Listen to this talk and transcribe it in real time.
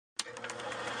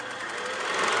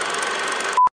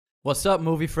What's up,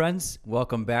 movie friends?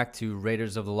 Welcome back to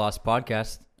Raiders of the Lost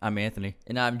podcast. I'm Anthony.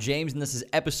 And I'm James, and this is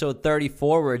episode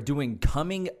 34. We're doing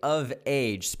Coming of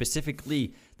Age,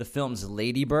 specifically the films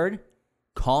Lady Bird,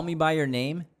 Call Me By Your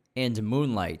Name, and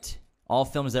Moonlight. All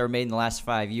films that were made in the last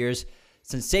 5 years.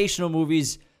 Sensational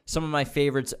movies, some of my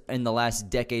favorites in the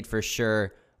last decade for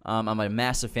sure. I'm a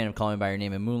massive fan of Call Me By Your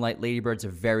Name and Moonlight. Lady Bird's a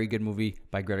very good movie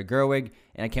by Greta Gerwig,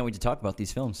 and I can't wait to talk about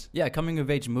these films. Yeah, coming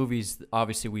of age movies,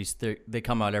 obviously they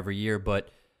come out every year, but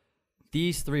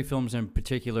these three films in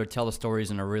particular tell the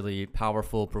stories in a really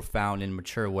powerful, profound, and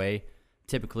mature way.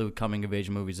 Typically with coming of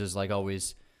age movies, there's like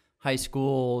always high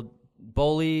school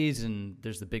bullies, and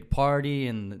there's the big party,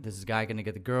 and this is guy gonna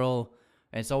get the girl,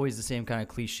 and it's always the same kind of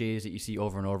cliches that you see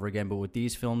over and over again. But with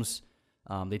these films,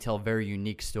 they tell very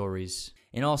unique stories.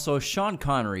 And also, Sean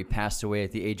Connery passed away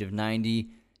at the age of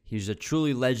 90. He's a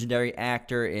truly legendary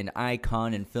actor and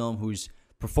icon in film whose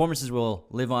performances will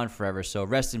live on forever. So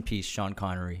rest in peace, Sean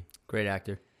Connery. Great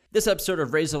actor. This episode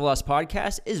of Raiders of the Lost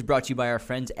podcast is brought to you by our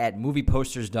friends at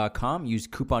movieposters.com. Use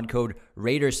coupon code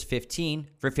Raiders15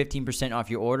 for 15% off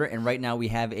your order. And right now we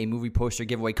have a movie poster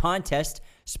giveaway contest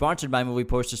sponsored by Movie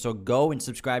Posters. So go and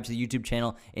subscribe to the YouTube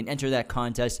channel and enter that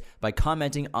contest by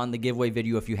commenting on the giveaway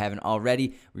video if you haven't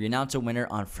already. We announce a winner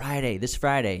on Friday, this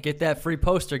Friday. Get that free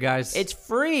poster, guys. It's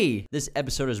free. This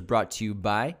episode is brought to you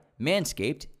by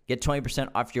Manscaped. Get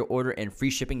 20% off your order and free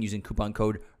shipping using coupon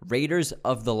code Raiders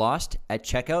of the Lost at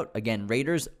checkout. Again,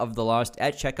 Raiders of the Lost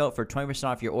at checkout for 20%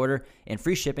 off your order and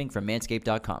free shipping from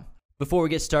manscaped.com. Before we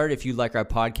get started, if you like our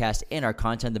podcast and our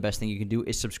content, the best thing you can do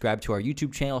is subscribe to our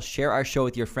YouTube channel, share our show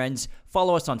with your friends,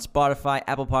 follow us on Spotify,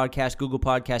 Apple Podcasts, Google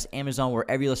Podcasts, Amazon,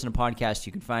 wherever you listen to podcasts,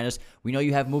 you can find us. We know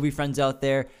you have movie friends out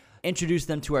there. Introduce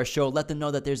them to our show. Let them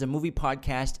know that there's a movie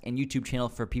podcast and YouTube channel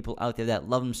for people out there that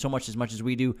love them so much as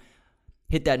we do.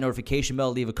 Hit that notification bell,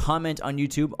 leave a comment on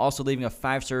YouTube. Also, leaving a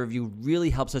 5-star review really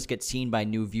helps us get seen by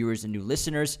new viewers and new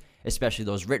listeners, especially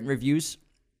those written reviews.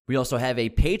 We also have a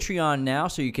Patreon now,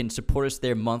 so you can support us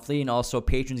there monthly. And also,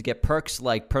 patrons get perks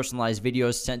like personalized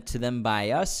videos sent to them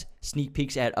by us, sneak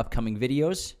peeks at upcoming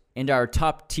videos. And our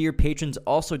top tier patrons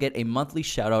also get a monthly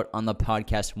shout out on the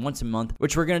podcast once a month,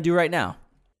 which we're going to do right now.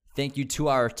 Thank you to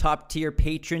our top tier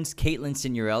patrons, Caitlin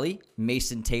Signorelli,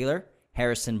 Mason Taylor,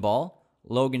 Harrison Ball,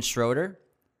 Logan Schroeder,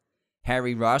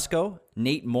 Harry Roscoe,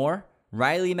 Nate Moore,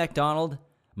 Riley McDonald,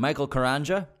 Michael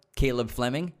Karanja, Caleb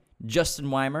Fleming,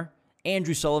 Justin Weimer,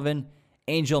 Andrew Sullivan,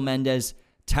 Angel Mendez,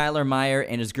 Tyler Meyer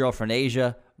and his girlfriend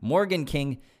Asia, Morgan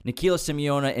King, Nikhil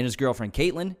Simeona and his girlfriend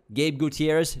Caitlin, Gabe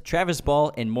Gutierrez, Travis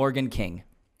Ball, and Morgan King.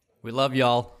 We love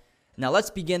y'all. Now let's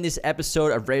begin this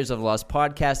episode of Raiders of the Lost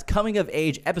podcast, Coming of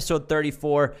Age, episode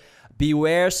 34.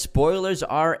 Beware, spoilers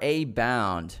are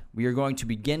abound. We are going to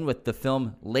begin with the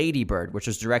film Lady Bird, which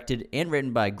was directed and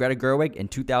written by Greta Gerwig in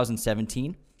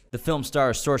 2017. The film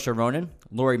stars Saoirse Ronan,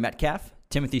 Laurie Metcalf,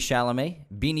 Timothy Chalamet,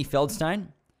 Beanie Feldstein,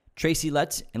 Tracy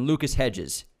Letts, and Lucas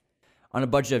Hedges. On a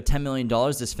budget of $10 million,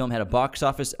 this film had a box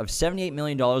office of $78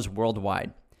 million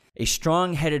worldwide. A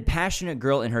strong-headed, passionate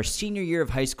girl in her senior year of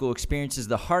high school experiences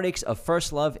the heartaches of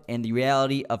first love and the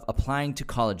reality of applying to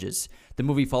colleges. The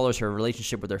movie follows her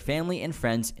relationship with her family and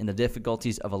friends and the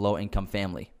difficulties of a low-income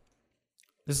family.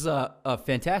 This is a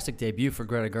fantastic debut for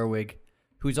Greta Gerwig,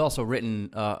 who's also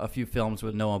written a few films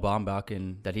with Noah Baumbach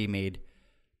and that he made,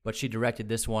 but she directed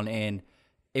this one, and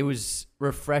it was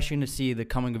refreshing to see the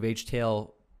coming-of-age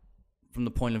tale from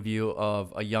the point of view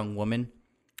of a young woman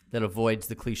that avoids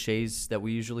the cliches that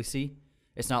we usually see.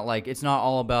 It's not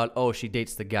all about, oh, she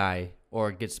dates the guy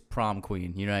or gets prom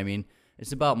queen, you know what I mean?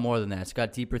 It's about more than that. It's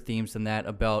got deeper themes than that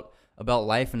about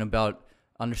life and about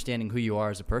understanding who you are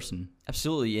as a person.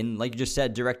 Absolutely, and like you just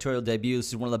said, directorial debut, this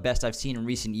is one of the best I've seen in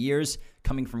recent years,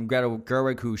 coming from Greta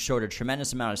Gerwig, who showed a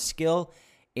tremendous amount of skill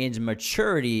and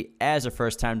maturity as a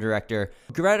first-time director.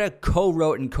 Greta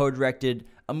co-wrote and co-directed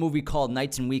a movie called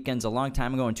Nights and Weekends a long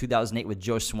time ago in 2008 with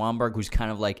Joe Swanberg, who's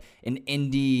kind of like an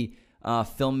indie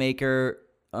filmmaker,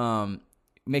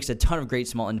 makes a ton of great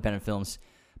small independent films.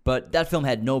 But that film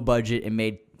had no budget and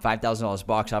made $5,000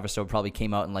 box office, so it probably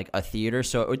came out in like a theater.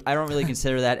 So I don't really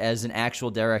consider that as an actual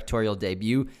directorial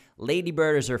debut. Lady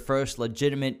Bird is her first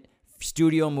legitimate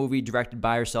studio movie directed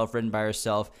by herself, written by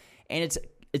herself, and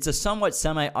it's a somewhat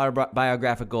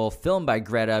semi-autobiographical film by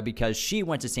Greta because she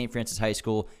went to St. Francis High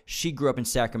School. She grew up in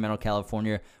Sacramento,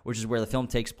 California, which is where the film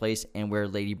takes place and where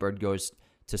Lady Bird goes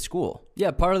to school.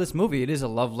 Yeah, part of this movie, it is a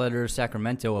love letter to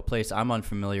Sacramento, a place I'm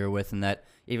unfamiliar with and that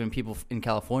even people in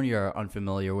California are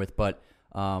unfamiliar with. But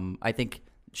I think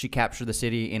she captured the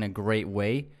city in a great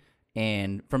way.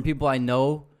 And from people I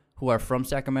know who are from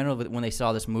Sacramento, when they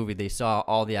saw this movie, they saw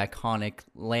all the iconic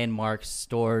landmarks,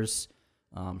 stores,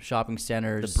 shopping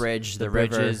centers, The bridge, the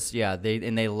river. bridges. Yeah,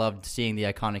 they loved seeing the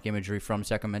iconic imagery from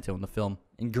Sacramento in the film.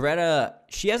 And Greta,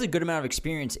 she has a good amount of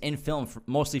experience in film,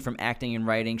 mostly from acting and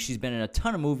writing. She's been in a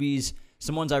ton of movies.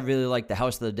 Some ones I really like: The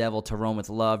House of the Devil, To Rome with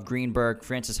Love, Greenberg,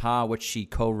 Frances Ha, which she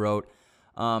co-wrote.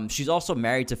 She's also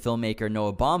married to filmmaker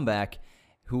Noah Baumbach,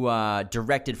 who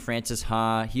directed Frances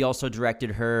Ha. He also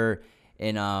directed her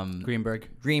in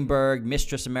Greenberg,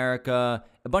 Mistress America,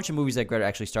 a bunch of movies that Greta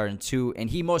actually starred in too. And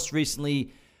he most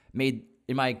recently made,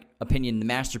 in my opinion, the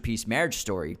masterpiece Marriage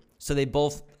Story. So they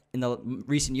both, in the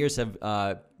recent years, have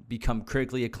become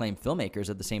critically acclaimed filmmakers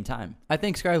at the same time. I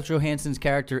think Scarlett Johansson's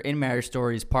character in Marriage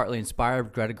Story is partly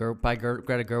inspired by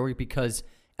Greta Gerwig, because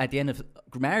at the end of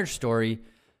Marriage Story,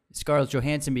 Scarlett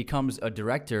Johansson becomes a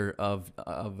director of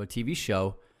a TV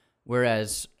show,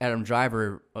 whereas Adam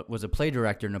Driver was a play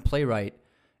director and a playwright,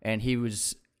 and he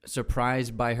was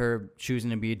surprised by her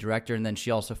choosing to be a director, and then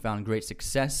she also found great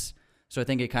success. So I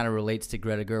think it kind of relates to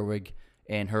Greta Gerwig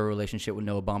and her relationship with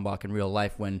Noah Baumbach in real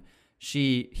life, when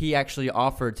he actually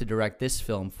offered to direct this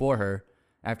film for her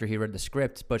after he read the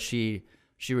script, but she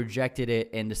rejected it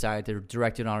and decided to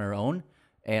direct it on her own,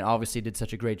 and obviously did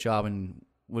such a great job and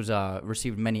was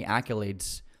received many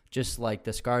accolades, just like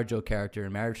the ScarJo character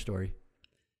in Marriage Story.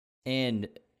 And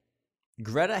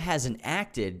Greta hasn't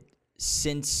acted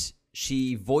since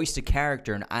she voiced a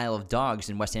character in Isle of Dogs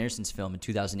in Wes Anderson's film in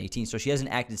 2018. So she hasn't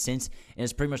acted since, and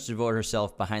has pretty much devoted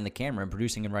herself behind the camera and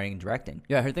producing and writing and directing.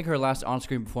 Yeah, I think her last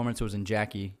on-screen performance was in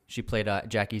Jackie. She played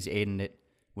Jackie's aide in it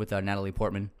with Natalie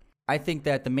Portman. I think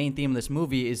that the main theme of this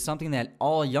movie is something that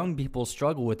all young people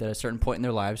struggle with at a certain point in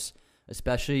their lives,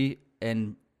 especially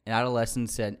in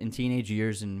adolescence and in teenage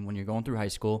years and when you're going through high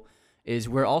school, is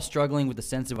we're all struggling with a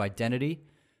sense of identity,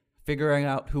 figuring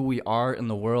out who we are in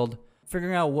the world,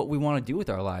 figuring out what we want to do with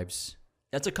our lives.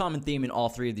 That's a common theme in all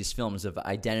three of these films, of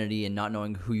identity and not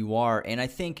knowing who you are. And I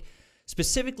think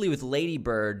specifically with Lady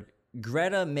Bird,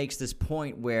 Greta makes this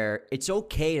point where it's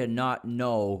okay to not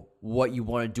know what you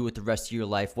want to do with the rest of your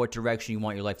life, what direction you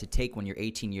want your life to take when you're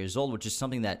 18 years old, which is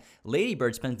something that Lady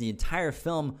Bird spends the entire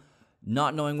film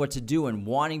not knowing what to do and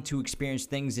wanting to experience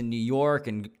things in New York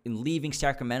and leaving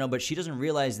Sacramento, but she doesn't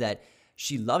realize that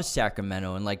she loves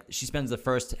Sacramento. And like, she spends the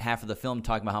first half of the film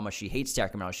talking about how much she hates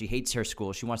Sacramento. She hates her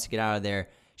school. She wants to get out of there.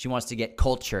 She wants to get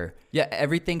culture. Yeah,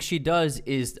 everything she does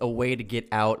is a way to get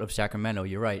out of Sacramento.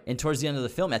 You're right. And towards the end of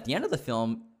the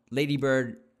film, Lady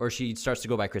Bird, or she starts to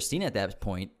go by Christina at that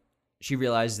point, she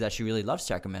realizes that she really loves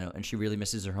Sacramento and she really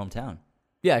misses her hometown.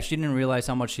 Yeah, she didn't realize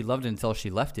how much she loved it until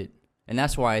she left it. And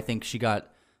that's why I think she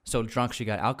got so drunk she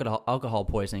got alcohol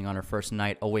poisoning on her first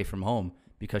night away from home,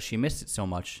 because she missed it so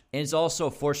much. And it's also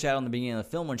foreshadowed in the beginning of the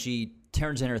film when she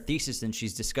turns in her thesis and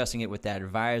she's discussing it with that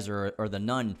advisor or the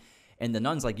nun. And the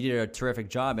nun's like, you did a terrific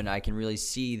job, and I can really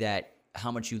see that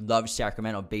how much you love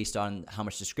Sacramento based on how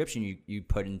much description you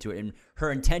put into it. And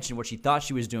her intention, what she thought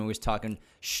she was doing, was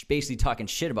basically talking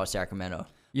shit about Sacramento.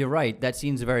 You're right. That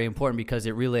scene's very important because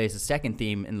it relays the second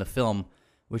theme in the film,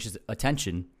 which is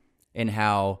attention, and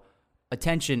how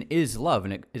attention is love,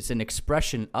 and it's an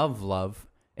expression of love.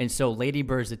 And so Lady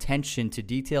Bird's attention to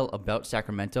detail about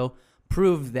Sacramento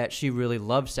proved that she really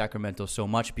loves Sacramento so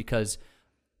much, because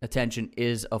attention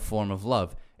is a form of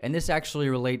love. And this actually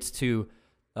relates to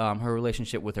her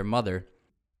relationship with her mother.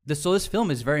 So this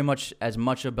film is very much as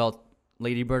much about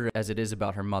Lady Bird as it is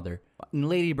about her mother. In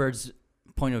Lady Bird's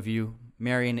point of view,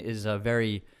 Marion is a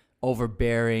very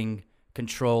overbearing,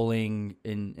 controlling,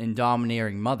 and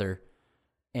domineering mother.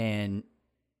 And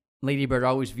Lady Bird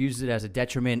always views it as a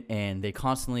detriment, and they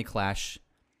constantly clash.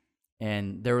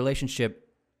 And their relationship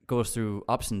goes through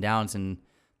ups and downs, and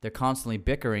they're constantly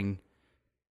bickering.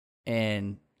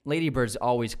 And Lady Bird's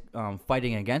always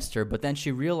fighting against her, but then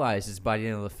she realizes by the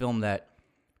end of the film that,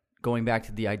 going back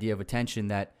to the idea of attention,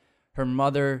 that her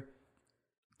mother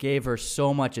gave her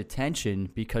so much attention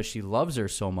because she loves her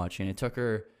so much, and it took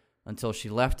her until she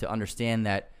left to understand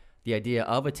that the idea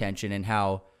of attention, and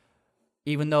how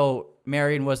even though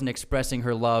Marion wasn't expressing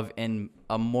her love in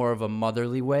a more of a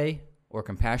motherly way or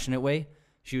compassionate way,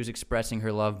 she was expressing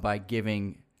her love by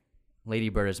giving Lady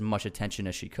Bird as much attention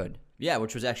as she could. Yeah,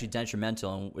 which was actually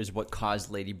detrimental and was what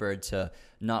caused Lady Bird to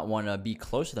not want to be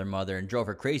close with her mother and drove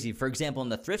her crazy. For example, in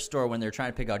the thrift store when they're trying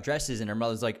to pick out dresses and her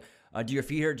mother's like, do your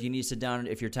feet hurt? Do you need to sit down?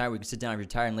 If you're tired, we can sit down if you're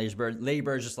tired. And Lady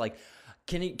Bird's just like,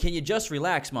 can you just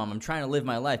relax, Mom? I'm trying to live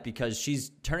my life, because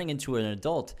she's turning into an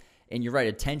adult. And you're right,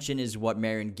 attention is what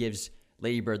Marion gives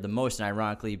Lady Bird the most, and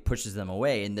ironically pushes them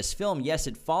away. In this film, yes,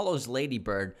 it follows Lady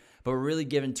Bird, but we're really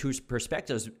given two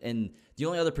perspectives, and the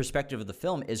only other perspective of the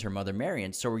film is her mother,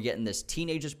 Marion. So we're getting this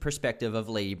teenager's perspective of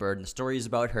Lady Bird, and the story is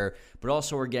about her, but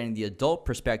also we're getting the adult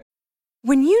perspective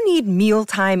When you need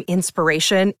mealtime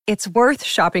inspiration, it's worth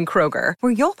shopping Kroger,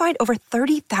 where you'll find over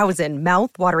 30,000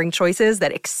 mouth-watering choices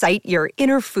that excite your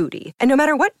inner foodie. And no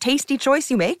matter what tasty choice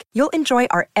you make, you'll enjoy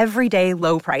our everyday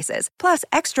low prices, plus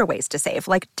extra ways to save,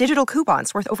 like digital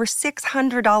coupons worth over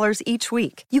 $600 each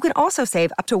week. You can also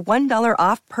save up to $1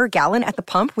 off per gallon at the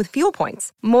pump with fuel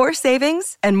points. More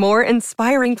savings and more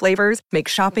inspiring flavors make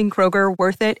shopping Kroger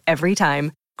worth it every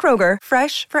time. Kroger,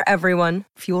 fresh for everyone.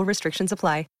 Fuel restrictions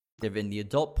apply. In the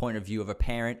adult point of view of a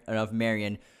parent and of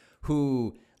Marion,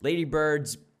 who Lady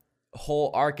Bird's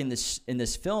whole arc in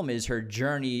this film is her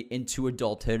journey into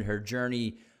adulthood, her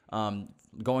journey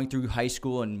going through high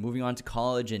school and moving on to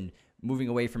college and moving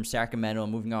away from Sacramento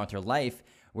and moving on with her life,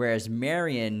 whereas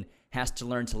Marion has to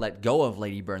learn to let go of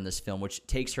Lady Bird in this film, which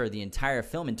takes her the entire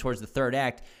film, and towards the third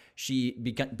act, she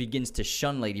begins to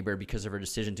shun Lady Bird because of her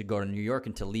decision to go to New York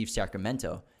and to leave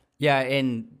Sacramento. Yeah,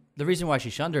 and the reason why she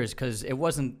shunned her is because it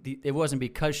wasn't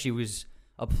because she was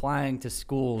applying to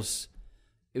schools.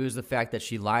 It was the fact that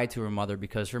she lied to her mother,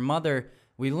 because her mother,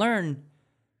 we learn,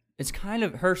 it's kind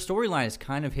of, her storyline is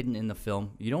kind of hidden in the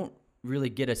film. You don't really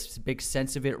get a big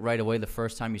sense of it right away the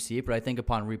first time you see it, but I think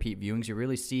upon repeat viewings, you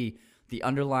really see the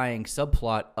underlying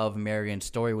subplot of Marion's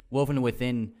story woven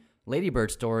within Lady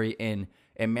Bird's story. And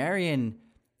Marion,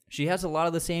 she has a lot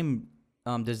of the same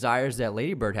desires that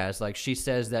Lady Bird has. Like, she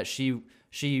says that she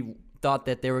thought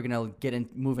that they were going to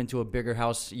move into a bigger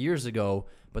house years ago,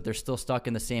 but they're still stuck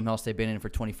in the same house they've been in for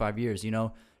 25 years. You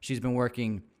know, she's been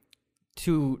working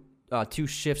two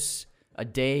shifts a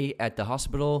day at the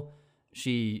hospital.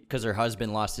 Because her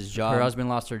husband lost his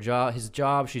job. His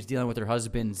job. She's dealing with her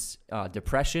husband's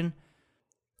depression.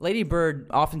 Lady Bird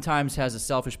oftentimes has a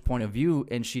selfish point of view,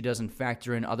 and she doesn't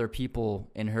factor in other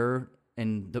people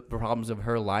and the problems of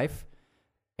her life.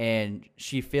 And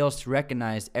she fails to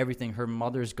recognize everything her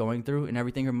mother's going through and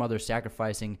everything her mother's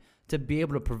sacrificing to be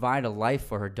able to provide a life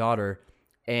for her daughter.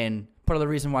 And part of the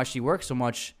reason why she works so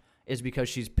much is because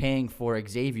she's paying for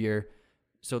Xavier,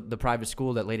 so the private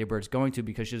school that Lady Bird's going to,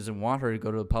 because she doesn't want her to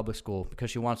go to the public school,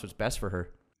 because she wants what's best for her.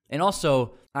 And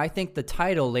also, I think the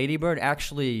title Lady Bird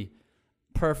actually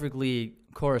perfectly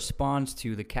corresponds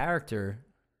to the character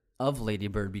of Lady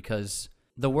Bird, because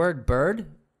the word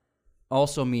bird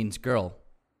also means girl.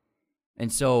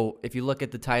 And so if you look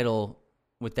at the title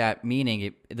with that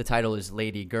meaning, the title is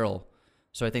Lady Girl.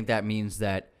 So I think that means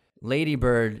that Lady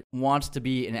Bird wants to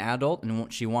be an adult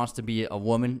and she wants to be a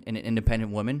woman, an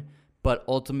independent woman, but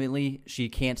ultimately she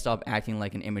can't stop acting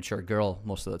like an immature girl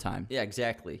most of the time. Yeah,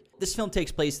 exactly. This film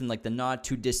takes place in like the not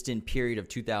too distant period of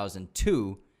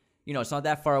 2002. You know, it's not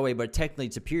that far away, but technically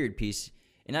it's a period piece.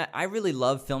 And I really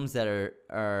love films that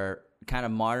are kind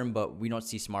of modern, but we don't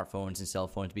see smartphones and cell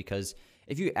phones, because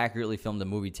if you accurately filmed a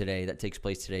movie today that takes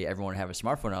place today, everyone would have a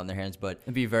smartphone out in their hands. But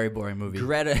it'd be a very boring movie.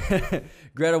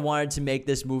 Greta wanted to make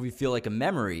this movie feel like a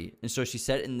memory, and so she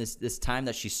set it in this time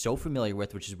that she's so familiar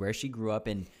with, which is where she grew up.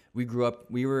 And we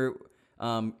were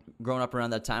growing up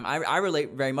around that time. I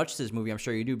relate very much to this movie. I'm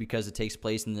sure you do, because it takes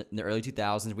place in the early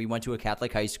 2000s. We went to a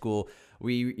Catholic high school.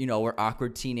 We, were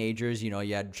awkward teenagers. You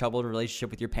had troubled relationship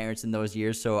with your parents in those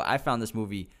years. So I found this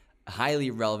movie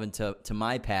highly relevant to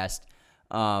my past.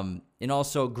 And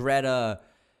also Greta,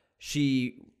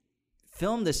 she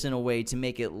filmed this in a way to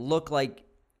make it look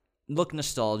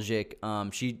nostalgic.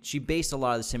 She based a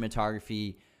lot of the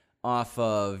cinematography off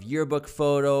of yearbook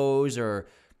photos or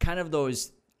kind of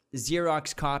those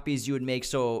Xerox copies you would make.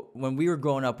 So when we were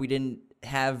growing up, we didn't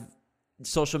have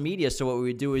social media. So what we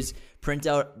would do is print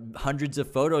out hundreds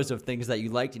of photos of things that you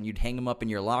liked, and you'd hang them up in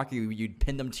your locker. You'd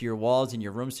pin them to your walls in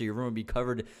your room, so your room would be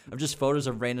covered of just photos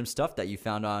of random stuff that you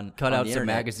found on cutouts of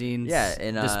magazines,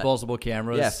 and disposable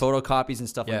cameras, photocopies and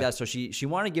stuff like that. So she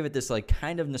wanted to give it this like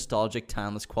kind of nostalgic,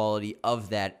 timeless quality of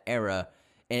that era,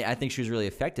 and I think she was really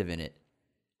effective in it.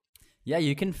 Yeah,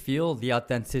 you can feel the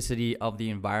authenticity of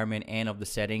the environment and of the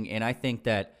setting, and I think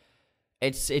that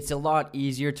it's a lot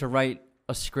easier to write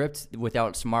a script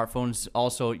without smartphones.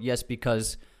 Also, yes,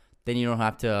 because then you don't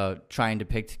have to try and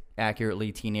depict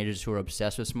accurately teenagers who are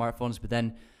obsessed with smartphones, but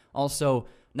then also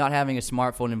not having a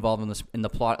smartphone involved in the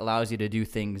plot allows you to do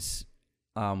things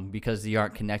because you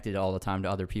aren't connected all the time to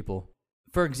other people.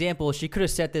 For example, she could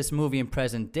have set this movie in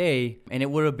present day, and it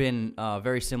would have been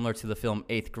very similar to the film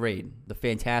 8th Grade, the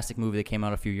fantastic movie that came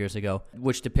out a few years ago,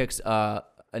 which depicts an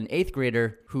 8th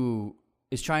grader who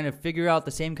is trying to figure out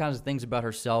the same kinds of things about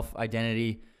herself,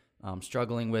 identity,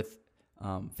 struggling with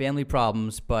family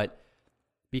problems, but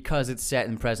because it's set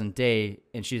in present day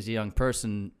and she's a young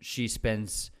person, she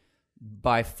spends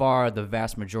by far the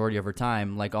vast majority of her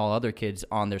time, like all other kids,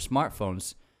 on their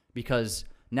smartphones, because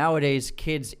nowadays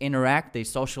kids interact, they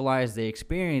socialize, they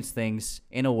experience things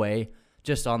in a way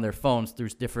just on their phones through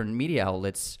different media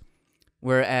outlets.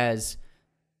 Whereas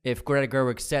if Greta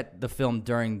Gerwig set the film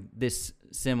during this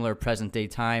similar present-day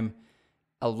time,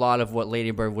 a lot of what Lady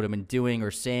Bird would have been doing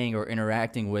or saying or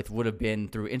interacting with would have been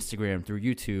through Instagram, through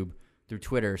YouTube, through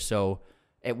Twitter. So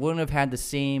it wouldn't have had the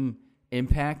same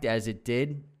impact as it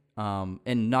did.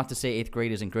 And not to say Eighth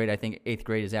Grade isn't great. I think Eighth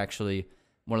Grade is actually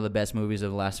one of the best movies of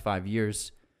the last 5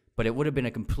 years. But it would have been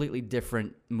a completely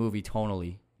different movie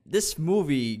tonally. This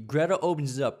movie, Greta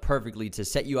opens it up perfectly to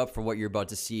set you up for what you're about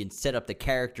to see and set up the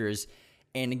characters.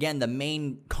 And again, the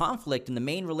main conflict and the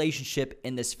main relationship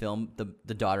in this film,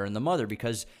 the daughter and the mother,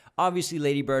 because obviously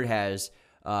Lady Bird has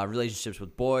relationships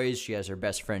with boys. She has her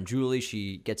best friend, Julie.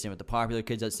 She gets in with the popular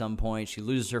kids at some point. She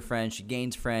loses her friends. She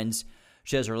gains friends.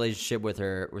 She has a relationship with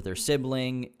her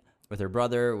sibling, with her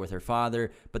brother, with her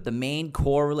father. But the main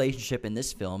core relationship in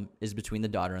this film is between the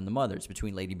daughter and the mother. It's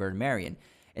between Lady Bird and Marion.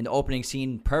 And the opening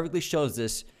scene perfectly shows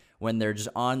this when they're just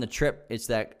on the trip. It's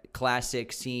that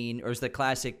classic scene, or it's the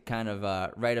classic kind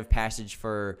of rite of passage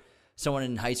for someone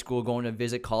in high school going to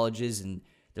visit colleges, and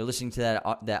they're listening to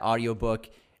that audiobook.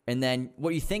 And then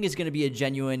what you think is going to be a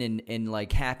genuine and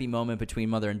like happy moment between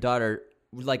mother and daughter,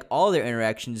 like all their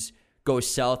interactions go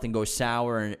south and go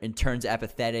sour and turns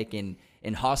apathetic and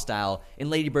hostile, and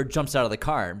Lady Bird jumps out of the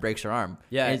car and breaks her arm.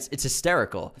 Yeah. And it's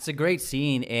hysterical. It's a great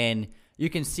scene, and you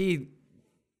can see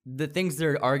the things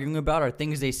they're arguing about are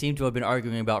things they seem to have been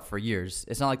arguing about for years.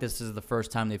 It's not like this is the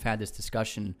first time they've had this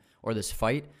discussion or this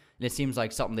fight. And it seems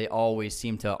like something they always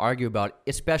seem to argue about,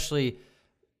 especially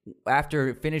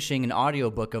after finishing an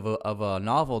audiobook of a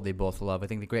novel they both love, I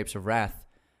think The Grapes of Wrath.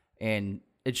 And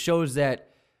it shows that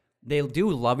they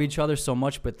do love each other so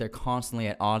much, but they're constantly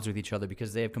at odds with each other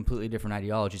because they have completely different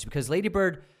ideologies. Because Lady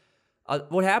Bird,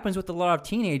 what happens with a lot of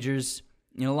teenagers,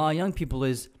 a lot of young people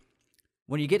is,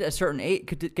 when you get to a certain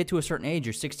age,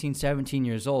 you're 16, 17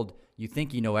 years old, you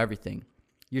think you know everything.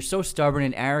 You're so stubborn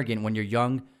and arrogant when you're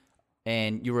young,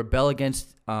 and you rebel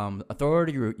against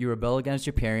authority, you rebel against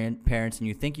your parents, and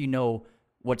you think you know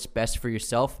what's best for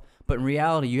yourself. But in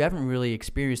reality, you haven't really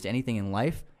experienced anything in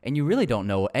life, and you really don't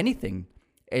know anything.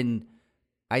 And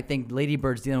I think Lady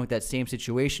Bird's dealing with that same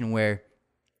situation where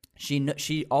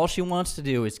she all she wants to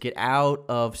do is get out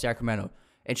of Sacramento.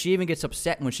 And she even gets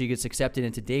upset when she gets accepted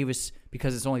into Davis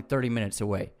because it's only 30 minutes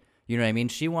away. You know what I mean?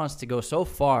 She wants to go so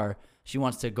far, she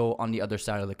wants to go on the other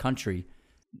side of the country.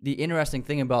 The interesting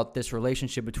thing about this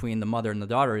relationship between the mother and the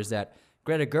daughter is that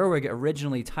Greta Gerwig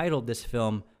originally titled this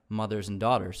film Mothers and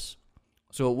Daughters.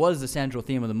 So it was the central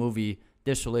theme of the movie,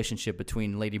 this relationship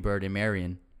between Lady Bird and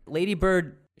Marion. Lady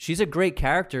Bird, she's a great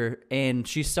character, and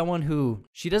she's someone who,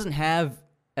 she doesn't have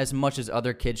as much as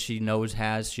other kids she knows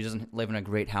has. She doesn't live in a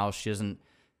great house.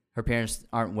 Her parents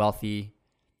aren't wealthy,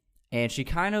 and she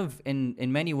kind of, in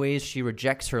many ways, she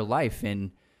rejects her life,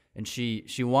 and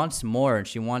she wants more, and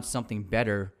she wants something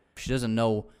better. She doesn't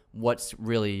know what's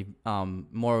really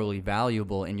morally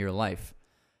valuable in your life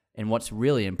and what's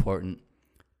really important.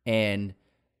 And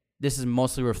this is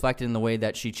mostly reflected in the way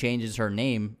that she changes her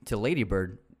name to Lady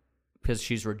Bird because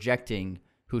she's rejecting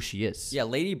who she is. Yeah,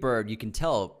 Lady Bird, you can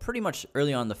tell pretty much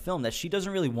early on in the film that she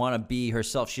doesn't really want to be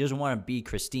herself. She doesn't want to be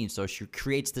Christine, so she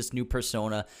creates this new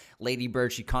persona, Lady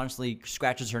Bird. She constantly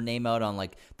scratches her name out on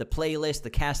like the playlist, the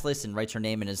cast list, and writes her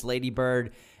name in as Lady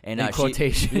Bird. And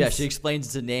quotations. She explains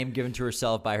it's a name given to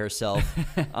herself by herself.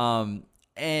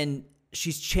 And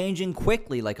she's changing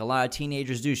quickly, like a lot of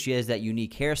teenagers do. She has that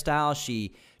unique hairstyle.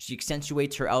 She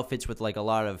accentuates her outfits with like a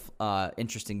lot of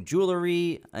interesting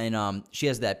jewelry, and she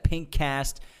has that pink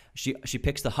cast. She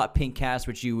picks the hot pink cast,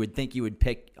 which you would think you would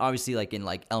pick, obviously, like in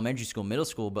like elementary school, middle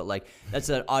school, but like that's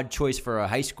an odd choice for a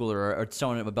high schooler or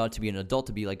someone about to be an adult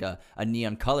to be like a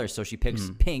neon color. So she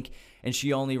picks pink, and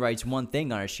she only writes one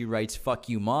thing on it. She writes "fuck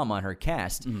you, mom" on her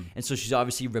cast, and so she's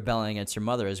obviously rebelling against her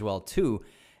mother as well too.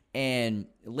 And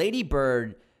Lady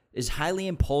Bird is highly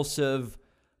impulsive.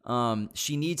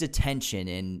 She needs attention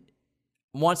and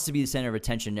wants to be the center of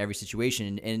attention in every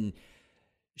situation. And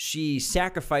she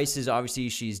sacrifices, obviously,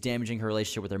 she's damaging her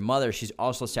relationship with her mother. She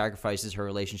also sacrifices her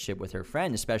relationship with her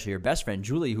friend, especially her best friend,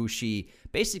 Julie, who she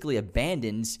basically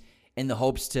abandons in the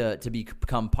hopes to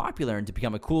become popular and to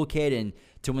become a cool kid and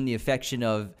to win the affection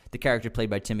of the character played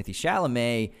by Timothée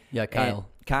Chalamet. Yeah,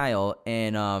 Kyle.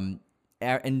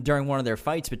 And during one of their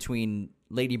fights between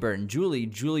Lady Bird and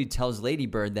Julie tells Lady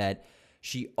Bird that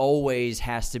she always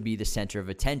has to be the center of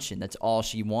attention. That's all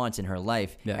she wants in her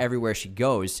life, everywhere she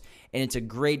goes. And it's a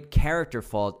great character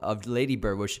fault of Lady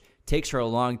Bird, which takes her a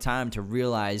long time to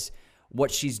realize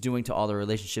what she's doing to all the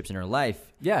relationships in her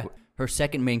life. Yeah. Her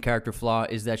second main character flaw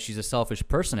is that she's a selfish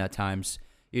person at times.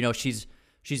 You know, she's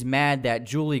she's mad that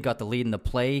Julie got the lead in the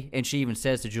play, and she even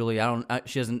says to Julie,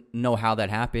 she doesn't know how that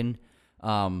happened.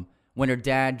 When her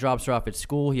dad drops her off at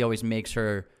school, he always makes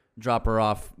her drop her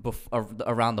off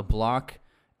around the block.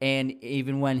 And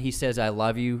even when he says, I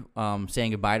love you,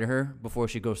 saying goodbye to her before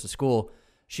she goes to school,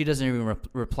 she doesn't even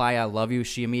reply, I love you.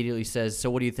 She immediately says, so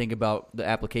what do you think about the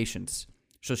applications?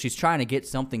 So she's trying to get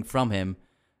something from him,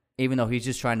 even though he's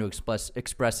just trying to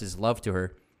express his love to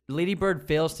her. Lady Bird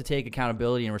fails to take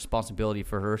accountability and responsibility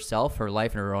for herself, her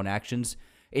life, and her own actions.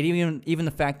 And even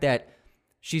the fact that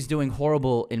she's doing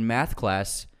horrible in math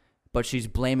class, but she's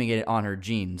blaming it on her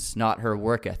genes, not her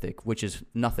work ethic, which is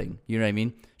nothing. You know what I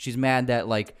mean? She's mad that,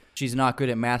 like, she's not good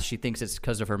at math. She thinks it's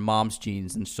because of her mom's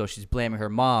genes, and so she's blaming her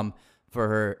mom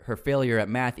for her failure at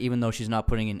math, even though she's not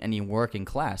putting in any work in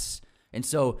class. And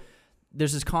so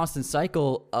there's this constant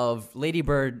cycle of Lady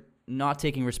Bird not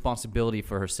taking responsibility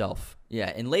for herself.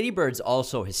 Yeah, and Lady Bird's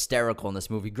also hysterical in this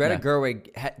movie. Greta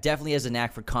Gerwig definitely has a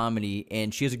knack for comedy,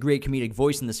 and she has a great comedic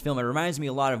voice in this film. It reminds me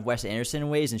a lot of Wes Anderson in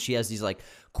ways, and she has these, like,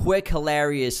 quick,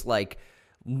 hilarious, like,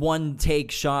 one-take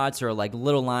shots or, like,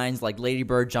 little lines, like Lady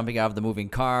Bird jumping out of the moving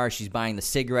car. She's buying the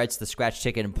cigarettes, the scratch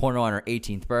ticket, and porno on her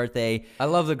 18th birthday. I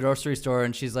love the grocery store,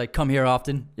 and she's like, come here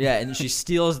often. Yeah, and she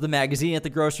steals the magazine at the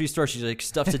grocery store. She, like,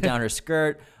 stuffs it down her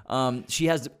skirt. She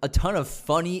has a ton of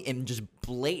funny and just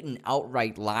blatant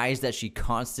outright lies that she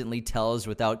constantly tells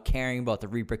without caring about the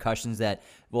repercussions that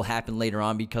will happen later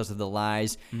on because of the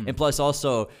lies. And plus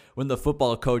also when the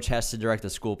football coach has to direct the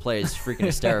school play is freaking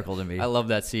hysterical to me. I love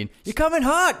that scene. You're coming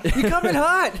hot. You're coming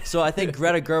hot. So I think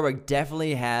Greta Gerwig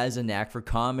definitely has a knack for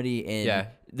comedy, and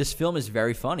this film is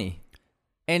very funny.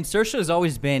 And Saoirse has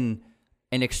always been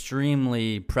an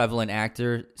extremely prevalent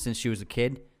actor since she was a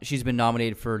kid. She's been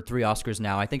nominated for 3 Oscars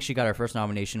now. I think she got her first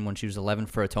nomination when she was 11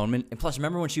 for Atonement. And plus,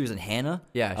 remember when she was in Hannah?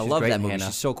 Yeah, I love great that in movie. Hannah.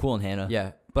 She's so cool in Hannah.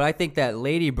 Yeah, but I think that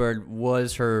Lady Bird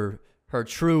was her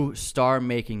true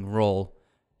star-making role.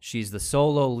 She's the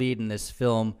solo lead in this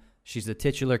film. She's the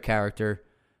titular character,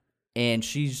 and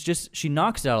she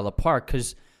knocks it out of the park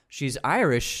because she's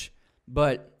Irish,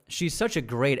 but she's such a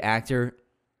great actor.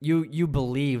 You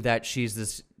believe that she's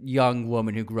this young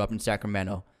woman who grew up in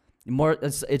Sacramento.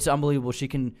 It's unbelievable. She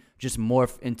can just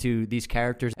morph into these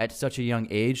characters at such a young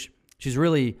age. She's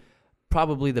really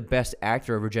probably the best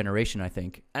actor of her generation, I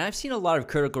think. And I've seen a lot of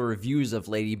critical reviews of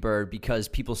Lady Bird because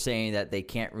people saying that they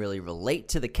can't really relate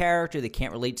to the character, they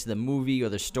can't relate to the movie or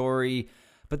the story.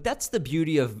 But that's the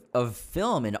beauty of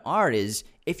film and art, is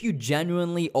if you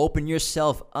genuinely open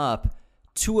yourself up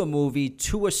to a movie,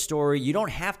 to a story, you don't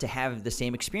have to have the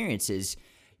same experiences.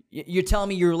 You're telling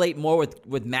me you relate more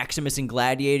with Maximus and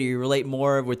Gladiator, you relate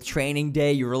more with Training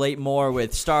Day, you relate more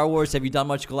with Star Wars. Have you done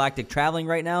much galactic traveling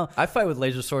right now? I fight with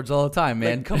laser swords all the time,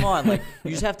 man. Like, come on, like,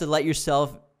 you just have to let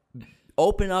yourself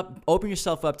open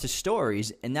yourself up to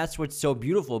stories, and that's what's so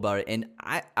beautiful about it. And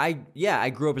I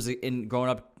grew up growing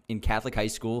up in Catholic high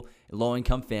school, low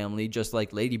income family, just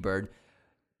like Lady Bird.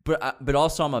 But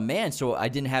also I'm a man, so I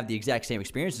didn't have the exact same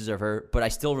experiences of her, but I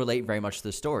still relate very much to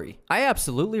the story. I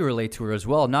absolutely relate to her as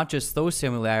well. Not just those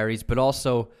similarities, but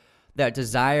also that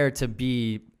desire to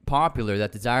be popular,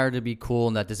 that desire to be cool,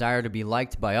 and that desire to be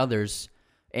liked by others.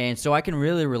 And so I can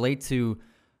really relate to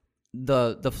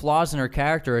the flaws in her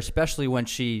character, especially when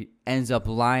she ends up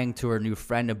lying to her new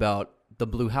friend about the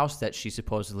blue house that she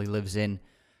supposedly lives in.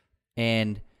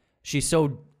 And she's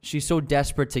so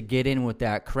desperate to get in with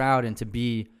that crowd and to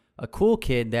be a cool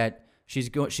kid that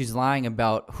she's lying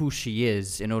about who she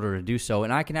is in order to do so.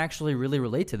 And I can actually really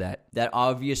relate to that. That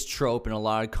obvious trope in a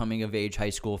lot of coming-of-age high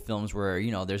school films where,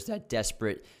 there's that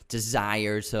desperate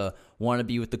desire to want to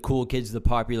be with the cool kids, the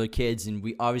popular kids. And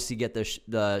we obviously get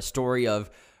the story of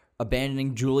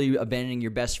abandoning Julie, abandoning your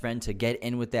best friend to get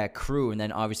in with that crew, and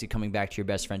then obviously coming back to your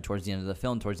best friend towards the end of the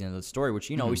film, towards the end of the story,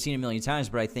 which, we've seen a million times.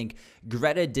 But I think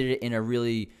Greta did it in a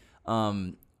really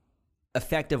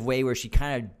effective way where she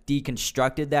kind of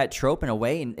deconstructed that trope in a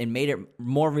way and made it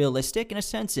more realistic in a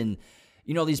sense. And,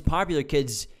 these popular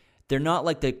kids, they're not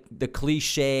like the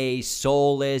cliche,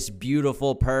 soulless,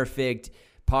 beautiful, perfect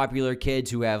popular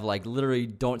kids who have like literally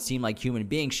don't seem like human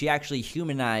beings. She actually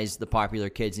humanized the popular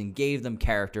kids and gave them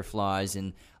character flaws.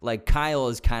 And like Kyle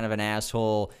is kind of an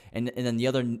asshole, and then the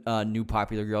other new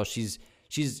popular girl, she's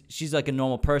like a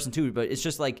normal person too. But it's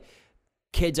just like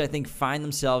kids, I think, find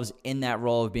themselves in that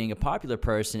role of being a popular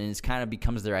person, and it kind of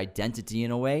becomes their identity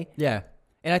in a way. Yeah,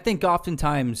 and I think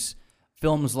oftentimes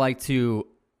films like to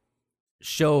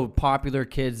show popular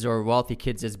kids or wealthy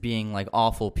kids as being like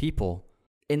awful people.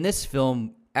 In this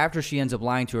film, after she ends up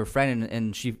lying to her friend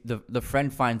and the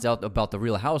friend finds out about the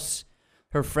real house,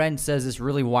 her friend says this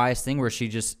really wise thing where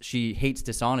she hates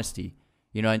dishonesty.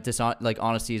 You know, and like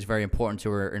honesty is very important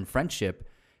to her in friendship.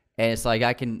 And it's like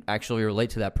I can actually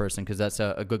relate to that person because that's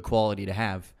a good quality to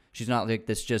have. She's not like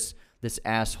this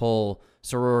asshole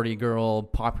sorority girl,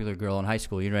 popular girl in high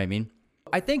school. You know what I mean?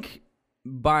 I think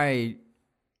by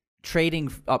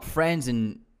trading up friends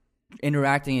and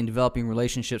interacting and developing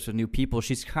relationships with new people,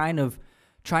 she's kind of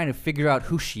trying to figure out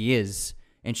who she is.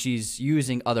 And she's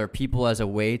using other people as a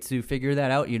way to figure that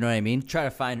out. You know what I mean? Try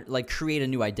to find, like, create a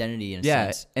new identity in a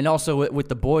sense. And also with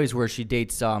the boys, where she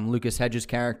dates Lucas Hedges'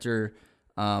 character,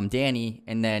 Danny,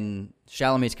 and then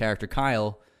Chalamet's character,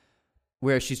 Kyle,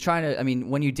 where she's trying to, I mean,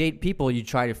 when you date people, you're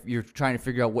trying to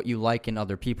figure out what you like in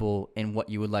other people and what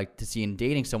you would like to see in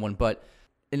dating someone.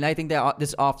 And I think that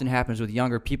this often happens with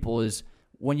younger people is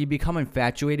when you become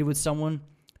infatuated with someone,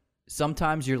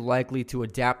 sometimes you're likely to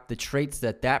adapt the traits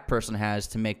that person has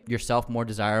to make yourself more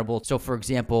desirable. So, for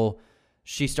example,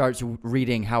 she starts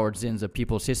reading Howard Zinn's A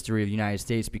People's History of the United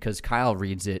States because Kyle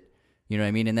reads it. You know what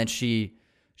I mean? And then she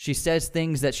says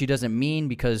things that she doesn't mean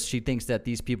because she thinks that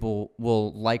these people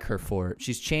will like her for it.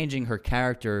 She's changing her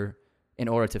character in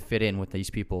order to fit in with these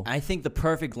people. I think the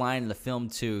perfect line in the film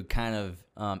to kind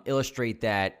of illustrate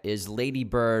that is Lady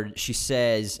Bird. She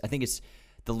says, I think it's,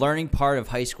 the learning part of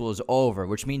high school is over,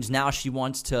 which means now she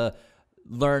wants to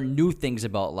learn new things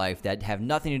about life that have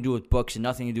nothing to do with books and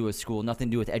nothing to do with school, nothing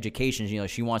to do with education. You know,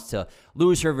 she wants to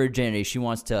lose her virginity. She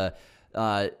wants to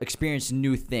experience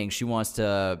new things. She wants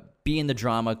to be in the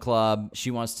drama club.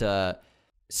 She wants to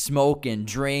smoke and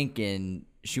drink, and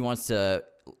she wants to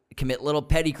commit little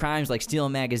petty crimes like steal a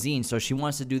magazine. So she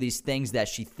wants to do these things that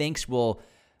she thinks will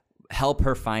help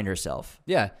her find herself.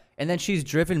 Yeah. And then she's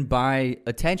driven by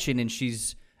attention, and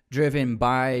she's driven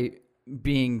by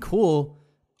being cool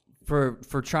for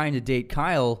trying to date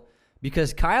Kyle,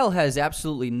 because Kyle has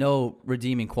absolutely no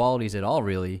redeeming qualities at all,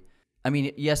 really. I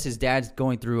mean, yes, his dad's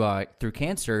going through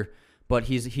cancer, but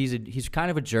he's kind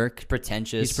of a jerk.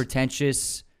 Pretentious. He's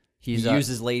pretentious. He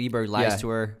uses Lady Bird, lies to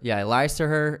her. Yeah, he lies to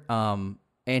her.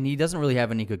 And he doesn't really have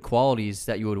any good qualities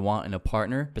that you would want in a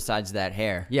partner. Besides that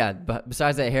hair. Yeah, but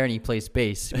besides that hair, and he plays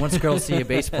bass. Once girls see a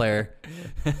bass player.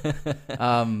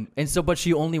 But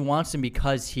she only wants him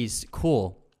because he's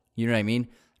cool. You know what I mean?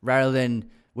 Rather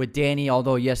than with Danny,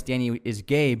 although, yes, Danny is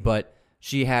gay, but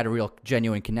she had a real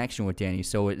genuine connection with Danny.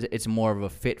 So it's more of a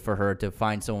fit for her to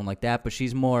find someone like that. But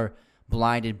she's more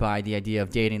blinded by the idea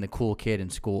of dating the cool kid in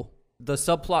school. The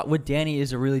subplot with Danny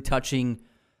is a really touching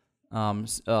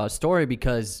story,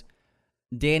 because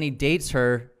Danny dates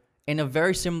her in a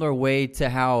very similar way to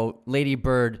how Lady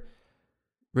Bird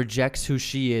rejects who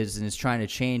she is and is trying to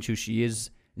change who she is.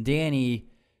 Danny,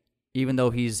 even though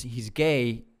he's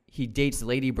gay, he dates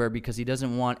Lady Bird because he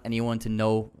doesn't want anyone to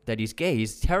know that he's gay.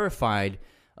 He's terrified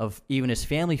of even his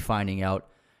family finding out.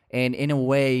 And in a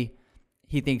way,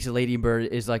 he thinks Lady Bird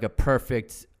is like a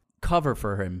perfect cover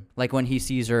for him. Like when he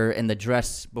sees her in the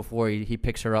dress before he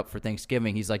picks her up for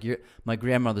Thanksgiving, he's like, my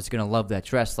grandmother's gonna love that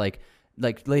dress. Like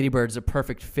Lady Bird's a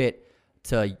perfect fit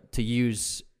to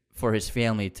use for his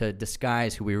family, to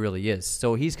disguise who he really is.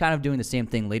 So he's kind of doing the same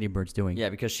thing Lady Bird's doing. Yeah,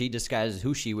 because she disguises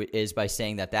who she is by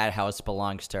saying that house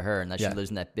belongs to her and that she lives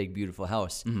in that big, beautiful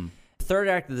house. Mm-hmm. The third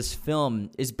act of this film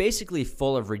is basically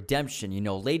full of redemption. You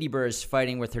know, Lady Bird is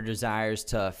fighting with her desires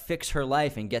to fix her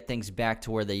life and get things back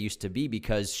to where they used to be,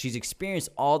 because she's experienced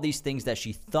all these things that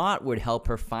she thought would help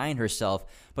her find herself,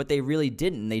 but they really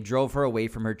didn't. They drove her away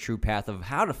from her true path of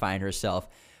how to find herself,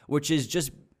 which is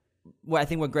just what I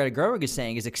think what Greta Gerwig is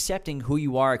saying is accepting who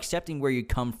you are, accepting where you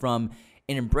come from,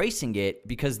 and embracing it,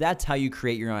 because that's how you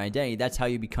create your own identity. That's how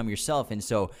you become yourself. And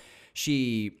so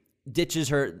she ditches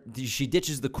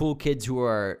the cool kids who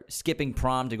are skipping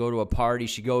prom to go to a party.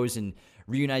 She goes and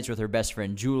reunites with her best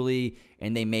friend Julie,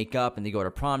 and they make up and they go to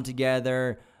prom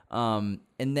together. And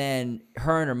then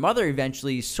her and her mother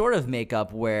eventually sort of make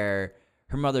up, where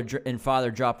her mother and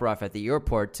father drop her off at the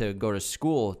airport to go to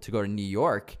school, to go to New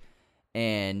York.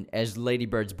 And as Lady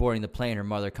Bird's boarding the plane, her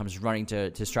mother comes running to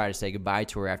try to say goodbye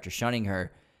to her after shunning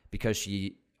her because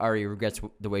she already regrets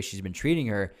the way she's been treating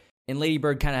her. And Lady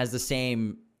Bird kind of has the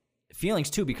same feelings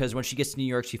too, because when she gets to New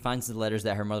York, she finds the letters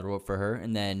that her mother wrote for her,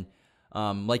 and then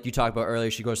like you talked about earlier,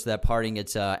 she goes to that party and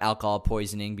gets alcohol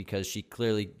poisoning because she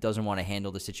clearly doesn't want to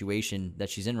handle the situation that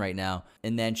she's in right now.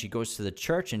 And then she goes to the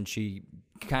church and she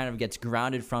kind of gets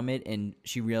grounded from it, and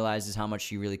she realizes how much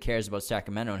she really cares about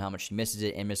Sacramento and how much she misses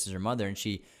it and misses her mother. And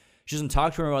she doesn't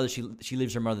talk to her mother. She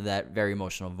leaves her mother that very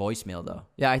emotional voicemail though.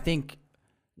 Yeah, I think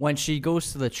when she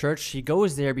goes to the church, she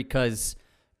goes there because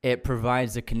it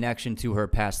provides a connection to her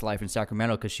past life in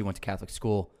Sacramento, because she went to Catholic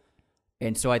school.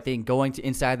 And so I think going to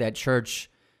inside that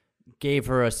church gave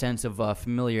her a sense of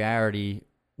familiarity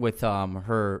with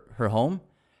her home.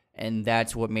 And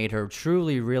that's what made her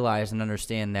truly realize and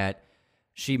understand that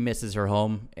she misses her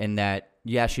home and that,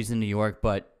 yeah, she's in New York,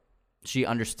 but she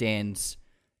understands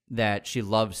that she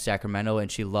loves Sacramento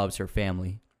and she loves her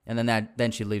family. And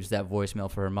then she leaves that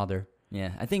voicemail for her mother.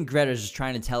 Yeah, I think Greta's just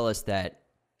trying to tell us that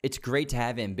it's great to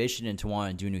have ambition and to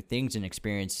want to do new things and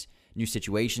experience new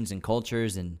situations and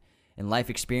cultures and life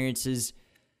experiences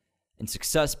and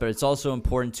success, but it's also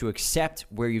important to accept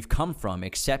where you've come from,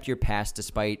 accept your past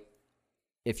despite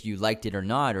if you liked it or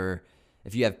not, or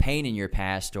if you have pain in your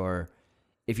past, or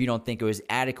if you don't think it was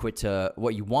adequate to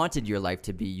what you wanted your life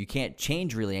to be. You can't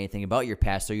change really anything about your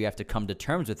past, so you have to come to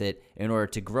terms with it in order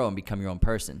to grow and become your own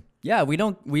person. Yeah, we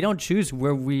don't choose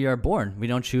where we are born. We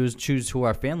don't choose who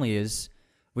our family is.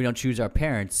 We don't choose our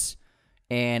parents.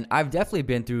 And I've definitely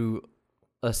been through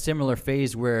a similar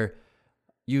phase where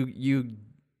you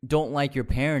don't like your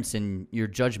parents and you're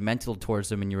judgmental towards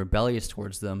them and you're rebellious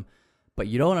towards them, but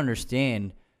you don't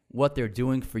understand what they're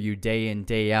doing for you day in,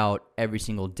 day out, every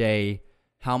single day,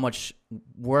 how much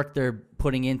work they're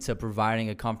putting into providing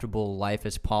a comfortable life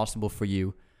as possible for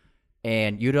you.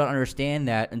 And you don't understand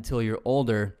that until you're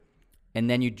older, and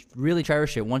then you really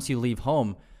cherish it. Once you leave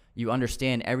home, you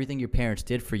understand everything your parents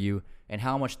did for you and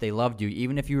how much they loved you.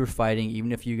 Even if you were fighting,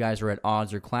 even if you guys were at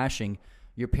odds or clashing,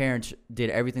 your parents did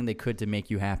everything they could to make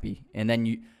you happy. And then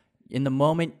you, in the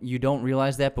moment, you don't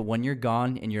realize that, but when you're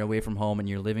gone and you're away from home and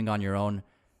you're living on your own,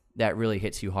 that really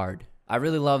hits you hard. I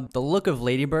really love the look of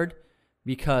Lady Bird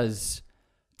because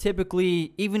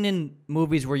typically, even in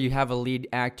movies where you have a lead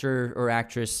actor or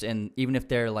actress, and even if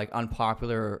they're like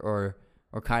unpopular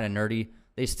or kind of nerdy,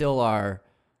 they still are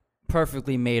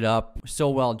perfectly made up, so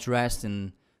well dressed,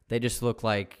 and they just look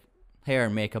like hair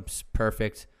and makeup's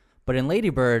perfect. But in Lady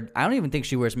Bird, I don't even think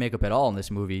she wears makeup at all in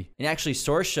this movie. And actually,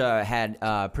 Saoirse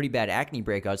had pretty bad acne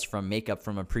breakouts from makeup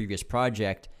from a previous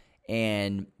project,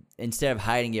 and instead of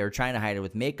hiding it or trying to hide it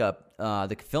with makeup,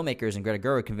 the filmmakers and Greta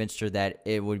Gerwig convinced her that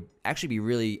it would actually be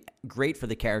really great for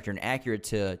the character and accurate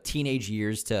to teenage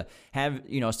years to have,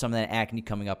 some of that acne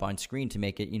coming up on screen to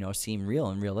make it, seem real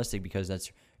and realistic, because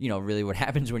that's, really what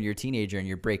happens when you're a teenager and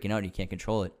you're breaking out and you can't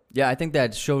control it. Yeah, I think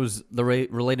that shows the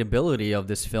relatability of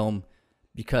this film,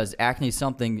 because acne is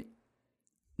something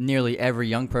nearly every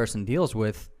young person deals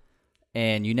with,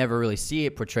 and you never really see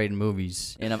it portrayed in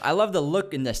movies. And I love the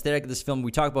look and the aesthetic of this film.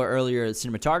 We talked about earlier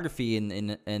cinematography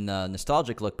and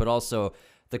nostalgic look, but also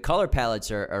the color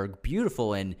palettes are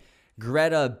beautiful. And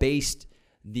Greta based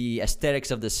the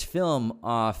aesthetics of this film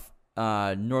off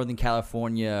Northern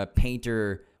California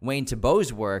painter Wayne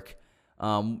Thibault's work.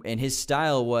 And his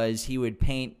style was he would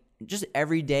paint just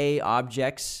everyday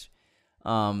objects,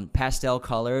 pastel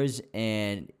colors,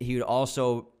 and there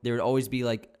would always be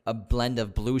like a blend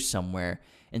of blue somewhere.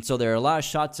 And so there are a lot of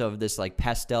shots of this like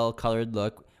pastel colored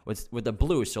look with the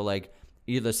blue. So like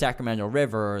either the Sacramento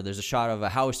River, or there's a shot of a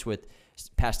house with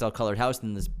pastel colored house,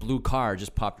 and this blue car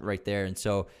just popped right there. And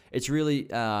so it's really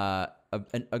a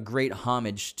great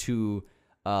homage to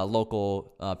a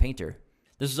local painter.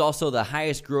 This is also the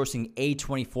highest grossing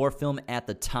A24 film at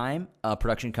the time, a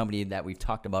production company that we've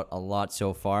talked about a lot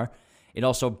so far. It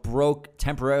also broke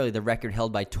temporarily the record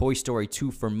held by Toy Story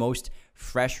 2 for most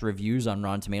fresh reviews on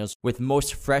Rotten Tomatoes, with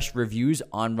most fresh reviews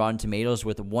on Rotten Tomatoes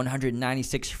with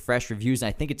 196 fresh reviews, and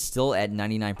I think it's still at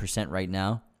 99% right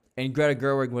now. And Greta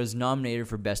Gerwig was nominated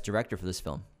for Best Director for this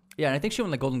film. Yeah, and I think she won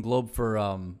the Golden Globe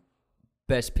for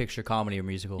Best Picture, Comedy, or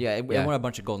Musical. Yeah, it won a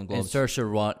bunch of Golden Globes. And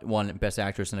Saoirse won Best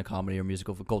Actress in a Comedy or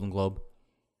Musical for Golden Globe.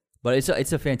 But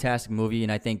it's a fantastic movie,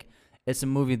 and I think it's a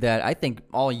movie that I think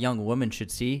all young women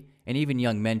should see, and even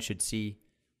young men should see,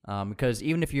 because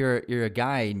even if you're a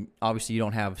guy, and obviously you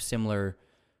don't have similar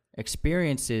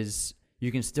experiences,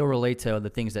 you can still relate to the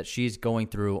things that she's going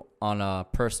through on a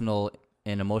personal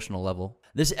and emotional level.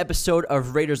 This episode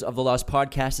of Raiders of the Lost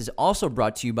podcast is also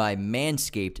brought to you by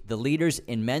Manscaped, the leaders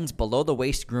in men's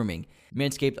below-the-waist grooming.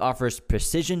 Manscaped offers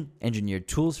precision-engineered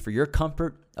tools for your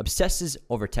comfort, obsesses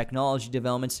over technology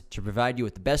developments to provide you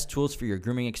with the best tools for your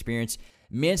grooming experience.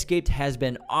 Manscaped has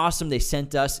been awesome. They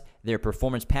sent us their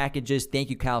performance packages. Thank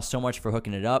you, Kyle, so much for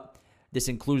hooking it up. This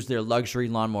includes their luxury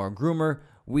lawnmower groomer,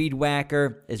 weed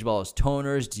whacker, as well as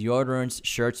toners, deodorants,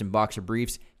 shirts, and boxer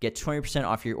briefs. Get 20%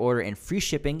 off your order and free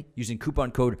shipping using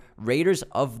coupon code Raiders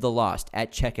of the Lost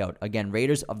at checkout. Again,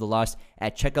 Raiders of the Lost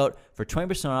at checkout for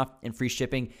 20% off and free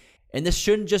shipping. And this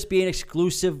shouldn't just be an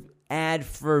exclusive ad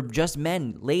for just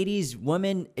men. Ladies,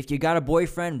 women, if you got a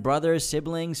boyfriend, brother,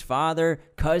 siblings, father,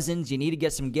 cousins, you need to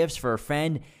get some gifts for a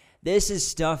friend. This is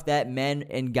stuff that men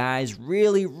and guys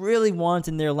really, really want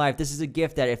in their life. This is a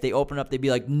gift that if they open up, they'd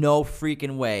be like, no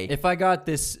freaking way. If I got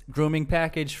this grooming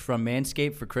package from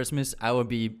Manscaped for Christmas, I would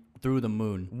be through the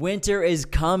moon. Winter is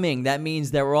coming. That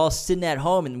means that we're all sitting at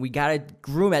home and we got to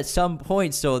groom at some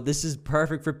point. So this is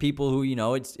perfect for people who,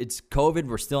 it's COVID.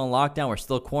 We're still in lockdown. We're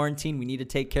still quarantined. We need to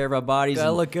take care of our bodies.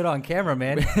 Gotta look good on camera,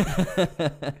 man.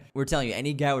 We're telling you,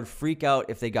 any guy would freak out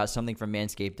if they got something from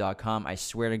manscaped.com. I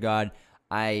swear to God,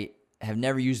 I have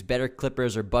never used better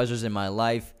clippers or buzzers in my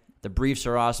life. The briefs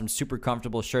are awesome, super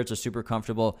comfortable. Shirts are super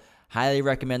comfortable. Highly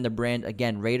recommend the brand.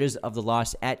 Again, Raiders of the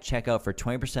Lost at checkout for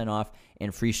 20% off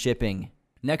and free shipping.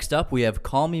 Next up, we have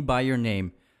Call Me By Your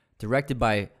Name, directed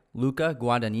by Luca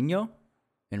Guadagnino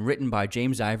and written by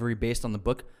James Ivory based on the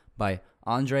book by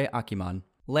Andre Achiman.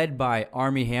 Led by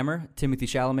Armie Hammer, Timothy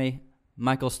Chalamet,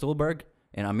 Michael Stuhlbarg,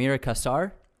 and Amira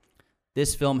Kassar.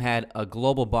 This film had a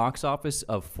global box office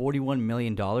of $41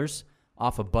 million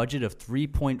off a budget of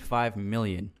 $3.5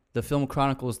 million. The film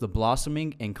chronicles the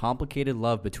blossoming and complicated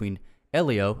love between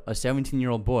Elio, a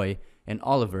 17-year-old boy, and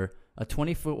Oliver, a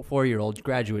 24-year-old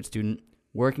graduate student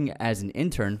working as an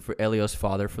intern for Elio's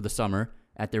father for the summer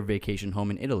at their vacation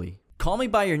home in Italy. Call Me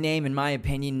By Your Name, in my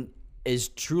opinion, is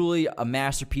truly a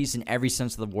masterpiece in every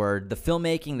sense of the word. The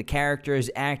filmmaking, the characters,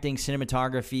 acting,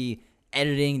 cinematography,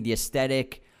 editing, the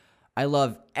aesthetic. I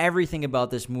love everything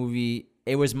about this movie.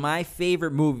 It was my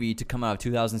favorite movie to come out of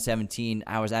 2017.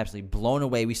 I was absolutely blown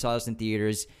away. We saw this in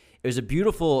theaters. It was a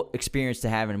beautiful experience to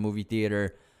have in a movie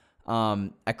theater.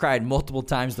 I cried multiple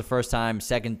times the first time,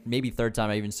 second, maybe third time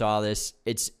I even saw this.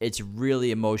 It's really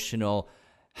emotional,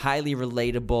 highly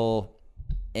relatable,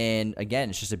 and again,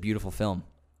 it's just a beautiful film.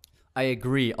 I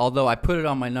agree, although I put it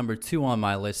on my number 2 on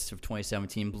my list of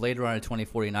 2017. Blade Runner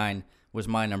 2049 was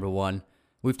my number 1.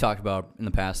 We've talked about it in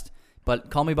the past. But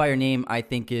Call Me By Your Name, I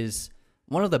think, is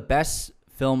one of the best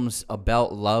films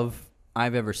about love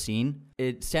I've ever seen.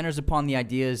 It centers upon the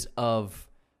ideas of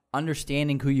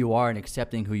understanding who you are and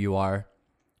accepting who you are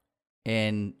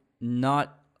and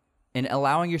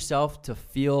allowing yourself to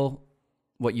feel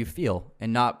what you feel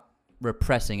and not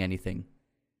repressing anything.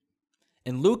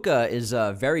 And Luca is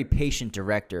a very patient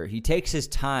director. He takes his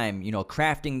time,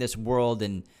 crafting this world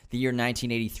in the year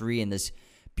 1983 in this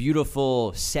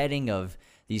beautiful setting of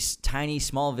these tiny,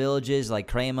 small villages like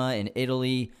Crema in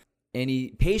Italy. And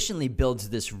he patiently builds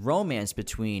this romance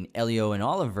between Elio and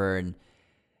Oliver. And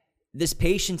this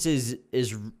patience is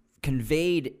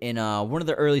conveyed in one of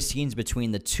the early scenes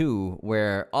between the two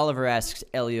where Oliver asks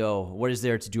Elio, what is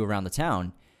there to do around the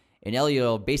town? And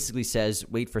Elio basically says,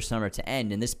 wait for summer to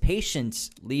end. And this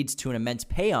patience leads to an immense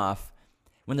payoff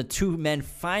when the two men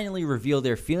finally reveal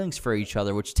their feelings for each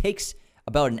other, which takes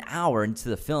about an hour into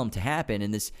the film to happen.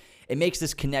 And it makes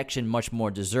this connection much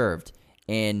more deserved.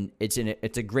 And it's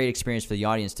a great experience for the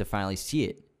audience to finally see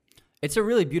it. It's a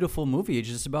really beautiful movie. It's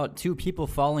just about two people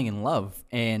falling in love.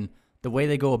 And the way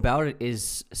they go about it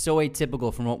is so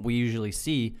atypical from what we usually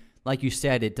see. Like you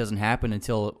said, it doesn't happen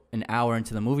until an hour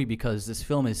into the movie because this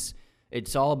film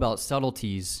it's all about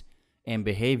subtleties and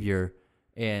behavior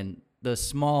and the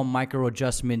small micro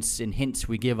adjustments and hints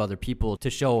we give other people to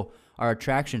show our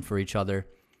attraction for each other.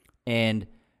 And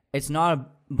it's not a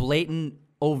blatant,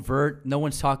 overt, no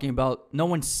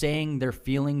one's saying their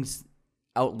feelings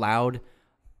out loud.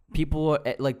 People,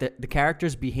 like the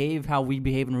characters behave how we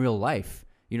behave in real life.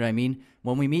 You know what I mean?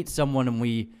 When we meet someone and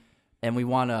we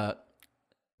want to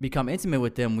become intimate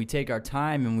with them, we take our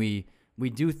time and we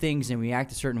do things and we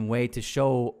act a certain way to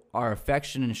show our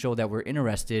affection and show that we're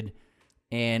interested.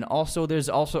 And also, there's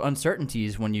also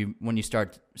uncertainties when you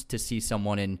start to see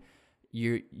someone and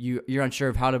you're unsure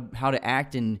of how to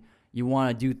act, and you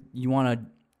want to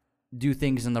do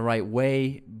things in the right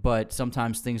way, but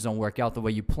sometimes things don't work out the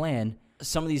way you plan.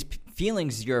 Some of these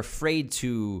feelings you're afraid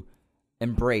to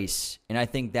embrace, and I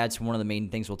think that's one of the main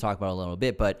things we'll talk about a little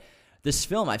bit. But this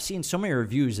film, I've seen so many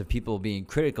reviews of people being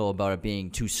critical about it being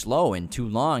too slow and too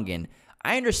long, and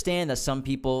I understand that some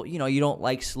people, you don't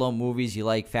like slow movies, you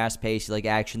like fast-paced, you like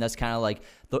action. That's kind of like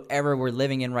the era we're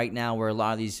living in right now where a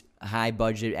lot of these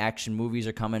high-budget action movies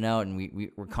are coming out, and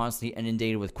we're constantly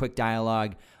inundated with quick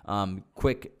dialogue,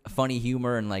 quick, funny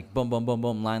humor, and like boom, boom, boom,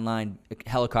 boom, line,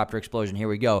 helicopter explosion, here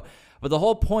we go. But the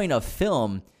whole point of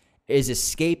film is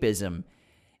escapism.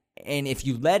 And if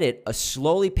you let it, a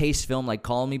slowly paced film like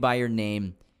Call Me By Your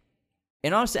Name,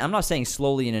 and honestly, I'm not saying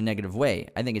slowly in a negative way.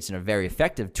 I think it's a very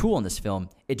effective tool in this film.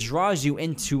 It draws you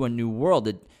into a new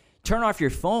world. Turn off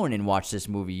your phone and watch this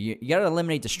movie. You got to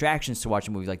eliminate distractions to watch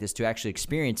a movie like this to actually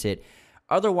experience it.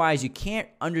 Otherwise, you can't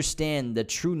understand the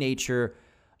true nature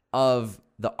of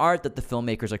the art that the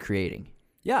filmmakers are creating.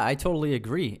 Yeah, I totally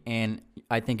agree. And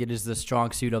I think it is the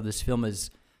strong suit of this film is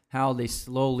how they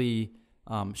slowly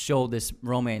show this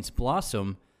romance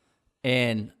blossom.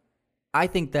 And I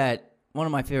think that one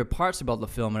of my favorite parts about the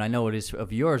film, and I know it is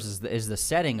of yours, is the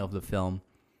setting of the film.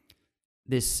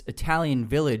 This Italian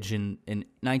village in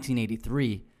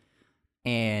 1983,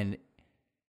 and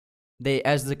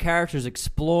as the characters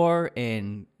explore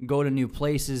and go to new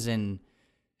places and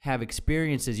have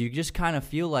experiences, you just kind of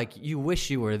feel like you wish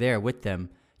you were there with them.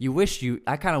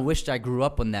 I kind of wished I grew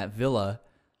up in that villa.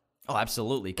 Oh,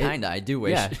 absolutely. Kinda. I do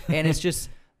wish. Yeah, and it's just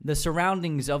the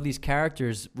surroundings of these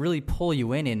characters really pull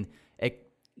you in,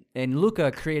 and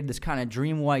Luca created this kind of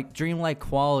dreamlike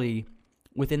quality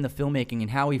within the filmmaking and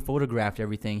how he photographed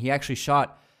everything. He actually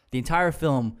shot the entire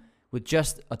film with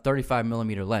just a 35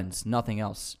 millimeter lens, nothing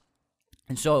else.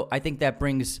 And so I think that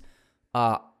brings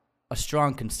a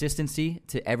strong consistency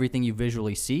to everything you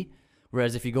visually see.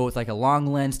 Whereas if you go with like a long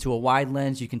lens to a wide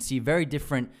lens, you can see very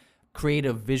different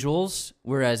creative visuals.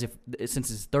 Whereas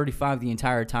since it's 35 the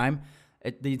entire time,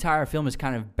 the entire film is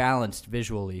kind of balanced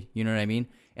visually. You know what I mean?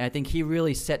 And I think he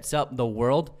really sets up the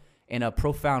world in a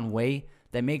profound way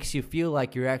that makes you feel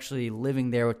like you're actually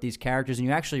living there with these characters and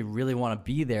you actually really want to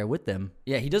be there with them.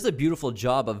 Yeah, he does a beautiful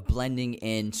job of blending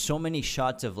in so many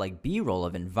shots of like B-roll,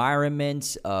 of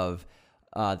environments, of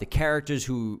the characters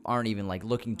who aren't even like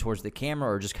looking towards the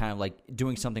camera or just kind of like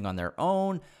doing something on their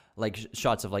own. Like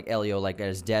shots of like Elio like at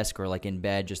his desk or like in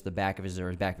bed, just the back of his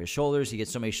shoulders. He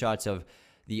gets so many shots of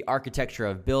the architecture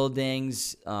of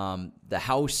buildings, the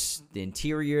house, the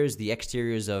interiors, the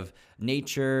exteriors of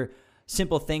nature.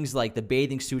 Simple things like the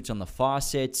bathing suits on the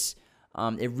faucets.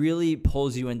 It really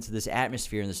pulls you into this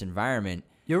atmosphere and this environment.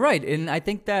 You're right. And I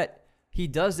think that he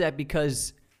does that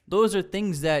because those are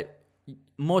things that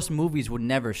most movies would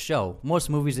never show. Most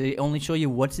movies, they only show you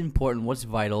what's important, what's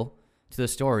vital to the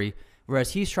story.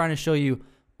 Whereas he's trying to show you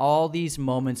all these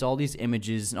moments, all these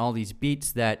images, and all these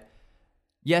beats that,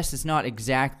 yes, it's not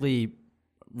exactly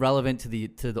relevant to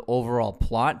the overall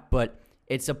plot, but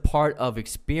it's a part of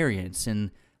experience.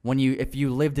 And if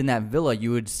you lived in that villa,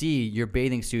 you would see your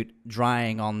bathing suit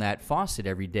drying on that faucet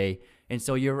every day. And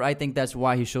so I think that's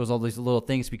why he shows all these little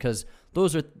things, because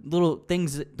those are little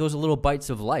things, those are little bites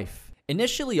of life.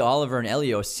 Initially, Oliver and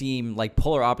Elio seem like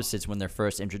polar opposites when they're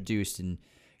first introduced. And,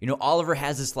 you know, Oliver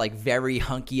has this like very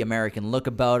hunky American look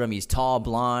about him. He's tall,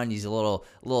 blonde. He's a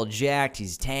little jacked.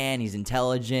 He's tan. He's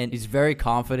intelligent. He's very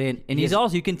confident. And he's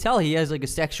also, you can tell he has like a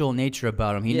sexual nature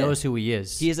about him. He knows who he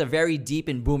is. He has a very deep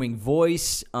and booming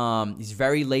voice. He's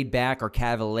very laid back or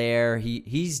cavalier.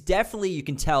 He's definitely, you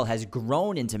can tell, has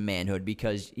grown into manhood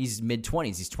because he's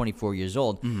mid-20s. He's 24 years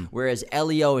old. Mm-hmm. Whereas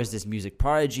Elio is this music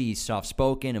prodigy. He's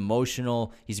soft-spoken,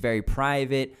 emotional. He's very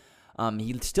private.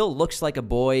 He still looks like a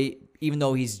boy, even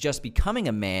though he's just becoming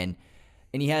a man,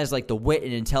 and he has like the wit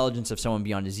and intelligence of someone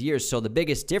beyond his years. So the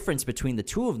biggest difference between the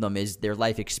two of them is their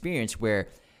life experience, where,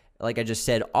 like I just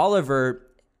said,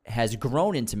 Oliver has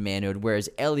grown into manhood, whereas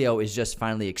Elio is just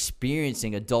finally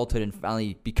experiencing adulthood and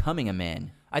finally becoming a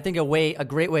man. I think a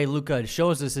great way Luca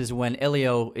shows this is when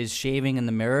Elio is shaving in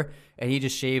the mirror, and he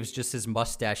just shaves just his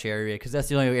mustache area, because that's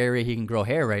the only area he can grow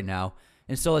hair right now.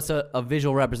 And so it's a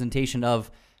visual representation of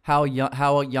how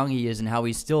young he is and how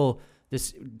he's still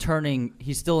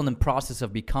he's still in the process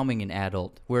of becoming an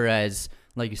adult, whereas,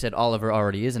 like you said, Oliver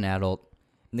already is an adult.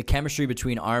 And the chemistry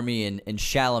between Armie and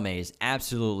Chalamet is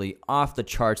absolutely off the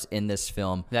charts in this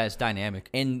film. That is dynamic.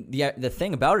 And the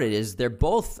thing about it is they're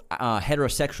both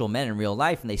heterosexual men in real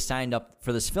life, and they signed up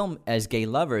for this film as gay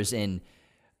lovers. And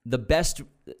the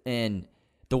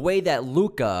way that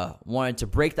Luca wanted to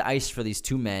break the ice for these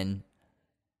two men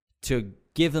to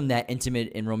give them that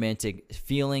intimate and romantic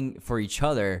feeling for each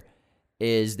other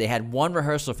is they had one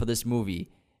rehearsal for this movie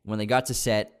when they got to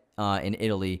set in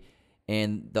Italy,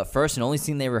 and the first and only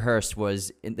scene they rehearsed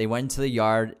was they went into the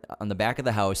yard on the back of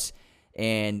the house,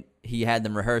 and he had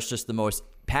them rehearse just the most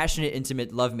passionate,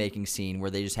 intimate lovemaking scene where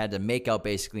they just had to make out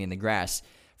basically in the grass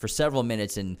for several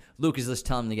minutes, and Luke is just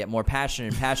telling them to get more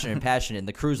passionate and passionate and passionate, and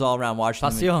the crew's all around watching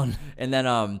them. And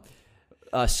then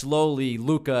slowly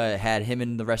Luca had him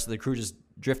and the rest of the crew just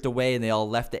drift away, and they all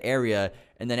left the area.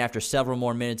 And then after several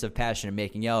more minutes of passion and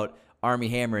making out, Armie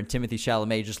Hammer and Timothée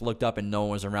Chalamet just looked up and no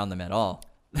one was around them at all.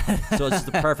 So it's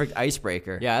the perfect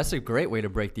icebreaker. Yeah, that's a great way to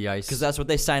break the ice, because that's what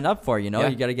they signed up for. You know,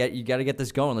 you gotta get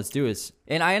this going. Let's do this.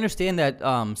 And I understand that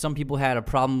some people had a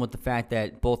problem with the fact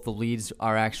that both the leads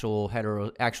are actually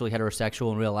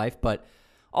heterosexual in real life, but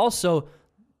also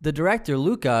the director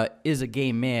Luca is a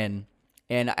gay man.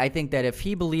 And I think that if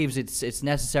he believes it's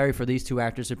necessary for these two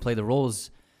actors to play the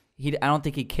roles, I don't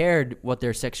think he cared what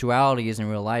their sexuality is in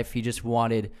real life. He just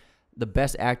wanted the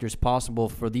best actors possible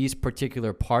for these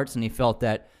particular parts, and he felt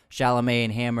that Chalamet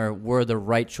and Hammer were the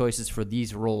right choices for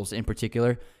these roles in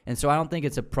particular. And so I don't think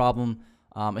it's a problem,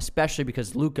 especially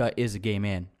because Luca is a gay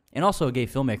man. and also a gay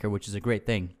filmmaker, which is a great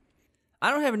thing. I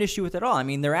don't have an issue with it at all. I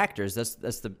mean, they're actors. That's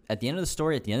the at the end of the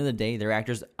story, at the end of the day, they're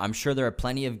actors. I'm sure there are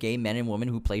plenty of gay men and women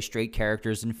who play straight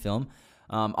characters in film.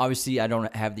 Obviously, I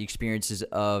don't have the experiences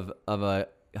of a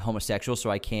homosexual, so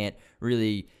I can't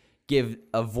really give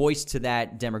a voice to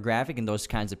that demographic and those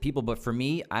kinds of people. But for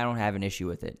me, I don't have an issue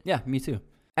with it. Yeah, me too.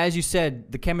 As you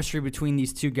said, the chemistry between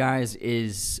these two guys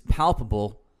is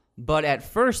palpable, but at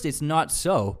first it's not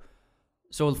so.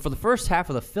 So for the first half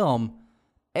of the film,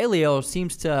 Elio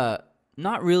seems to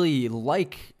not really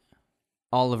like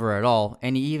Oliver at all,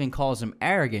 and he even calls him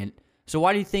arrogant. So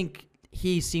why do you think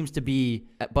he seems to be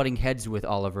butting heads with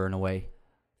Oliver in a way?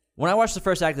 When I watched the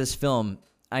first act of this film,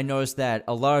 I noticed that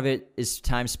a lot of it is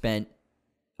time spent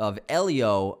of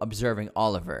Elio observing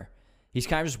Oliver. He's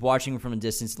kind of just watching him from a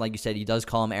distance. Like you said, he does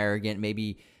call him arrogant.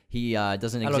 Maybe he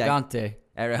doesn't Arrogante.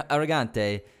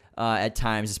 Arrogante at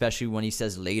times, especially when he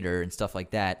says later and stuff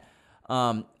like that.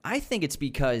 I think it's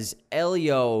because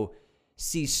Elio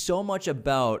sees so much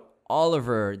about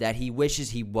Oliver that he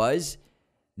wishes he was,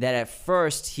 that at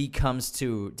first he comes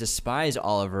to despise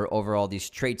Oliver over all these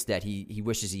traits that he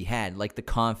wishes he had, like the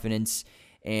confidence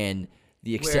and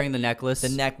the Wearing the necklace.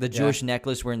 the Jewish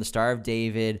necklace, wearing the Star of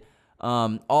David,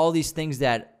 all these things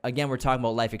that, again, we're talking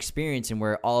about life experience and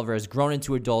where Oliver has grown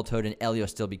into adulthood and Elio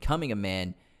still becoming a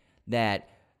man, that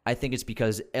I think it's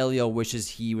because Elio wishes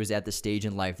he was at the stage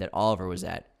in life that Oliver was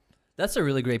at. That's a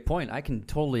really great point. I can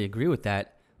totally agree with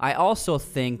that. I also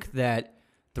think that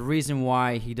the reason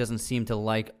why he doesn't seem to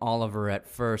like Oliver at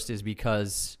first is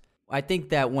because I think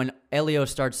that when Elio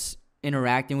starts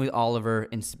interacting with Oliver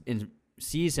and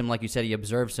sees him, like you said, he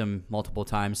observes him multiple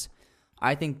times,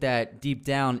 I think that deep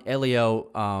down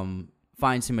Elio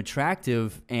finds him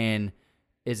attractive and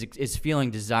is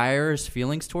feeling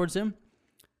feelings towards him.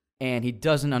 And he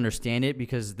doesn't understand it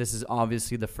because this is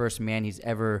obviously the first man he's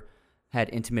ever had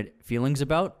intimate feelings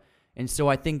about. And so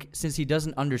I think since he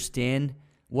doesn't understand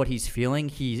what he's feeling,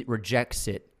 he rejects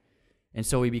it. And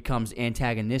so he becomes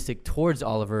antagonistic towards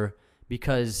Oliver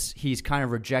because he's kind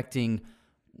of rejecting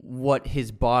what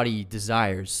his body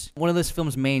desires. One of this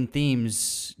film's main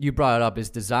themes, you brought it up, is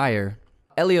desire.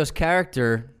 Elio's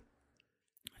character,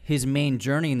 his main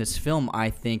journey in this film, I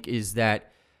think, is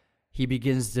that he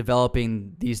begins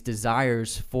developing these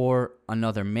desires for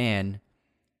another man,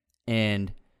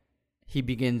 and he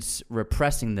begins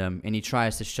repressing them, and he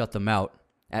tries to shut them out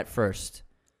at first.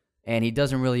 And he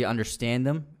doesn't really understand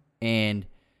them, and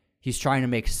he's trying to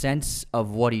make sense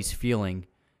of what he's feeling.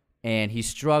 And he's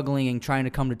struggling and trying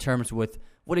to come to terms with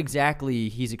what exactly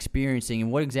he's experiencing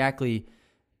and what exactly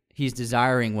he's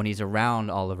desiring when he's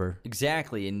around Oliver.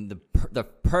 Exactly, and the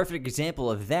perfect example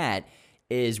of that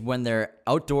is when they're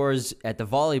outdoors at the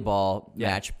volleyball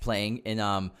match playing,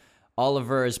 and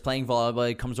Oliver is playing volleyball.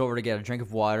 He comes over to get a drink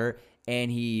of water,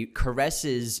 and he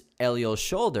caresses Elio's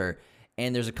shoulder.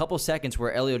 And there's a couple seconds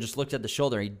where Elio just looks at the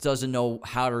shoulder. And he doesn't know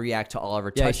how to react to Oliver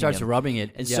touching him. Yeah, he starts rubbing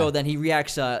it. And so then he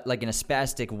reacts like in a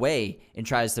spastic way and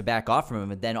tries to back off from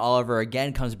him. And then Oliver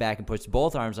again comes back and puts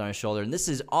both arms on his shoulder. And this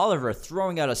is Oliver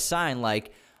throwing out a sign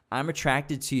like, I'm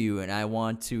attracted to you, and I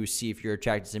want to see if you're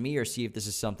attracted to me or see if this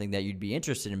is something that you'd be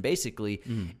interested in, basically.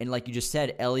 And like you just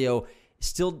said, Elio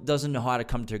still doesn't know how to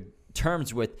come to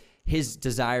terms with his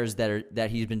desires that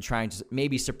he's been trying to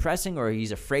maybe suppressing, or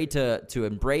he's afraid to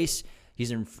embrace.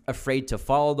 He's afraid to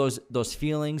follow those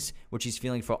feelings, which he's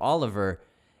feeling for Oliver.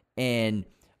 And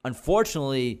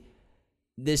unfortunately,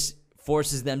 this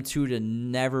forces them to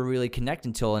never really connect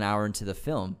until an hour into the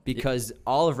film, because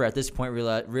Oliver at this point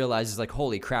realizes, like,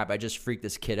 holy crap, I just freaked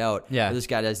this kid out. Yeah. This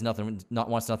guy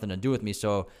wants nothing to do with me,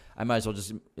 so I might as well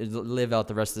just live out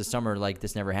the rest of the summer like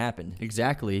this never happened.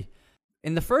 Exactly.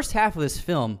 In the first half of this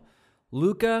film,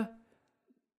 Luca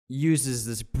uses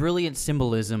this brilliant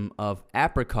symbolism of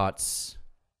apricots,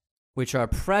 which are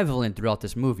prevalent throughout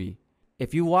this movie.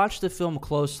 If you watch the film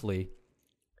closely,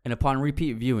 and upon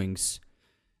repeat viewings,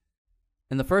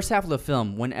 in the first half of the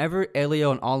film, whenever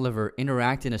Elio and Oliver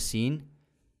interact in a scene,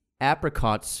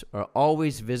 apricots are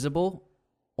always visible,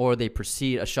 or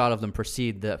a shot of them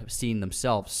precede the scene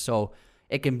themselves. So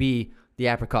it can be the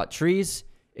apricot trees,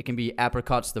 it can be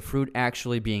apricots, the fruit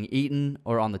actually being eaten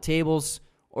or on the tables,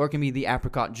 or it can be the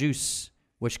apricot juice,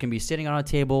 which can be sitting on a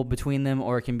table between them,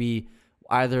 or it can be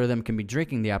either of them can be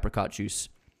drinking the apricot juice.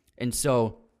 And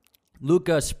so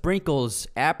Luca sprinkles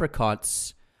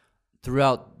apricots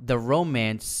throughout the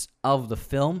romance of the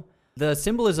film. The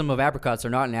symbolism of apricots are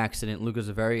not an accident. Luca's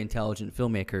a very intelligent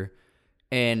filmmaker.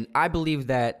 And I believe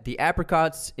that the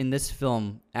apricots in this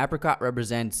film, apricot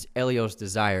represents Elio's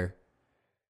desire.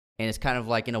 And it's kind of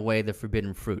like, in a way, the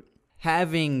forbidden fruit.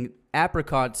 Having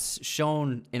apricots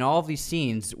shown in all of these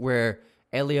scenes where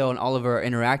Elio and Oliver are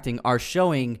interacting are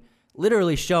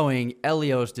literally showing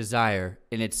Elio's desire,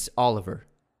 and it's Oliver.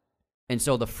 And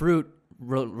so the fruit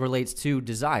relates to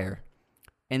desire.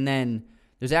 And then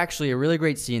there's actually a really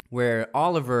great scene where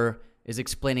Oliver is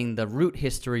explaining the root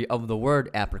history of the word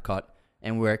apricot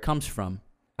and where it comes from.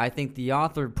 I think the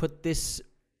author put this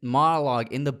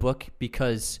monologue in the book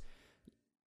because,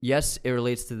 yes, it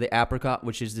relates to the apricot,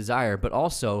 which is desire, but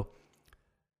also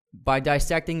by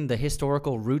dissecting the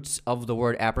historical roots of the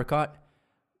word apricot,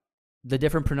 the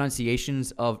different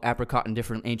pronunciations of apricot in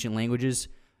different ancient languages,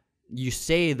 you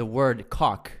say the word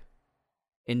cock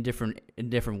in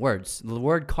different words. The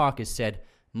word cock is said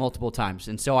multiple times.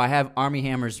 And so I have Armie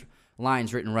Hammer's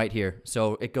lines written right here.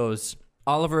 So it goes,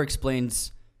 Oliver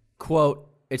explains, quote,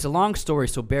 "It's a long story,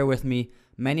 so bear with me.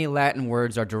 Many Latin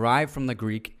words are derived from the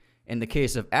Greek. In the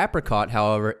case of apricot,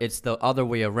 however, it's the other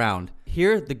way around.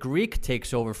 Here, the Greek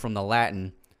takes over from the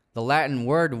Latin. The Latin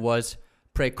word was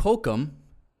praecocum,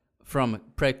 from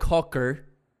praecocker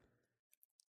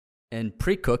and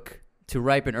precook, to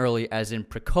ripen early, as in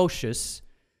precocious,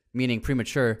 meaning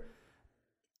premature."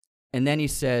 And then he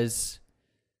says,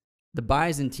 the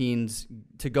Byzantines,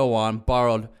 to go on,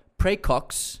 borrowed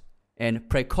praecox and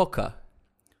praecoca,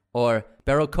 or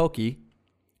barokoki,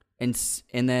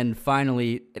 and then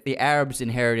finally the Arabs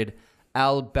inherited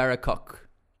al-barakok.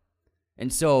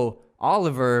 And so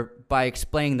Oliver, by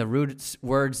explaining the roots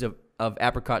words of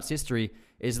apricot's history,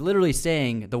 is literally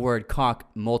saying the word cock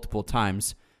multiple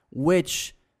times,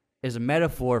 which is a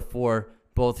metaphor for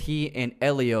both he and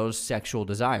Elio's sexual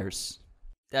desires.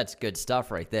 That's good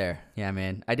stuff right there. Yeah,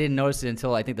 man. I didn't notice it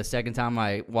until I think the second time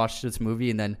I watched this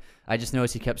movie, and then I just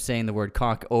noticed he kept saying the word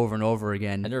cock over and over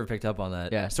again. I never picked up on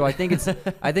that. Yeah, so I think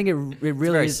it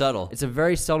really very is subtle. It's a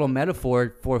very subtle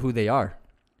metaphor for who they are.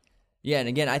 Yeah, and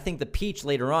again, I think the peach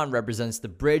later on represents the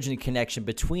bridge and connection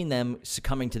between them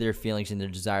succumbing to their feelings and their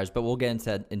desires, but we'll get into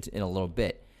that in a little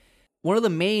bit. One of the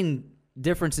main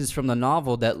differences from the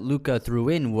novel that Luca threw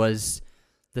in was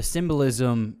the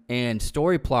symbolism and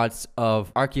story plots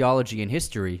of archaeology and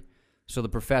history. So the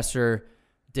professor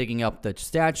digging up the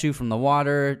statue from the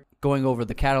water, going over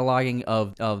the cataloging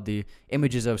of the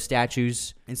images of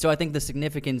statues. And so I think the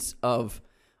significance of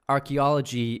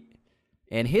archaeology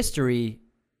and history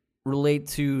relate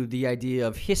to the idea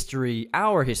of history,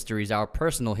 our histories, our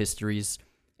personal histories,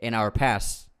 and our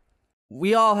past.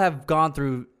 We all have gone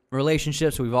through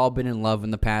relationships. We've all been in love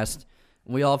in the past.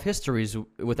 We all have histories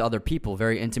with other people,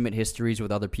 very intimate histories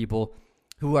with other people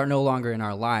who are no longer in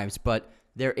our lives, but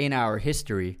they're in our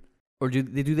history. Or do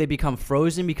they become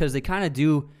frozen? Because they kind of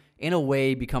do, in a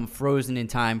way, become frozen in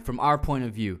time from our point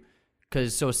of view.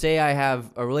 Because, so say I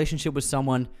have a relationship with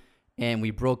someone and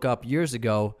we broke up years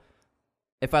ago.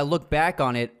 If I look back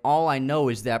on it, all I know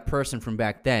is that person from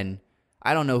back then.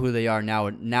 I don't know who they are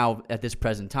now at this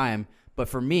present time. But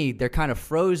for me, they're kind of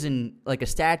frozen like a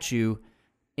statue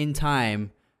in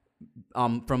time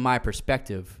from my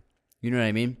perspective. You know what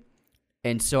I mean?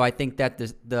 And so I think that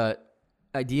the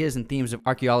ideas and themes of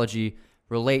archaeology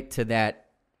relate to that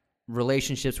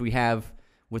relationships we have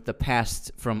with the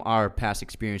past from our past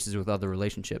experiences with other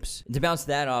relationships. To bounce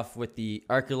that off with the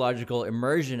archaeological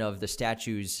immersion of the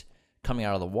statues coming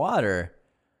out of the water,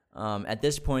 at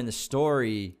this point in the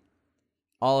story,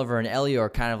 Oliver and Elio are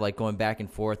kind of like going back and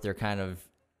forth. They're kind of,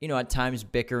 at times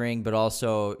bickering, but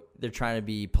also they're trying to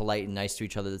be polite and nice to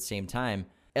each other at the same time.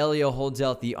 Elio holds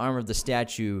out the arm of the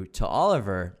statue to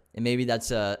Oliver, and maybe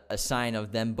that's a sign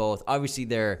of them both. Obviously,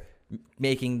 they're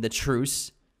making the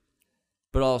truce,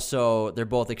 but also they're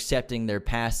both accepting their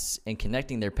pasts and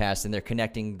connecting their past, and they're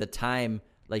connecting the time,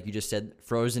 like you just said,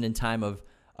 frozen in time of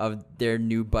their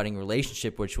new budding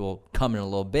relationship, which will come in a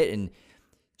little bit. And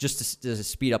just to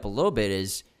speed up a little bit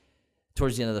is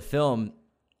towards the end of the film,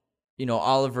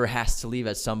 Oliver has to leave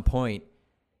at some point,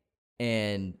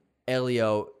 and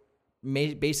Elio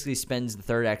basically spends the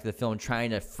third act of the film trying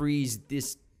to freeze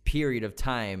this period of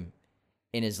time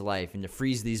in his life and to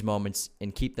freeze these moments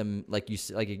and keep them, like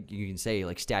you can say,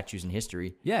 like statues in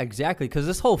history. Yeah, exactly, because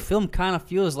this whole film kind of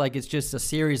feels like it's just a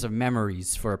series of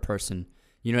memories for a person.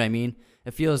 You know what I mean?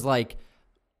 It feels like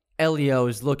Elio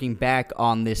is looking back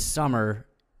on this summer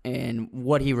and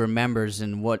what he remembers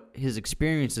and what his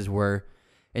experiences were.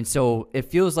 And so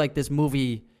it feels like this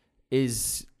movie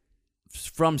is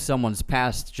from someone's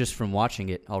past just from watching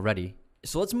it already.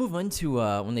 So let's move on to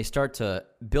when they start to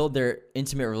build their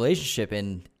intimate relationship.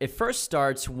 And it first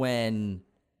starts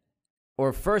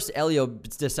first Elio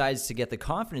decides to get the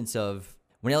confidence of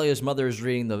when Elio's mother is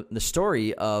reading the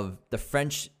story of the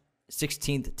French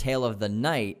 16th Tale of the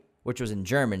Night, which was in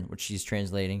German, which she's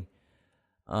translating,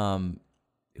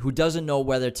 who doesn't know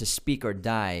whether to speak or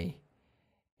die.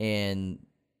 And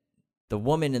the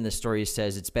woman in the story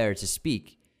says it's better to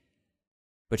speak,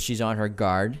 but she's on her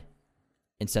guard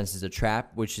and senses a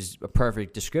trap, which is a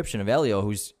perfect description of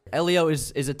Elio, Elio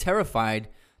is terrified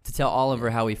to tell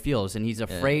Oliver how he feels, and he's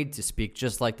afraid to speak,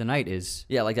 just like the knight is.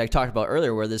 Yeah, like I talked about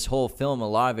earlier, where this whole film, a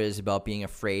lot of it is about being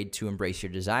afraid to embrace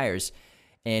your desires.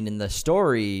 And in the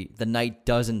story, the knight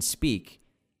doesn't speak,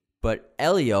 but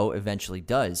Elio eventually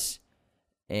does.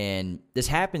 And this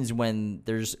happens when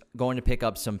there's going to pick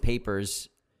up some papers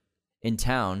in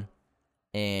town,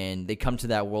 and they come to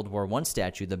that World War I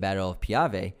statue, the Battle of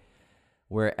Piave,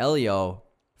 where Elio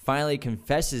finally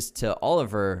confesses to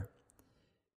Oliver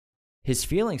his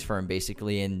feelings for him,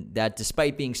 basically, and that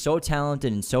despite being so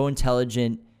talented and so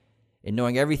intelligent and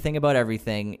knowing everything about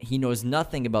everything, he knows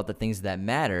nothing about the things that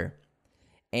matter.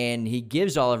 And he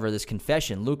gives Oliver this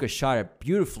confession. Lucas shot it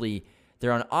beautifully.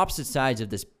 They're on opposite sides of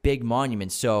this big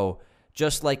monument. So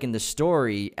just like in the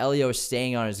story, Elio is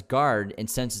staying on his guard and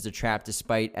senses a trap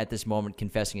despite at this moment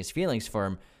confessing his feelings for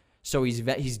him. So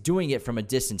he's doing it from a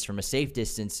distance, from a safe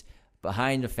distance,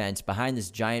 behind a fence, behind this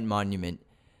giant monument.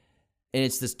 And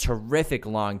it's this terrific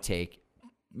long take.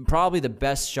 Probably the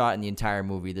best shot in the entire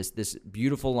movie. This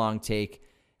beautiful long take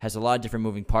has a lot of different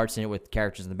moving parts in it with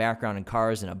characters in the background and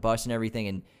cars and a bus and everything.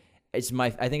 And I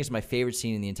think it's my favorite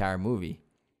scene in the entire movie.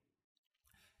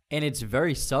 And it's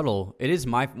very subtle. It is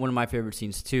one of my favorite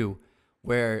scenes too,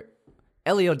 where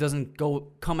Elio doesn't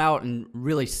come out and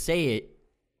really say it,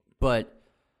 but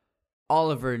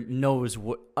Oliver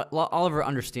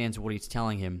understands what he's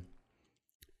telling him.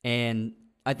 And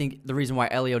I think the reason why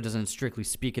Elio doesn't strictly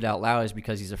speak it out loud is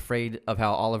because he's afraid of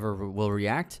how Oliver will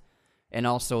react. And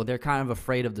also, they're kind of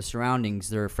afraid of the surroundings.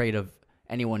 They're afraid of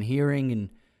anyone hearing, and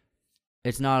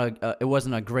it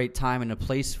wasn't a great time and a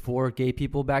place for gay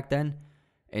people back then.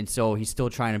 And so he's still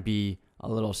trying to be a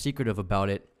little secretive about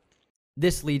it.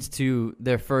 This leads to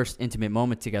their first intimate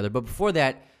moment together. But before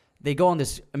that, they go on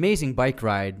this amazing bike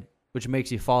ride, which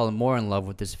makes you fall more in love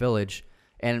with this village.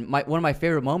 And one of my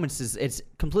favorite moments is, it's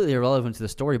completely irrelevant to the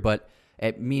story, but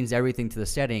it means everything to the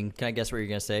setting. Can I guess what you're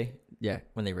going to say? Yeah.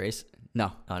 When they race?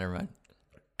 No. Oh, never mind.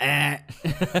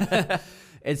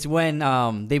 It's when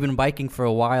they've been biking for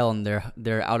a while, and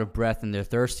they're out of breath and they're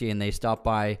thirsty, and they stop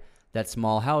by that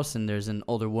small house, and there's an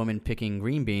older woman picking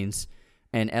green beans,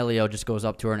 and Elio just goes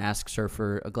up to her and asks her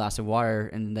for a glass of water,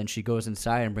 and then she goes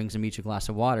inside and brings them each a glass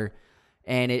of water.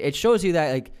 And it shows you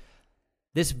that, like,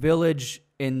 this village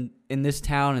in this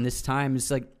town and this time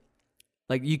is like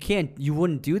you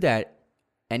wouldn't do that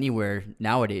anywhere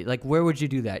nowadays. Like, where would you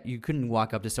do that? You couldn't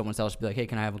walk up to someone's house and be like, hey,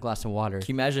 can I have a glass of water? Can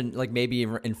you imagine, like, maybe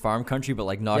in farm country, but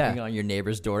like knocking on your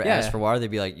neighbor's door to ask for water?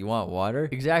 They'd be like, you want water?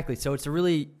 Exactly. So it's a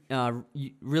really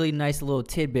really nice little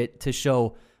tidbit to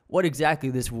show what exactly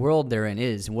this world they're in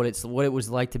is, and what it was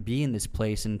like to be in this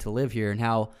place and to live here, and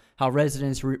how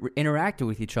residents interacted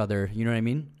with each other. You know what I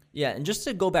mean? Yeah, and just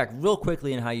to go back real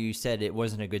quickly on how you said it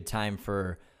wasn't a good time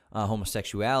for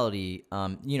homosexuality,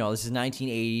 this is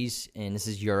 1980s, and this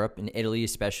is Europe, and Italy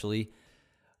especially.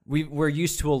 We're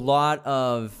used to a lot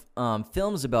of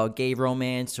films about gay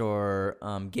romance or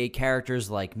gay characters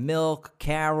like Milk,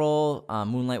 Carol,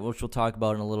 Moonlight, which we'll talk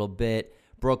about in a little bit,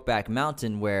 Brokeback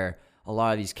Mountain, where a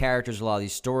lot of these characters, a lot of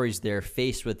these stories, they're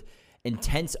faced with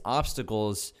intense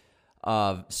obstacles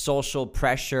of social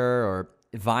pressure or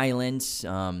violence,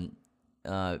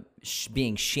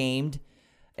 being shamed.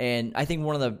 And I think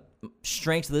one of the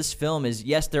strengths of this film is,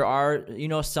 yes, there are,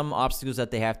 some obstacles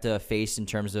that they have to face in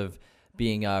terms of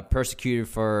being persecuted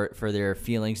for their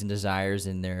feelings and desires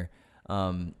and their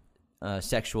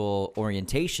sexual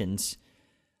orientations.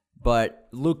 But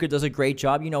Luca does a great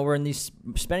job. We're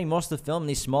spending most of the film in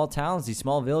these small towns, these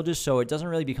small villages, so it doesn't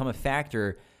really become a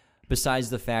factor,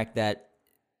 besides the fact that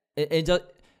it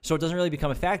doesn't really become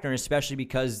a factor, and especially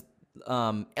because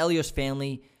Elio's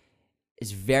family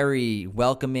is very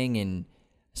welcoming and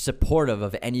supportive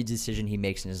of any decision he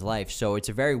makes in his life. So it's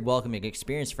a very welcoming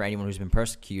experience for anyone who's been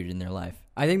persecuted in their life.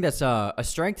 I think that's a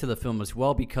strength to the film as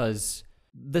well, because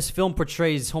this film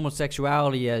portrays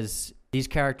homosexuality as these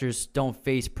characters don't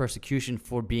face persecution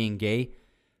for being gay.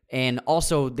 And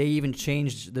also, they even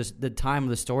changed the time of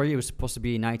the story. It was supposed to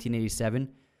be 1987,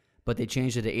 but they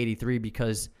changed it to 83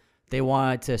 because they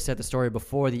wanted to set the story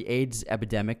before the AIDS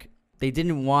epidemic. They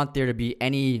didn't want there to be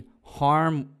any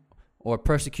harm or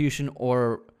persecution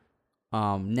or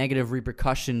negative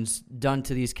repercussions done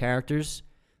to these characters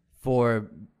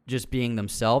for just being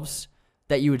themselves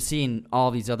that you would see in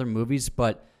all these other movies.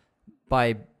 But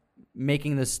by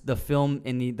making the film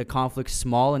in the conflict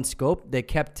small in scope, they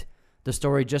kept the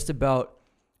story just about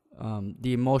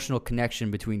the emotional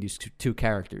connection between these two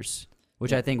characters.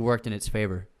 which I think worked in its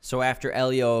favor. So after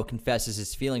Elio confesses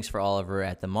his feelings for Oliver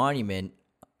at the monument,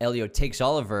 Elio takes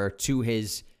Oliver to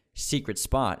his secret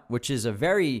spot, which is a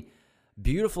very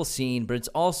beautiful scene, but it's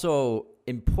also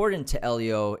important to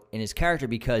Elio and his character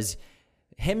because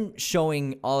him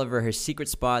showing Oliver his secret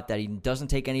spot that he doesn't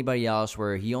take anybody else,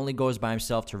 where he only goes by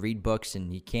himself to read books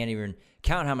and he can't even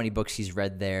count how many books he's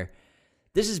read there.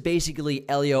 This is basically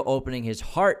Elio opening his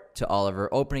heart to Oliver,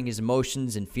 opening his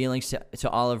emotions and feelings to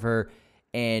Oliver,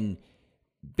 and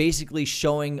basically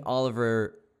showing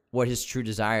Oliver what his true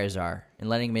desires are and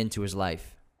letting him into his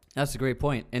life. That's a great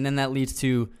point. And then that leads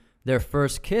to their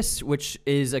first kiss, which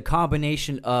is a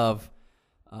combination of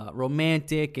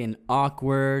romantic and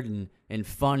awkward and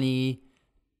funny,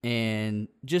 and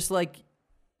just like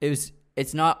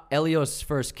it's not Elio's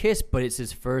first kiss, but it's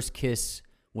his first kiss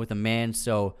with a man,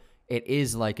 so it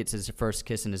is like it's his first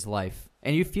kiss in his life.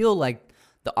 And you feel like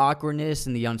the awkwardness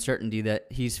and the uncertainty that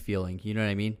he's feeling, you know what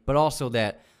I mean? But also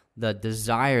that the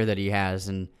desire that he has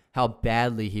and how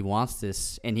badly he wants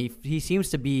this. And he seems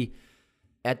to be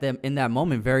in that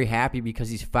moment very happy because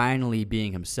he's finally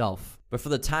being himself. But for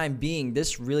the time being,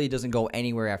 this really doesn't go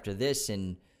anywhere after this,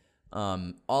 and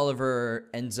Oliver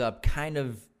ends up kind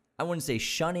of, I wouldn't say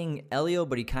shunning Elio,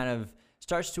 but he kind of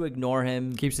starts to ignore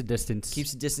him. Keeps a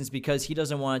distance because he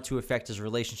doesn't want it to affect his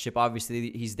relationship.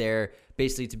 Obviously, he's there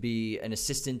basically to be an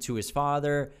assistant to his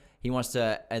father. He wants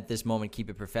to, at this moment, keep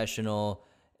it professional,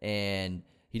 and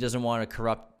he doesn't want to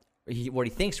corrupt what he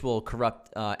thinks will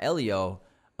corrupt Elio.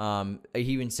 He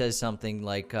even says something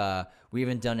like, we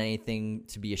haven't done anything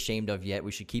to be ashamed of yet.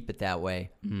 We should keep it that way.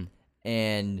 Mm-hmm.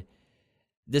 And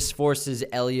this forces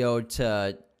Elio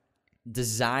to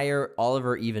desire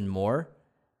Oliver even more.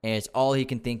 And it's all he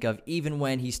can think of, even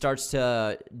when he starts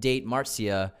to date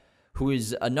Marzia, who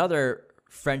is another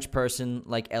French person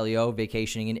like Elio,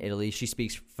 vacationing in Italy. She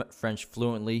speaks French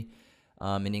fluently,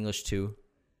 in English too.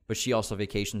 But she also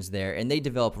vacations there. And they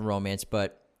develop a romance.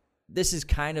 But this is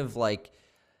kind of like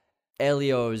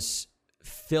Elio's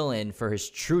fill-in for his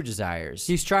true desires.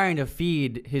 He's trying to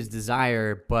feed his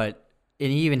desire, and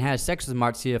he even has sex with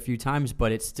Marzia a few times,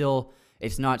 but it's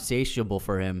not satiable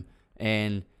for him.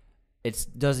 And it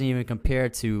doesn't even compare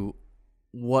to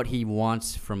what he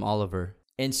wants from Oliver.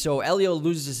 And so Elio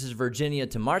loses his virginity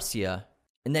to Marzia,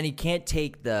 and then he can't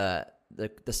take the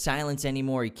silence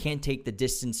anymore. He can't take the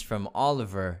distance from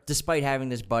Oliver, despite having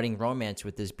this budding romance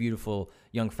with this beautiful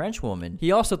young French woman.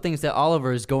 He also thinks that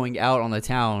Oliver is going out on the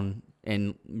town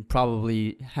and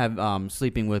probably have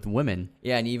sleeping with women.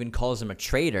 Yeah, and he even calls him a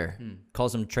traitor.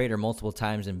 Calls him a traitor multiple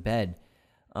times in bed.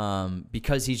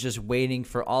 Because he's just waiting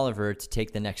for Oliver to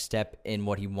take the next step in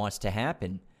what he wants to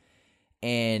happen.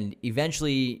 And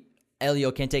eventually,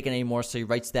 Elio can't take it anymore, so he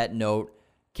writes that note,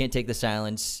 can't take the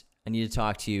silence, I need to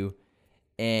talk to you.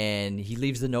 And he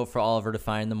leaves the note for Oliver to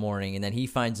find in the morning, and then he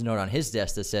finds a note on his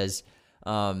desk that says,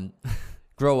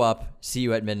 grow up, see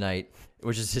you at midnight,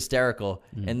 which is hysterical.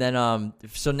 And then,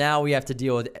 so now Elio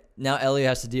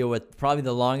has to deal with probably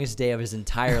the longest day of his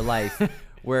entire life,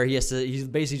 where he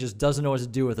basically just doesn't know what to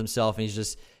do with himself, and he's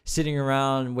just sitting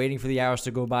around waiting for the hours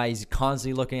to go by. He's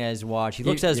constantly looking at his watch. He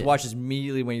looks at his watch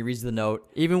immediately when he reads the note.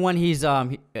 Even when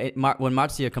when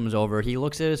Marzia comes over, he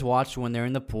looks at his watch when they're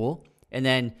in the pool, and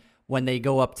then when they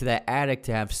go up to that attic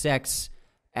to have sex,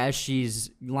 as she's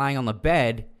lying on the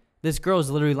bed, this girl's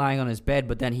literally lying on his bed,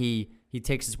 but then he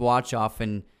takes his watch off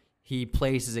and he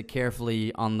places it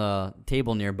carefully on the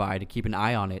table nearby to keep an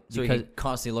eye on it. So he can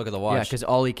constantly look at the watch. Yeah, because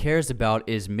all he cares about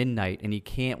is midnight, and he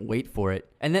can't wait for it.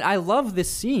 And then I love this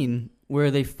scene where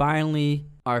they finally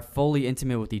are fully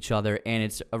intimate with each other, and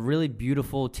it's a really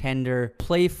beautiful, tender,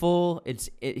 playful.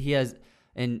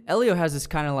 And Elio has this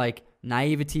kind of like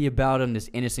naivety about him, this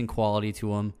innocent quality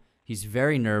to him. He's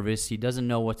very nervous. He doesn't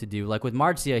know what to do. Like with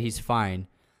Marzia, he's fine.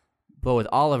 But with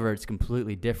Oliver, it's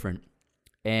completely different.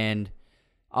 And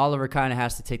Oliver kind of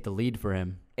has to take the lead for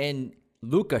him. And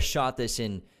Luca shot this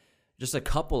in just a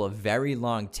couple of very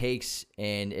long takes,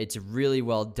 and it's really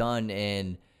well done.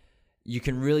 And you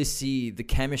can really see the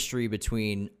chemistry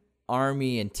between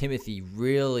Armie and Timothy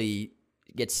really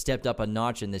get stepped up a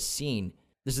notch in this scene.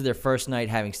 This is their first night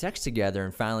having sex together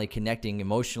and finally connecting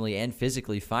emotionally and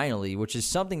physically finally, which is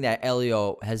something that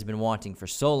Elio has been wanting for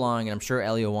so long, and I'm sure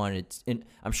Elio wanted it, and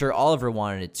I'm sure Oliver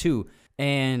wanted it too.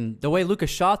 And the way Luca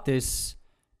shot this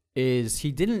is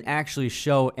he didn't actually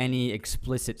show any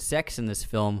explicit sex in this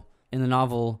film. In the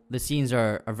novel, the scenes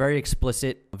are very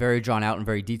explicit, very drawn out, and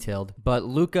very detailed. But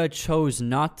Luca chose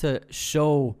not to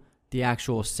show the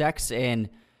actual sex, and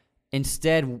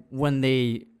instead, when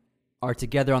they are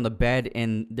together on the bed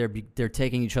and they're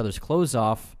taking each other's clothes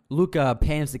off, Luca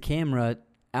pans the camera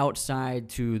outside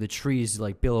to the trees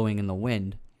like billowing in the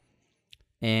wind.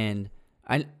 And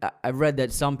I read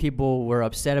that some people were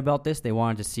upset about this. They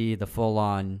wanted to see the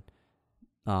full-on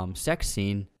sex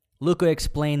scene. Luca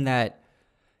explained that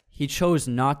he chose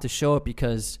not to show it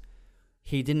because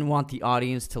he didn't want the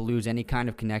audience to lose any kind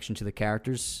of connection to the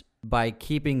characters. By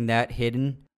keeping that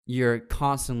hidden, you're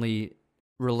constantly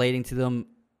relating to them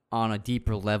on a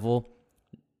deeper level,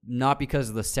 not because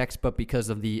of the sex, but because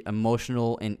of the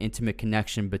emotional and intimate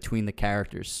connection between the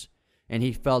characters. And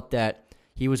he felt that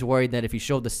he was worried that if he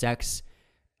showed the sex,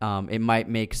 it might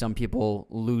make some people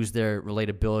lose their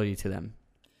relatability to them.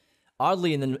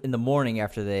 Oddly, in the morning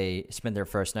after they spend their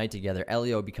first night together,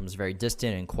 Elio becomes very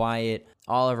distant and quiet.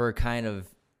 Oliver kind of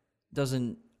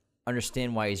doesn't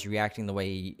understand why he's reacting the way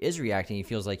he is reacting. He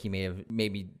feels like he may have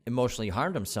maybe emotionally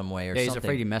harmed him some way or something. He's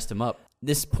afraid he messed him up.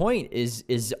 This point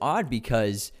is odd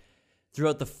because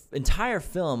throughout the entire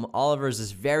film, Oliver is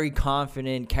this very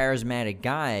confident, charismatic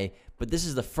guy, but this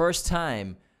is the first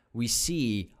time we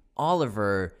see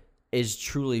Oliver is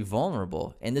truly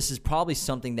vulnerable. And this is probably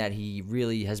something that he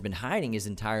really has been hiding his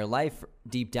entire life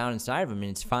deep down inside of him,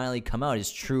 and it's finally come out, his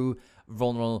true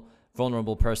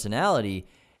vulnerable personality.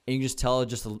 And you can just tell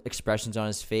just the expressions on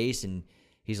his face, and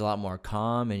he's a lot more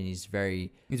calm, and he's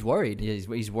worried.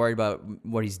 He's worried about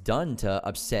what he's done to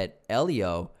upset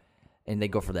Elio. And they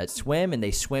go for that swim, and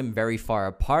they swim very far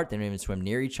apart. They don't even swim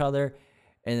near each other.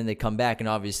 And then they come back, and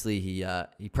obviously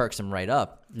he perks him right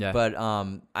up. Yeah. But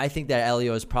I think that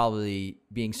Elio is probably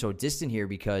being so distant here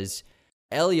because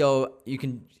Elio, you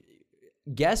can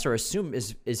guess or assume,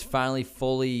 is finally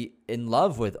fully in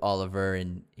love with Oliver,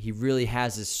 and he really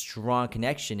has this strong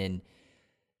connection, and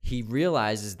he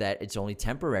realizes that it's only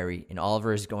temporary, and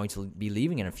Oliver is going to be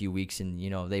leaving in a few weeks, and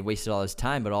they wasted all his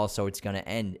time, but also it's going to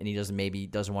end, and he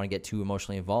doesn't want to get too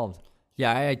emotionally involved.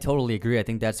 Yeah, I totally agree. I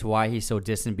think that's why he's so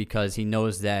distant, because he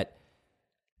knows that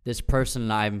this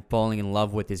person I'm falling in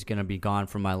love with is going to be gone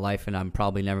from my life, and I'm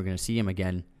probably never going to see him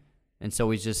again. And so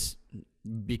he's just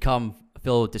become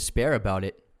filled with despair about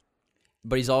it.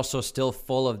 But he's also still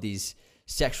full of these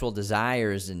sexual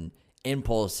desires and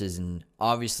impulses, and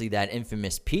obviously that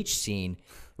infamous peach scene,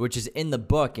 which is in the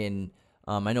book. And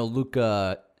I know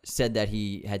Luca said that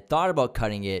he had thought about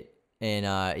cutting it, and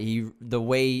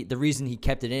the reason he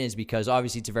kept it in is because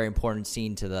obviously it's a very important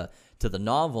scene to the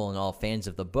novel and all fans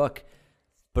of the book,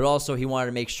 but also he wanted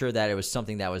to make sure that it was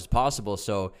something that was possible.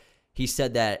 So he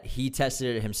said that he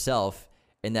tested it himself,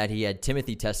 and that he had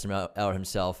Timothy test him out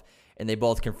himself, and they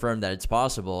both confirmed that it's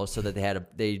possible, so that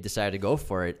they decided to go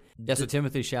for it. Yeah, so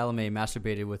Timothy Chalamet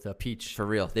masturbated with a peach. For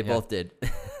real. They both did.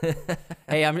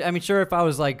 Hey, I mean, sure, if I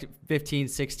was like 15,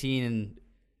 16,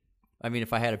 and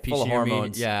if I had a peach full of near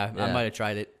hormones. me, I might have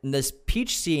tried it. And this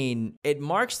peach scene, it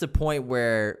marks the point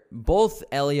where both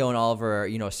Elio and Oliver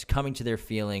are, succumbing to their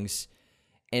feelings.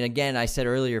 And again, I said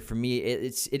earlier, for me,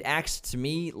 it acts to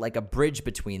me like a bridge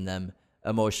between them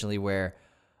emotionally, where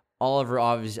Oliver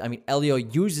Elio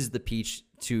uses the peach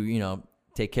to,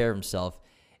 take care of himself.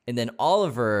 And then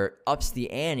Oliver ups the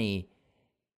ante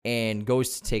and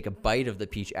goes to take a bite of the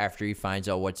peach after he finds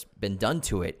out what's been done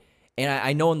to it. And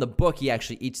I know in the book he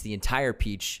actually eats the entire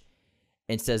peach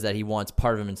and says that he wants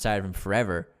part of him inside of him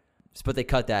forever. But they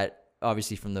cut that,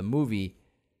 obviously, from the movie.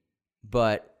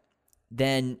 But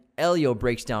then Elio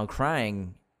breaks down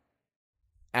crying,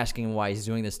 asking him why he's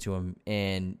doing this to him.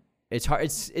 And it's hard.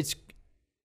 It's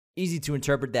easy to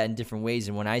interpret that in different ways.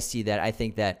 And when I see that, I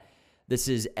think that this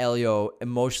is Elio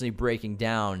emotionally breaking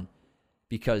down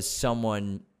because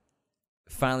someone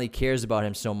finally cares about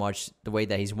him so much, the way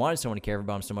that he's wanted someone to care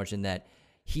about him so much, and that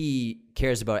he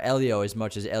cares about Elio as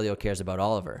much as Elio cares about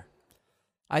Oliver.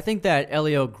 I think that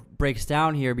Elio breaks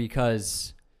down here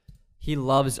because he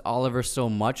loves Oliver so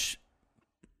much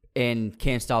and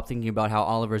can't stop thinking about how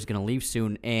Oliver is going to leave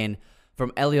soon. And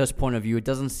from Elio's point of view, it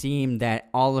doesn't seem that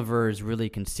Oliver is really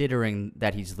considering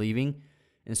that he's leaving.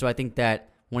 And so I think that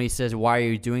when he says, "Why are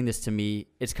you doing this to me?"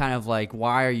 it's kind of like,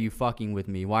 why are you fucking with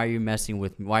me? Why are you messing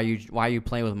with me? Why are you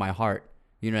playing with my heart?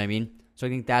 You know what I mean? So I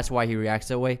think that's why he reacts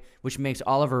that way, which makes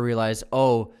Oliver realize,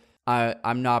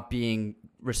 I'm not being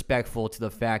respectful to the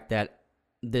fact that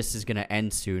this is going to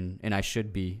end soon, and I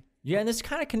should be. Yeah, and this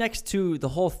kind of connects to the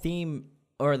whole theme,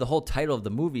 or the whole title of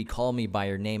the movie, Call Me By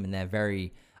Your Name, in that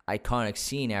very iconic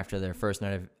scene after their first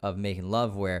night of making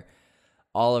love, where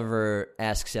Oliver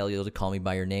asks Elio to call me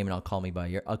by your name, and I'll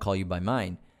call you by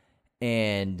mine.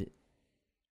 And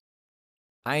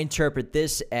I interpret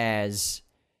this as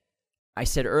I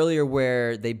said earlier,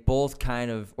 where they both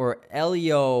or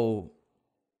Elio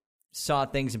saw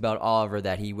things about Oliver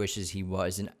that he wishes he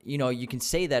was. And, you can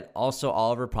say that also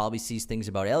Oliver probably sees things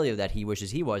about Elio that he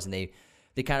wishes he was, and they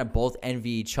they kind of both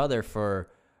envy each other for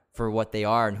what they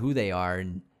are and who they are.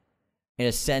 And in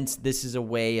a sense, this is a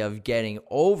way of getting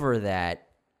over that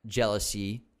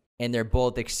jealousy, and they're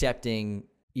both accepting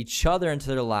each other into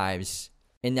their lives,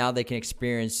 and now they can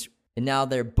experience, and now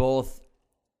they both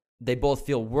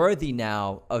feel worthy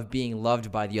now of being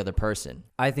loved by the other person.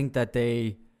 I think that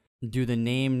they do the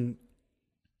name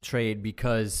trade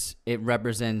because it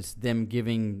represents them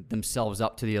giving themselves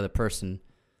up to the other person.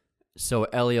 So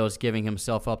Elio's giving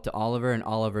himself up to Oliver, and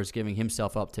Oliver's giving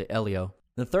himself up to Elio.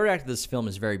 The third act of this film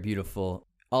is very beautiful.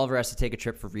 Oliver has to take a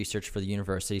trip for research for the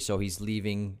university, so he's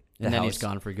leaving the And then house, he's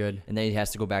gone for good. and then he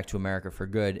has to go back to America for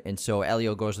good. And so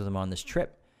Elio goes with him on this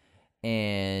trip,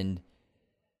 and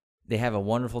they have a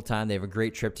wonderful time. They have a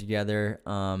great trip together.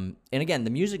 And again, the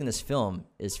music in this film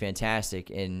is fantastic,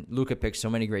 and Luca picks so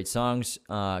many great songs,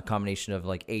 a combination of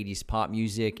like 80s pop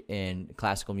music and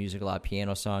classical music, a lot of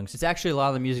piano songs. It's actually a lot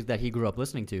of the music that he grew up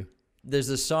listening to. There's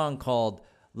a song called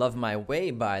Love My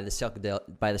Way by the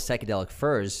Psychedelic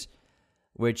Furs,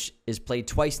 which is played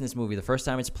twice in this movie. The first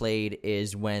time it's played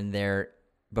is when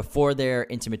before they're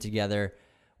intimate together,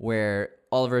 where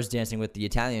Oliver's dancing with the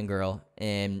Italian girl,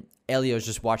 and Elio's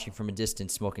just watching from a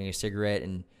distance, smoking a cigarette,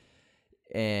 and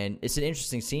it's an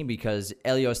interesting scene because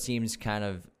Elio seems kind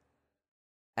of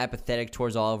apathetic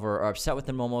towards Oliver, or upset with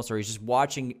him almost, or he's just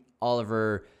watching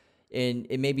Oliver, and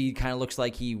it maybe kind of looks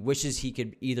like he wishes he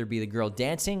could either be the girl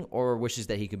dancing or wishes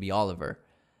that he could be Oliver.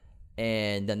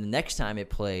 And then the next time it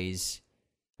plays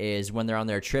is when they're on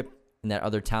their trip in that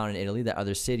other town in Italy, that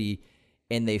other city,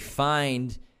 and they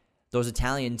find those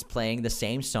Italians playing the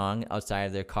same song outside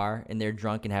of their car, and they're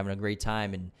drunk and having a great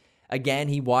time. And again,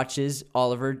 he watches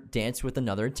Oliver dance with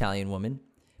another Italian woman,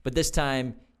 but this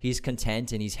time he's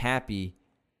content and he's happy,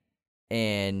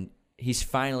 and he's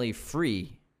finally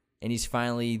free, and he's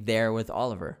finally there with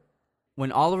Oliver.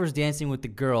 When Oliver's dancing with the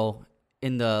girl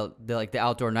in the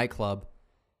outdoor nightclub,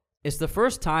 it's the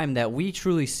first time that we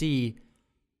truly see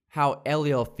how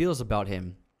Elio feels about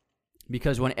him.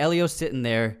 Because when Elio's sitting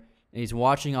there and he's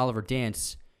watching Oliver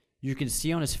dance, you can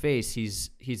see on his face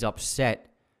he's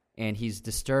upset and he's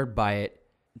disturbed by it.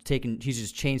 He's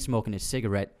just chain smoking his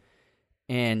cigarette,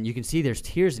 and you can see there's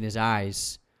tears in his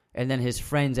eyes. And then his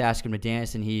friends ask him to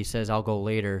dance, and he says, "I'll go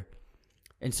later."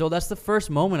 And so that's the first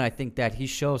moment I think that he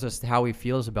shows us how he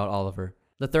feels about Oliver.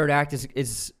 The third act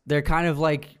is they're kind of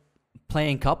like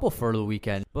playing couple for the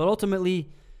weekend, but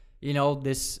ultimately, you know,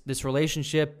 this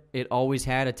relationship, it always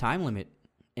had a time limit.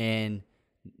 And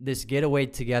this getaway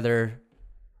together,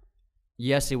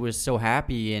 yes, it was so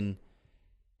happy, and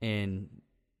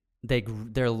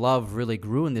their love really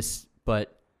grew in this,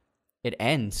 but it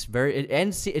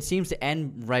seems to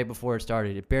end right before it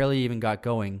started. It barely even got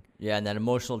going. Yeah, and that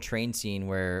emotional train scene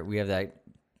where we have that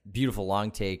beautiful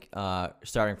long take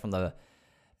starting from the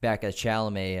back of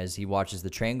Chalamet as he watches the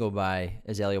train go by,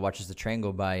 as Elio watches the train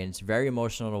go by, and it's very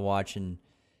emotional to watch, and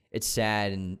it's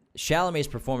sad. And Chalamet's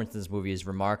performance in this movie is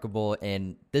remarkable,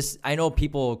 and I know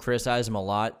people criticize him a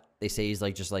lot. They say he's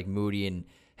just moody and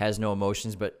has no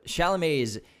emotions, but Chalamet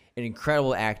is an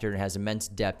incredible actor and has immense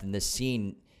depth, and this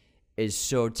scene is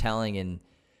so telling, and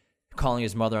calling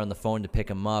his mother on the phone to pick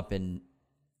him up, and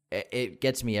it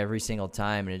gets me every single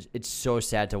time. And it's so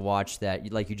sad to watch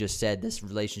that, like you just said, this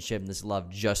relationship and this love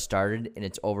just started, and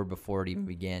it's over before it even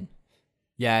began.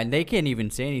 Yeah, and they can't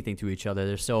even say anything to each other.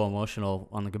 They're so emotional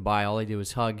on the goodbye. All they do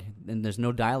is hug, and there's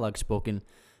no dialogue spoken.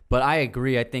 But I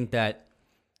agree. I think that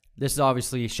this is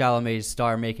obviously Chalamet's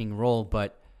star-making role,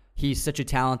 but he's such a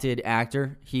talented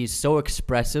actor. He's so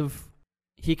expressive.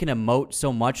 He can emote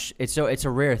so much. It's a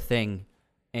rare thing,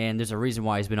 and there's a reason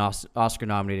why he's been Oscar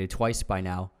nominated twice by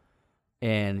now.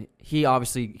 And he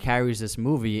obviously carries this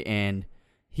movie, and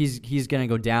he's going to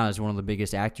go down as one of the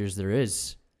biggest actors there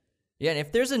is. Yeah, and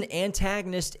if there's an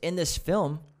antagonist in this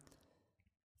film,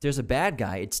 there's a bad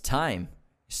guy. It's time.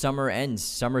 Summer ends.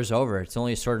 Summer's over. It's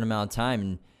only a certain amount of time,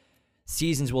 and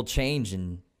seasons will change,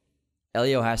 and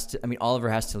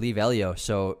Oliver has to leave Elio.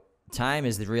 So time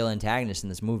is the real antagonist in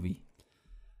this movie.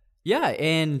 Yeah,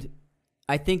 and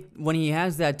I think when he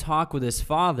has that talk with his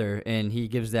father, and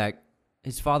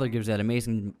his father gives that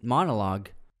amazing monologue,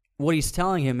 what he's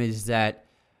telling him is that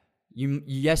you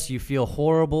feel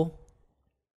horrible,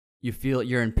 you feel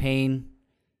you're in pain,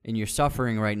 and you're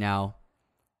suffering right now,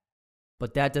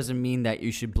 but that doesn't mean that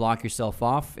you should block yourself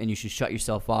off and you should shut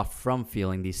yourself off from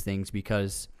feeling these things,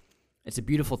 because it's a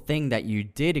beautiful thing that you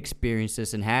did experience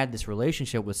this and had this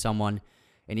relationship with someone,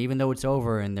 and even though it's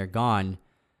over and they're gone,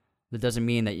 that doesn't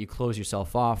mean that you close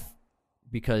yourself off,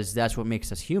 because that's what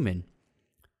makes us human.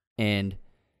 And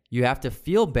you have to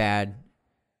feel bad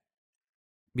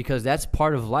because that's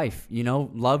part of life. You know,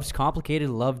 love's complicated.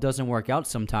 Love doesn't work out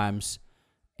sometimes.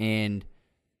 And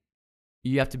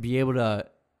you have to be able to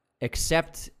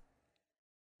accept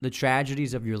the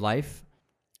tragedies of your life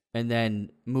and then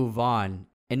move on,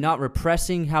 and not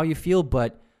repressing how you feel,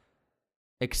 but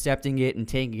accepting it and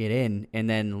taking it in and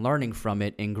then learning from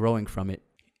it and growing from it.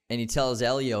 And he tells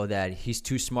Elio that he's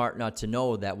too smart not to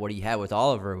know that what he had with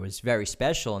Oliver was very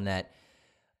special, and that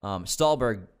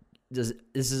Stolberg does.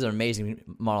 This is an amazing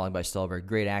monologue by Stolberg,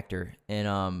 great actor,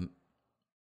 and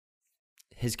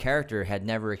his character had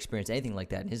never experienced anything like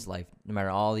that in his life. No matter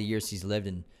all the years he's lived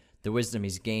and the wisdom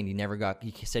he's gained,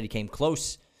 he said he came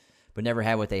close, but never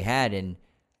had what they had. And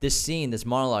this scene, this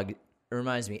monologue, it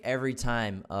reminds me every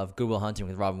time of Good Will Hunting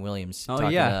with Robin Williams.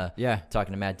 Talking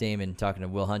to Matt Damon, talking to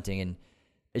Will Hunting, and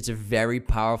it's a very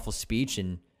powerful speech.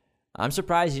 And I'm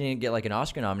surprised he didn't get like an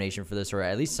Oscar nomination for this, or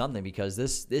at least something, because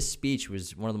this speech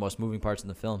was one of the most moving parts in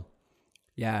the film.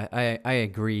 Yeah, I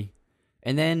agree.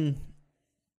 And then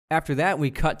after that,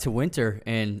 we cut to winter,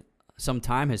 and some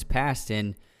time has passed,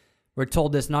 and we're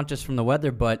told this not just from the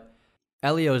weather, but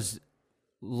Elio's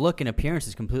look and appearance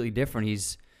is completely different.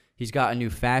 He's got a new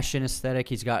fashion aesthetic.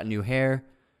 He's got new hair,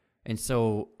 and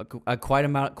so quite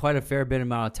a fair bit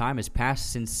amount of time has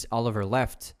passed since Oliver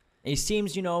left. He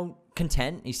seems,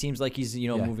 content. He seems like he's,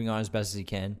 moving on as best as he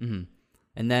can. Mm-hmm.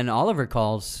 And then Oliver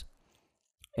calls,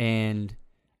 and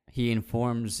he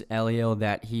informs Elio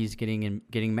that he's getting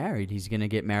married. He's gonna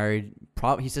get married.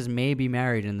 He says maybe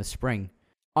married in the spring.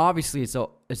 Obviously,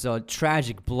 it's a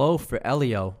tragic blow for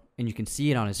Elio, and you can see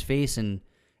it on his face and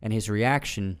his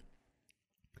reaction.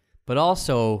 But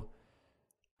also,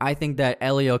 I think that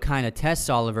Elio kind of tests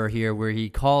Oliver here, where he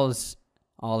calls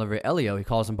Oliver Elio. He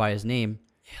calls him by his name.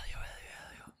 Elio.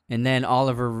 And then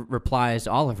Oliver replies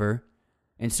Oliver.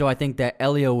 And so I think that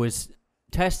Elio was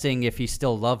testing if he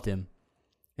still loved him.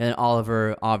 And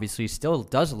Oliver obviously still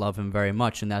does love him very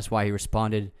much, and that's why he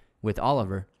responded with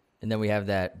Oliver. And then we have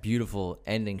that beautiful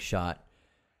ending shot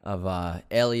of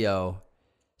Elio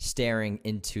staring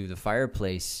into the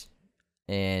fireplace,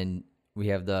 and we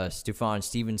have the Stefan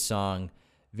Stevens song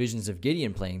Visions of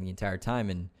Gideon playing the entire time.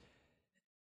 And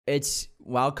it's,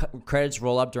 while credits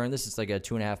roll up during this, it's like a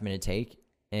 2.5 minute take,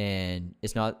 and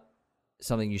it's not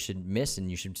something you should miss, and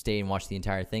you should stay and watch the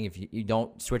entire thing. If you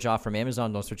don't switch off from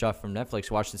Amazon, don't switch off from Netflix,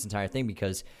 watch this entire thing,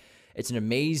 because it's an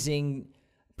amazing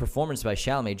performance by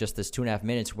Chalamet, just this 2.5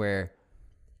 minutes, where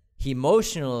he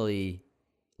emotionally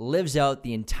lives out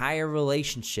the entire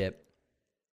relationship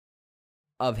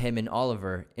of him and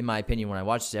Oliver. In my opinion, when I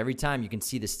watch this, every time you can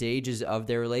see the stages of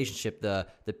their relationship, the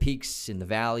peaks and the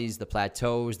valleys, the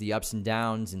plateaus, the ups and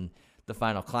downs, and the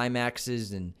final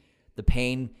climaxes and the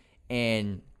pain.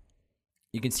 And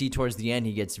you can see towards the end,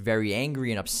 he gets very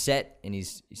angry and upset, and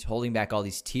he's holding back all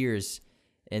these tears.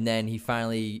 And then he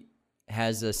finally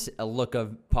has a look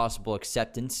of possible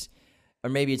acceptance, or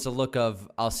maybe it's a look of,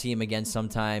 I'll see him again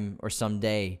sometime or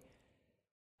someday.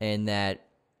 And that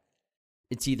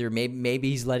it's either maybe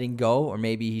he's letting go, or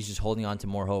maybe he's just holding on to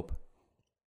more hope.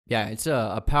 Yeah, it's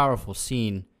a powerful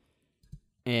scene.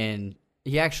 And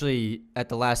he actually, at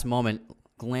the last moment,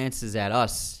 glances at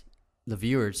us, the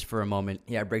viewers, for a moment.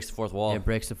 Yeah, it breaks the fourth wall. Yeah, it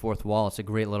breaks the fourth wall. It's a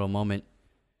great little moment.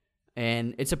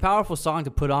 And it's a powerful song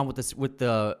to put on with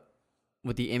the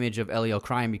image of Elio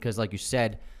crying, because, like you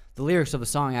said, the lyrics of the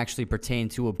song actually pertain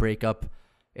to a breakup,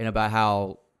 and about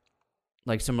how,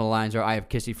 like, some of the lines are, "I have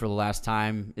kissed you for the last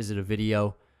time. Is it a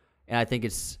video?" And I think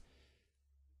it's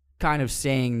kind of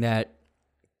saying that,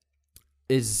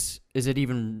 is it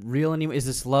even real anymore? Is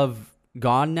this love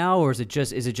gone now, or is it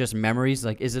just memories?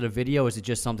 Like, is it a video? Is it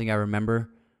just something I remember?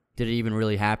 Did it even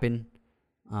really happen?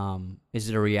 Is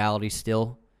it a reality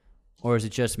still, or is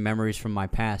it just memories from my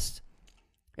past?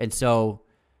 And so,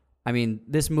 I mean,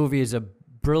 this movie is a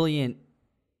brilliant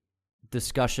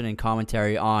discussion and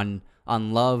commentary on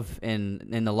love and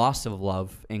the loss of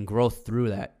love and growth through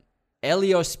that.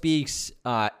 Elio speaks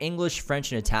English,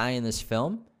 French, and Italian in this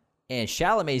film, and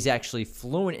Chalamet is actually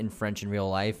fluent in French in real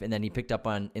life, and then he picked up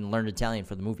on and learned Italian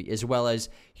for the movie, as well as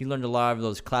he learned a lot of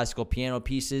those classical piano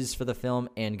pieces for the film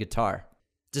and guitar.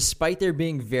 Despite there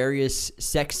being various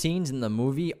sex scenes in the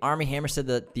movie, Armie Hammer said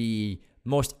that the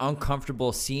most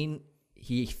uncomfortable scene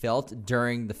he felt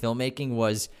during the filmmaking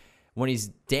was when he's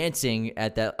dancing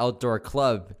at that outdoor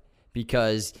club,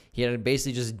 because he had to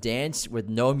basically just dance with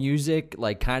no music,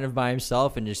 like kind of by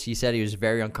himself, and he said he was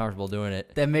very uncomfortable doing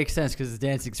it. That makes sense, because the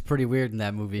dancing's pretty weird in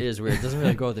that movie. It is weird. It doesn't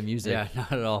really go with the music. Yeah,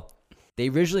 not at all. They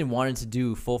originally wanted to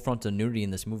do full frontal nudity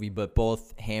in this movie, but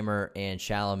both Hammer and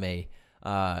Chalamet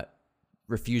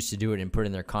refused to do it and put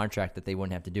in their contract that they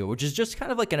wouldn't have to do it, which is just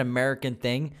kind of like an American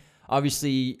thing.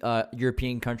 Obviously,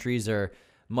 European countries are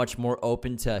much more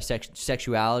open to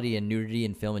sexuality and nudity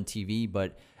in film and TV,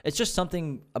 but it's just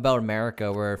something about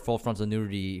America where full frontal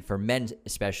nudity, for men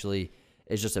especially,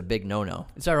 is just a big no-no.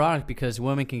 It's ironic because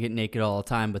women can get naked all the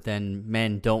time, but then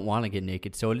men don't want to get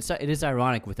naked. So it is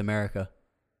ironic with America.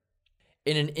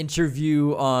 In an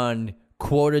interview on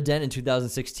Quota Den in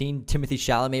 2016, Timothy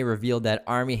Chalamet revealed that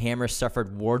Armie Hammer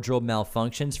suffered wardrobe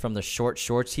malfunctions from the short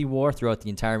shorts he wore throughout the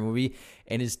entire movie,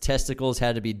 and his testicles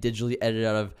had to be digitally edited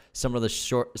out of some of the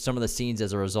scenes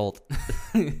as a result.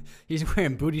 He's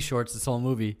wearing booty shorts this whole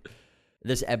movie.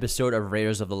 This episode of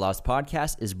Raiders of the Lost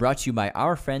podcast is brought to you by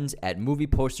our friends at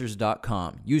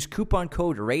movieposters.com. Use coupon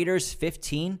code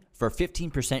Raiders15 for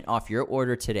 15% off your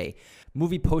order today.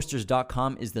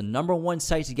 Movieposters.com is the #1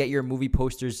 site to get your movie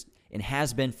posters and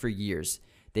has been for years.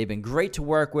 They've been great to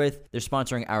work with. They're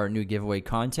sponsoring our new giveaway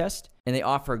contest, and they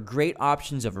offer great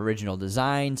options of original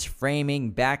designs,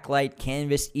 framing, backlight,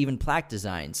 canvas, even plaque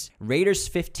designs.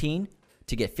 Raiders15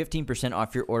 to get 15%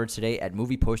 off your order today at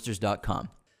movieposters.com.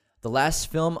 The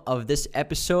last film of this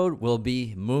episode will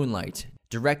be Moonlight,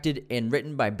 directed and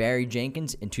written by Barry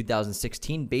Jenkins in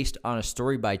 2016, based on a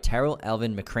story by Terrell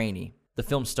Alvin McCraney. The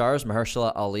film stars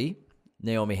Mahershala Ali,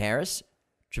 Naomi Harris,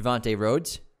 Trevante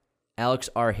Rhodes, Alex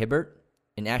R. Hibbert,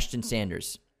 and Ashton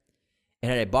Sanders. It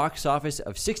had a box office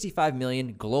of $65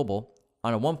 million global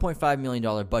on a $1.5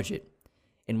 million budget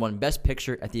and won Best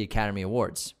Picture at the Academy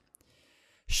Awards.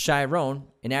 Chiron,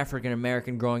 an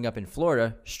African-American growing up in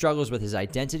Florida, struggles with his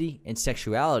identity and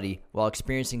sexuality while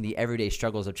experiencing the everyday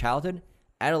struggles of childhood,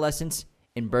 adolescence,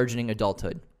 and burgeoning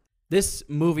adulthood. This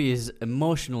movie is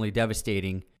emotionally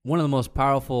devastating. One of the most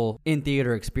powerful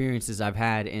in-theater experiences I've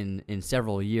had in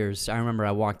several years. I remember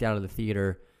I walked out of the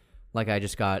theater like I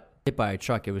just got hit by a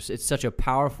truck. It's such a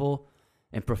powerful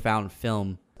and profound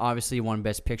film. Obviously it won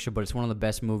Best Picture, but it's one of the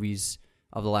best movies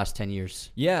of the last 10 years.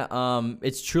 Yeah,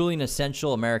 it's truly an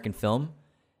essential American film.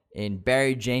 And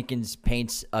Barry Jenkins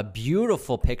paints a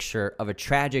beautiful picture of a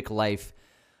tragic life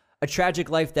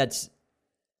that's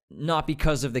not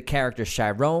because of the character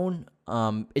Chiron.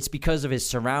 It's because of his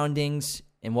surroundings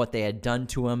and what they had done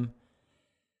to him.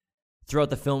 Throughout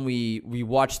the film, we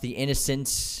watch the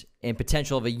innocence and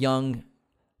potential of a young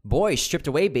boy stripped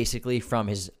away basically from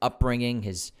his upbringing,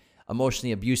 his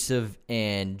emotionally abusive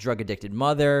and drug-addicted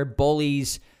mother,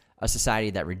 bullies, a society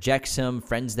that rejects him,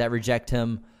 friends that reject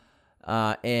him,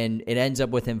 and it ends up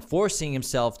with him forcing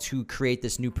himself to create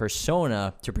this new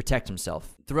persona to protect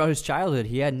himself. Throughout his childhood,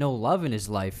 he had no love in his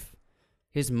life.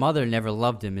 His mother never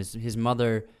loved him. His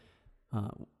mother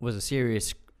was a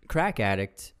serious crack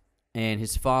addict, and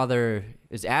his father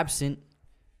is absent,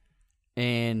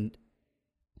 and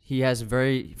he has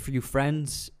very few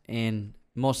friends, and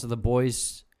most of the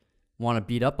boys want to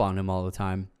beat up on him all the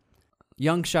time.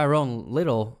 Young Chiron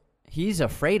Little, he's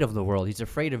afraid of the world. He's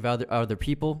afraid of other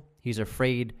people. He's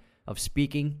afraid of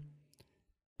speaking,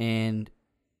 and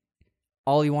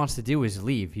all he wants to do is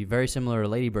leave. He's very similar to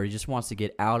Lady Bird. He just wants to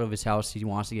get out of his house. He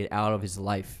wants to get out of his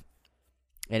life,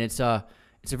 and it's a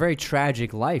very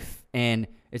tragic life, and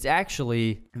it's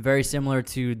actually very similar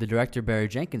to the director Barry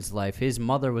Jenkins' life. His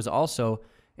mother was also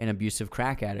an abusive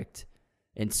crack addict,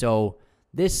 and so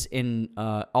this,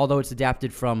 although it's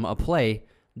adapted from a play,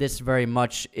 this very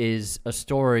much is a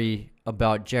story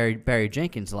about Barry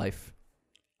Jenkins' life.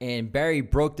 And Barry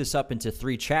broke this up into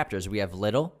 3 chapters. We have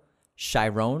Little,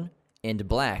 Chiron, and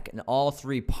Black. And all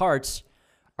 3 parts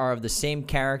are of the same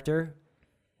character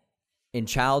in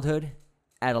childhood,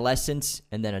 adolescence,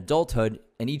 and then adulthood,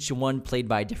 and each one played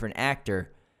by a different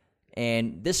actor.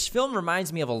 And this film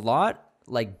reminds me of a lot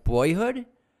like Boyhood,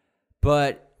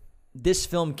 but this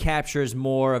film captures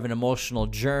more of an emotional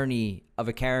journey of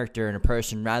a character and a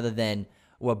person rather than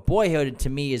what Boyhood to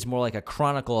me is more like a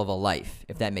chronicle of a life,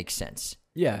 if that makes sense.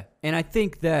 Yeah, and I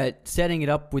think that setting it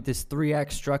up with this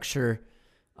 3-act structure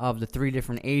of the 3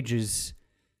 different ages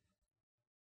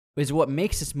is what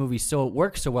makes this movie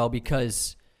work so well,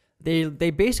 because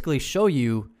they basically show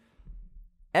you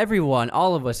everyone,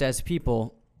 all of us as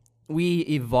people, we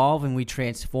evolve and we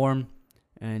transform.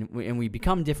 And we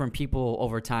become different people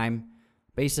over time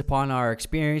based upon our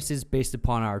experiences, based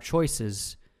upon our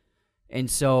choices. And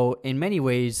so in many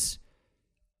ways,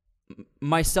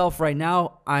 myself right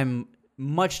now, I'm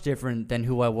much different than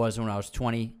who I was when I was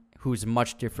 20, who's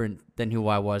much different than who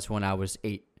I was when I was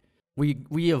 8.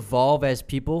 We evolve as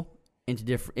people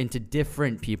into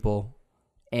different people,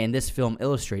 and this film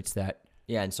illustrates that.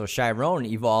 Yeah, and so Chiron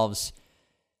evolves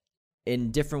in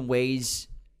different ways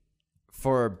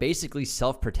for basically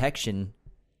self-protection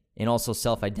and also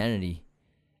self-identity.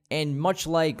 And much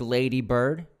like Lady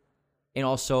Bird, and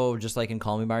also just like in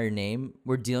Call Me By Your Name,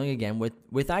 we're dealing again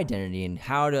with identity and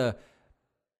how to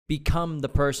become the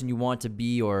person you want to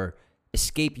be or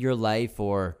escape your life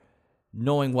or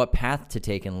knowing what path to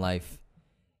take in life.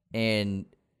 And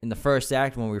in the first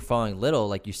act, when we were following Little,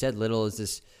 like you said, Little is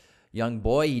this young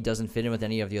boy. He doesn't fit in with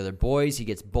any of the other boys. He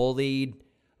gets bullied.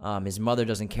 His mother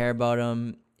doesn't care about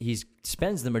him. He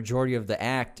spends the majority of the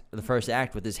first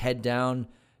act, with his head down,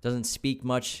 doesn't speak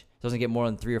much, doesn't get more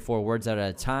than 3 or 4 words out at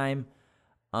a time.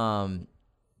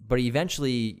 But he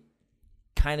eventually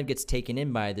kind of gets taken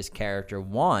in by this character,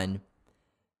 Juan,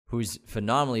 who's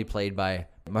phenomenally played by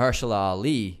Mahershala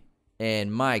Ali.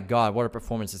 And my God, what a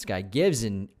performance this guy gives.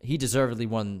 And he deservedly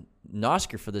won an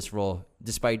Oscar for this role,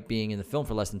 despite being in the film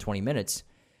for less than 20 minutes.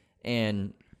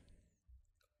 And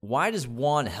why does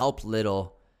Juan help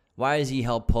Little? Why does he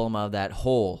help pull him out of that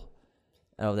hole,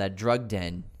 out of that drug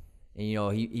den?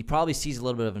 And, he probably sees a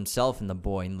little bit of himself in the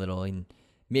boy in Little. And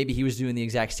maybe he was doing the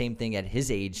exact same thing at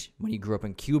his age when he grew up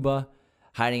in Cuba,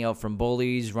 hiding out from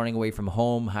bullies, running away from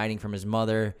home, hiding from his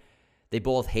mother. They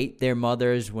both hate their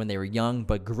mothers when they were young,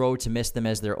 but grow to miss them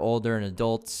as they're older and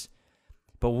adults.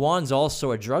 But Juan's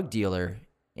also a drug dealer,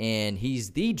 and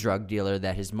he's the drug dealer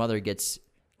that his mother gets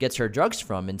her drugs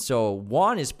from. And so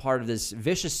Juan is part of this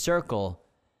vicious circle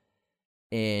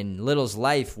in Little's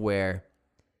life where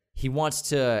he wants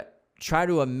to try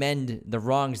to amend the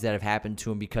wrongs that have happened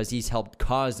to him because he's helped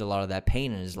cause a lot of that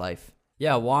pain in his life.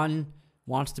 Yeah, Juan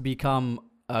wants to become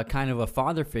a kind of a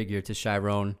father figure to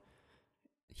Chiron.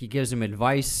 He gives him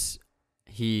advice.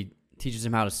 He teaches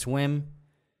him how to swim.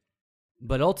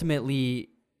 But ultimately,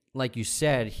 like you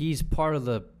said, he's part of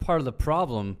the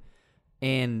problem.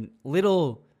 And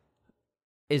Little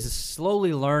is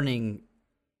slowly learning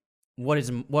what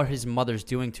his mother's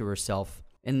doing to herself.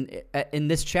 And in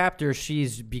this chapter,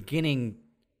 she's beginning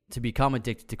to become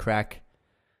addicted to crack.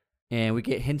 And we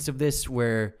get hints of this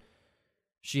where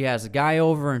she has a guy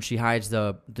over and she hides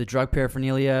the drug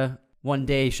paraphernalia. One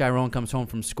day, Chiron comes home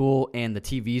from school and the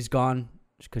TV's gone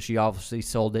because she obviously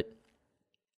sold it.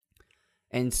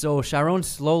 And so Chiron's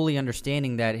slowly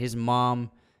understanding that his mom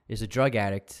is a drug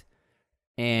addict.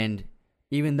 And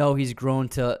even though he's grown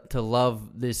to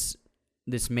love this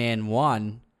man,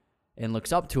 Juan, and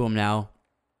looks up to him now,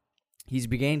 he's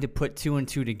beginning to put 2 and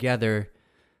 2 together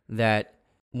that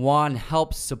Juan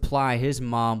helps supply his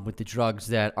mom with the drugs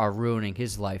that are ruining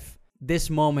his life.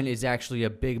 This moment is actually a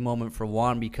big moment for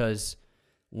Juan because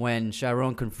when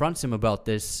Chiron confronts him about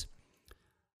this,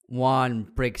 Juan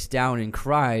breaks down and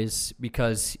cries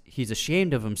because he's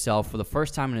ashamed of himself for the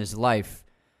first time in his life.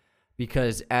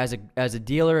 Because as a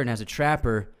dealer and as a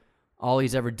trapper, all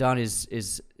he's ever done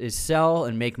is sell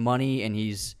and make money, and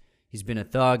he's been a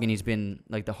thug and he's been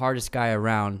like the hardest guy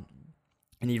around,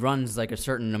 and he runs like a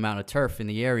certain amount of turf in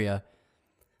the area,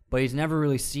 but he's never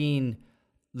really seen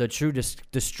the true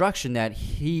destruction that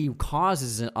he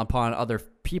causes upon other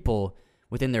people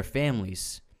within their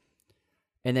families.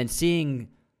 And then seeing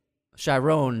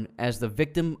Chiron as the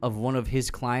victim of one of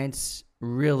his clients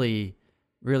really,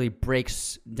 really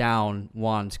breaks down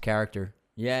Juan's character.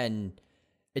 Yeah, and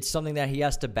it's something that he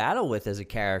has to battle with as a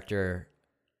character,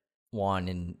 Juan.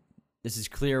 And this is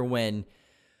clear when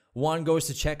Juan goes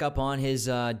to check up on his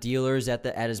dealers at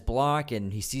his block,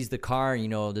 and he sees the car.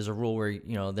 There's a rule where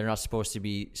they're not supposed to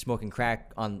be smoking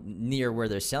crack near where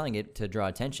they're selling it to draw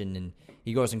attention. And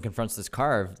he goes and confronts this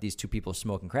car of these 2 people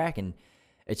smoking crack, and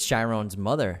it's Chiron's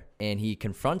mother. And he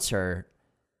confronts her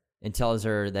and tells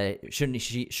her that shouldn't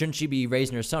she be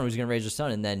raising her son? Who's going to raise her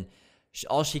son? And then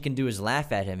all she can do is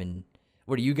laugh at him. And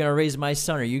what, are you going to raise my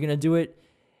son? Are you going to do it?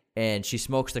 And she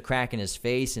smokes the crack in his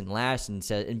face and laughs and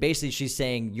says, and basically she's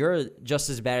saying, you're just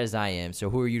as bad as I am, so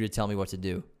who are you to tell me what to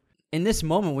do? In this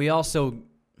moment, we also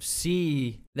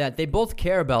see that they both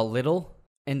care about Little,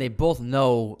 and they both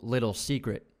know Little's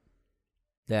secret,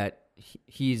 that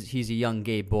he's a young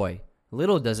gay boy.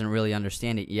 Little doesn't really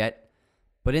understand it yet,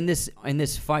 but in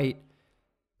this fight,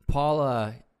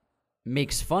 Paula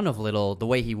makes fun of Little the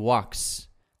way he walks,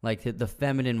 like the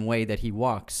feminine way that he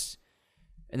walks.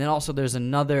 And then also there's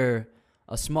a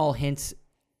small hint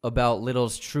about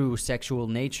Little's true sexual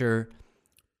nature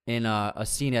in a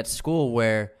scene at school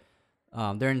where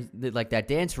they're in that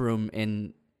dance room,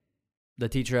 and the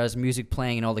teacher has music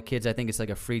playing, and all the kids, I think it's like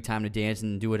a free time to dance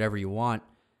and do whatever you want.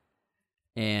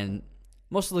 And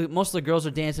most of the girls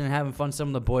are dancing and having fun. Some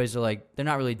of the boys are they're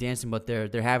not really dancing, but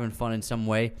they're having fun in some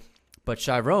way. But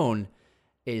Chiron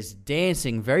is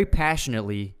dancing very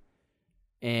passionately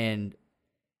and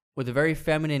with a very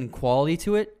feminine quality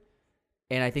to it.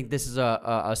 And I think this is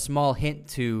a small hint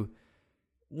to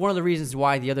one of the reasons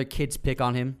why the other kids pick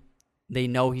on him. They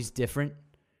know he's different.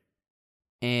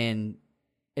 And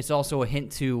it's also a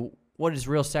hint to what his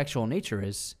real sexual nature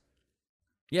is.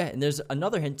 Yeah, and there's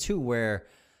another hint, too, where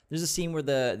There's a scene where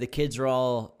the kids are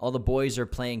all the boys are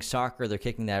playing soccer. They're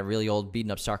kicking that really old beaten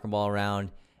up soccer ball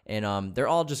around. And they're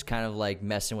all just kind of like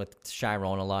messing with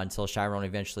Chiron a lot until Chiron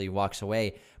eventually walks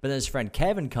away. But then his friend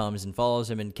Kevin comes and follows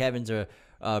him, and Kevin's a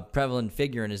prevalent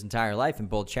figure in his entire life in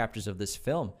both chapters of this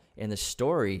film and this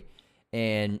story.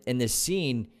 And in this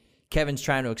scene, Kevin's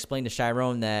trying to explain to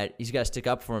Chiron that he's got to stick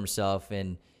up for himself,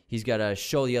 and he's got to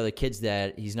show the other kids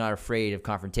that he's not afraid of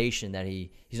confrontation, that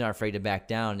he's not afraid to back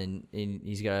down, and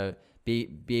he's got to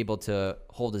be able to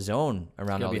hold his own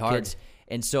around all the kids.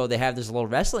 And so they have this little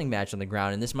wrestling match on the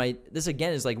ground, and this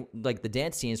again is like the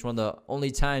dance scene. It's one of the only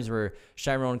times where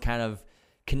Chiron kind of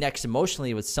connects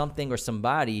emotionally with something or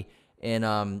somebody.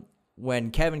 And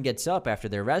when Kevin gets up after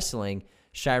they're wrestling,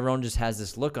 Chiron just has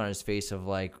this look on his face of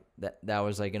like that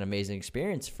was like an amazing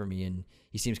experience for me, and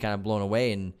he seems kind of blown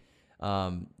away, and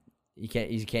he can't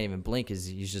even blink because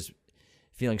he's just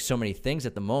feeling so many things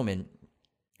at the moment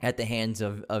at the hands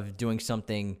of doing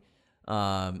something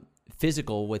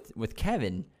physical with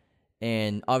Kevin.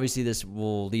 And obviously this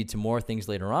will lead to more things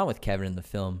later on with Kevin in the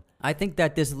film. I think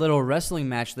that this little wrestling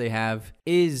match they have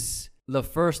is the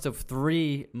first of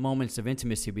 3 moments of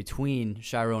intimacy between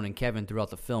Chiron and Kevin throughout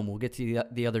the film. We'll get to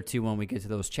the other 2 when we get to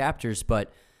those chapters,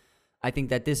 but I think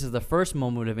that this is the first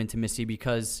moment of intimacy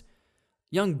because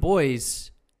young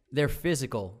boys, they're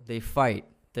physical, they fight,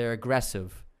 they're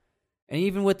aggressive. And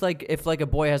even with if a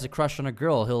boy has a crush on a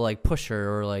girl, he'll like push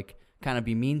her or like kind of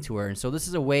be mean to her. And so this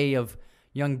is a way of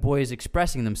young boys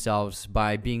expressing themselves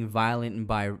by being violent and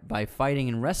by fighting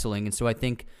and wrestling. And so I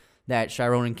think that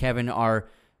Chiron and Kevin are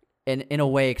in a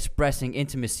way expressing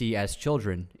intimacy as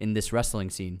children in this wrestling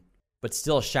scene. But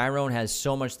still, Chiron has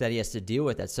so much that he has to deal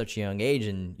with at such a young age.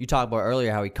 And you talked about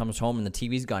earlier how he comes home and the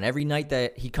TV's gone. Every night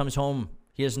that he comes home,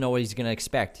 he doesn't know what he's going to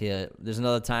expect. There's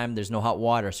another time, there's no hot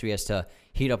water, so he has to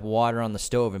heat up water on the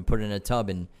stove and put it in a tub.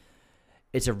 And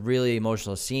it's a really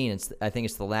emotional scene. I think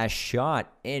it's the last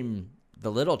shot in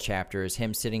the little chapter is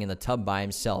him sitting in the tub by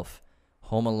himself,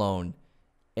 home alone,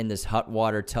 in this hot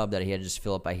water tub that he had to just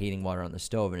fill up by heating water on the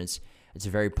stove. And it's a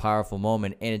very powerful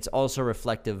moment. And it's also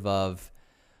reflective of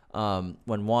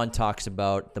when Juan talks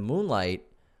about the moonlight,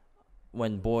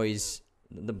 when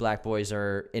the black boys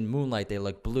are in moonlight, they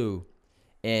look blue.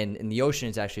 And in the ocean,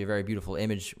 it's actually a very beautiful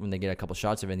image when they get a couple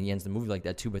shots of it. And he ends the movie like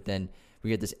that too. But then we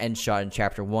get this end shot in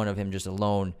chapter 1 of him just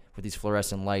alone with these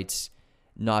fluorescent lights,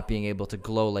 not being able to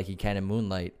glow like he can in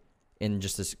moonlight in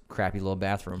just this crappy little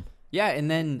bathroom. Yeah,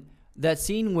 and then that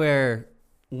scene where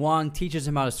Juan teaches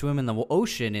him how to swim in the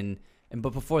ocean,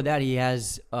 but before that he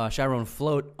has Chiron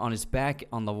float on his back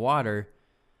on the water.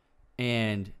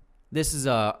 And this is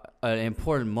an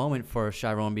important moment for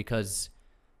Chiron because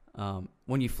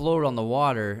when you float on the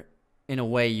water, in a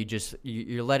way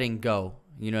you're letting go.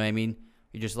 You know what I mean?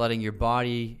 You're just letting your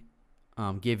body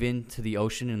give in to the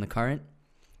ocean and the current.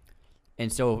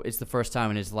 And so it's the first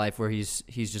time in his life where he's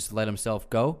just let himself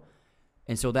go.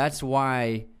 And so that's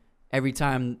why every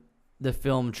time the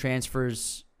film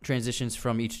transitions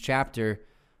from each chapter,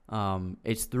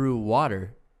 it's through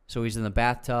water. So he's in the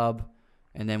bathtub,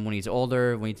 and then when he's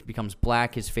older, when he becomes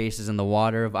black, his face is in the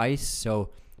water of ice. So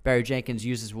Barry Jenkins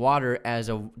uses water as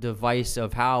a device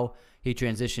of how he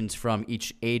transitions from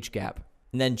each age gap.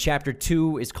 And then chapter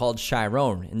 2 is called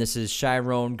Chiron. And this is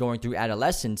Chiron going through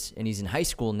adolescence, and he's in high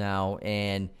school now,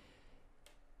 and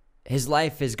his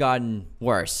life has gotten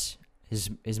worse.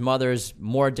 His mother's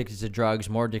more addicted to drugs,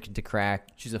 more addicted to crack.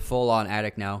 She's a full-on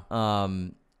addict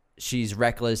now. She's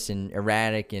reckless and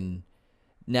erratic, and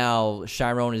now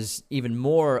Chiron is even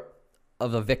more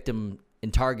of a victim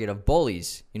and target of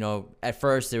bullies. You know, at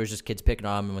first there was just kids picking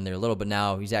on him when they were little, but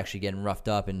now he's actually getting roughed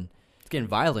up and it's getting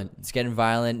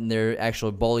violent. And there are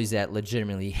actual bullies that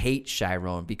legitimately hate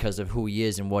Chiron because of who he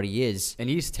is and what he is. And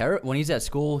when he's at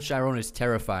school, Chiron is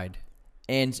terrified.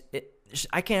 And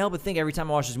I can't help but think every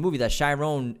time I watch this movie that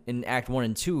Chiron in Act 1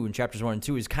 and 2, in chapters 1 and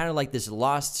 2, is kind of like this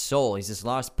lost soul. He's this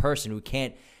lost person who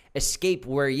can't escape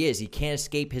where he is. He can't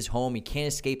escape his home. He can't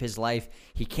escape his life.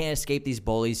 He can't escape these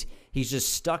bullies. He's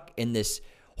just stuck in this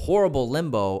horrible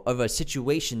limbo of a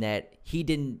situation that he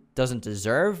doesn't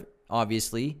deserve,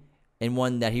 obviously, and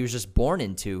one that he was just born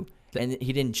into and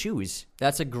he didn't choose.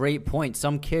 That's a great point.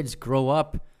 Some kids grow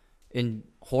up in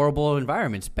horrible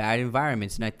environments, bad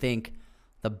environments, and I think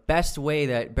the best way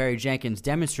that Barry Jenkins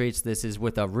demonstrates this is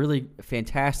with a really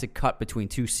fantastic cut between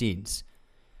 2 scenes.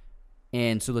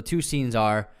 And so the 2 scenes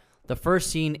are, the first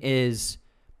scene is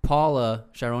Paula,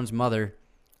 Chiron's mother,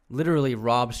 literally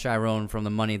robs Chiron from the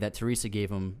money that Teresa gave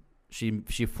him.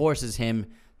 She forces him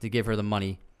to give her the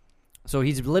money. So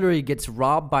he's literally gets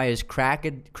robbed by his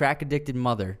crack-addicted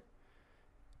mother.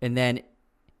 And then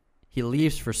he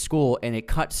leaves for school, and it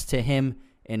cuts to him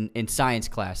in science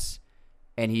class,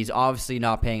 and he's obviously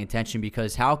not paying attention,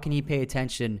 because how can he pay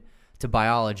attention to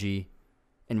biology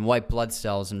and white blood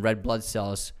cells and red blood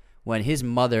cells when his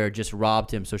mother just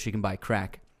robbed him so she can buy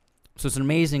crack? So it's an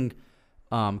amazing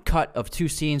cut of 2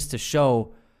 scenes to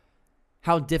show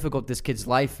how difficult this kid's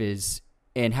life is,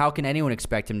 and how can anyone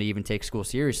expect him to even take school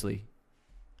seriously?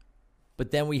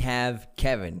 But then we have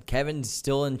Kevin. Kevin's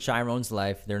still in Chiron's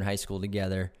life. They're in high school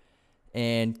together.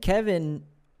 And Kevin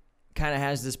kind of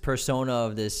has this persona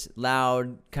of this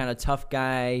loud, kind of tough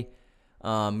guy.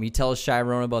 He tells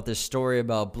Chiron about this story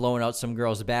about blowing out some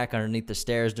girl's back underneath the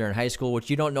stairs during high school, which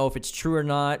you don't know if it's true or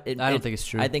not. I don't think it's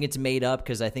true. I think it's made up,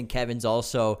 because I think Kevin's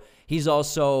also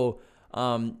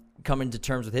coming to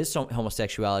terms with his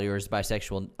homosexuality or his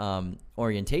bisexual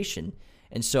orientation.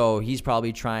 And so he's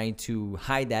probably trying to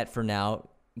hide that for now,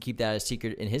 keep that a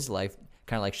secret in his life,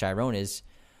 kind of like Chiron is.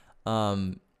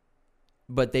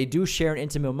 But they do share an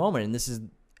intimate moment, and this is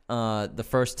the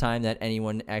first time that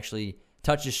anyone actually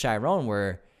touches Chiron,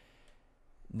 where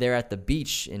they're at the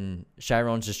beach, and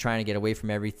Chiron's just trying to get away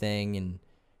from everything, and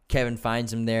Kevin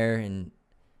finds him there and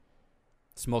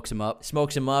smokes him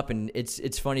up. And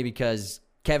it's funny because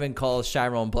Kevin calls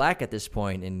Chiron Black at this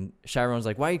point, and Chiron's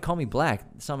like, "Why you call me Black?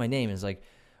 It's not my name." It's like,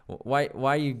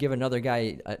 why you give another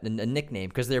guy a nickname?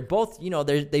 Because they're both,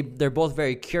 they're both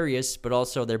very curious, but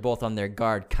also they're both on their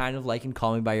guard, kind of like in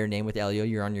Call Me by Your Name with Elio.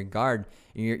 You're on your guard,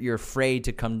 and you're afraid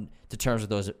to come to terms with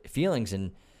those feelings,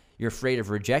 and you're afraid of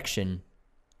rejection.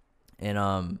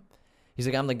 And he's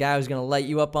like, "I'm the guy who's gonna light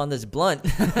you up on this blunt."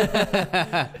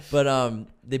 But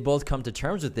they both come to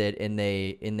terms with it, and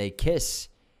they kiss.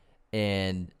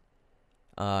 And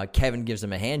Kevin gives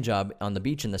him a hand job on the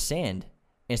beach in the sand.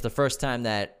 And it's the first time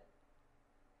that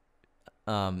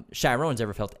Chiron's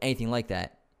ever felt anything like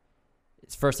that.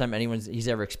 It's the first time he's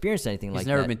ever experienced anything like that. He's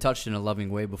never been touched in a loving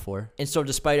way before. And so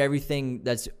despite everything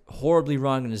that's horribly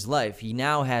wrong in his life, he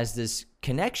now has this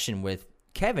connection with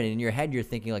Kevin. In your head, you're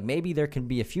thinking, like, maybe there can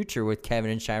be a future with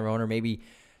Kevin and Chiron, or maybe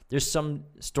there's some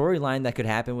storyline that could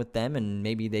happen with them, and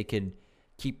maybe they could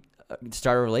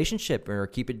start a relationship, or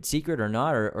keep it secret or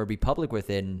not, or be public with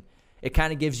it. And it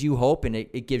kind of gives you hope, and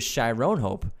it gives Chiron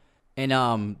hope.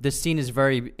 And this scene is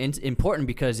very important,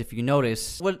 because if you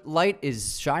notice, what light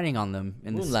is shining on them?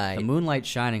 Moonlight. The moonlight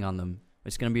shining on them.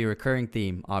 It's going to be a recurring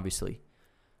theme, obviously.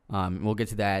 We'll get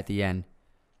to that at the end.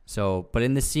 So, but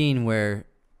in the scene where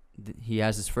he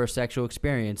has his first sexual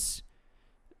experience,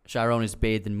 Chiron is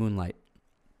bathed in moonlight.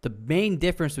 The main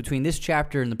difference between this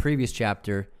chapter and the previous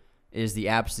chapter is the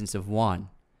absence of Juan.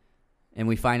 And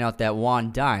we find out that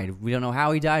Juan died. We don't know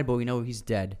how he died, but we know he's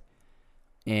dead.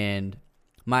 And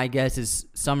my guess is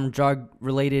some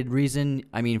drug-related reason.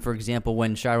 I mean, for example,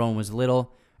 when Chiron was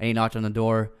little and he knocked on the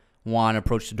door, Juan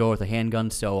approached the door with a handgun.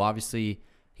 So obviously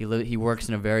he works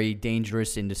in a very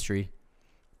dangerous industry.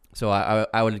 So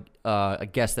I would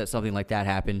guess that something like that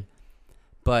happened.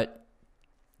 But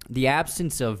the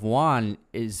absence of Juan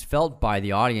is felt by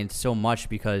the audience so much,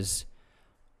 because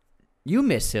you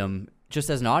miss him just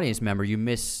as an audience member. You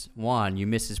miss Juan. You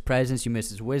miss his presence. You miss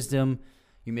his wisdom.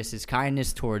 You miss his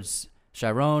kindness towards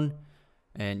Chiron,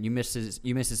 and you miss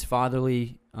his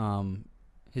fatherly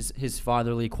his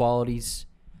fatherly qualities.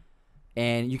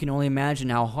 And you can only imagine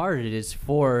how hard it is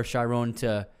for Chiron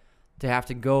to have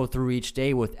to go through each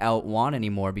day without Juan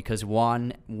anymore, because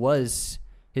Juan was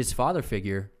his father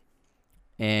figure,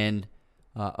 and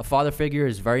a father figure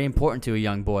is very important to a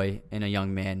young boy and a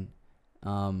young man.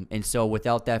 And so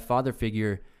without that father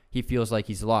figure, he feels like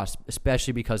he's lost,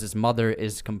 especially because his mother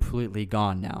is completely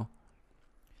gone now.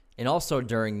 And also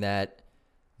during that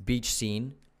beach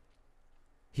scene,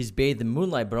 he's bathed in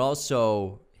moonlight, but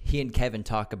also he and Kevin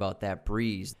talk about that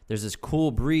breeze. There's this cool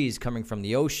breeze coming from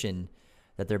the ocean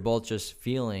that they're both just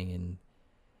feeling. And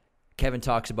Kevin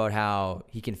talks about how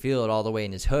he can feel it all the way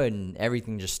in his hood, and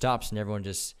everything just stops and everyone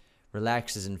just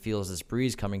relaxes and feels this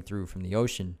breeze coming through from the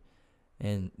ocean.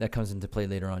 And that comes into play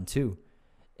later on too.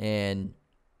 And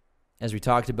as we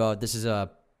talked about, this is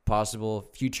a possible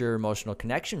future emotional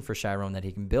connection for Chiron that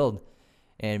he can build.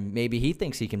 And maybe he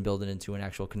thinks he can build it into an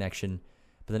actual connection.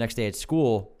 But the next day at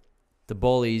school, the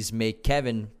bullies make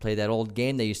Kevin play that old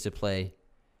game they used to play.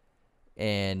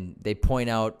 And they point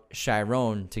out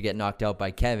Chiron to get knocked out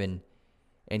by Kevin.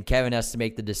 And Kevin has to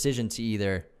make the decision to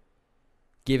either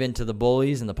give in to the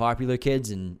bullies and the popular kids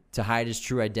and to hide his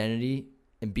true identity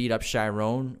and beat up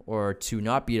Chiron, or to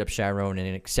not beat up Chiron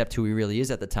and accept who he really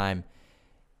is at the time.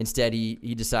 Instead, he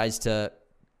decides to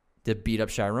beat up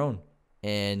Chiron,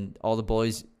 and all the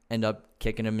bullies end up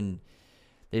kicking him, and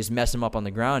they just mess him up on the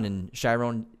ground. And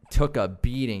Chiron took a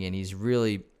beating, and he's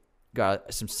really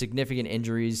got some significant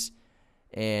injuries.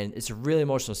 And it's a really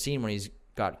emotional scene when he's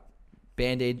got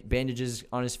bandages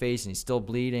on his face, and he's still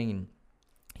bleeding, and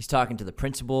he's talking to the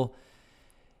principal,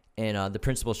 and the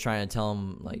principal's trying to tell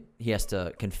him, like, he has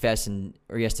to confess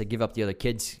or he has to give up the other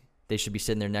kids. They should be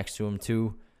sitting there next to him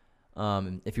too.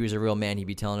 If he was a real man, he'd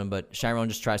be telling him, but Chiron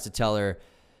just tries to tell her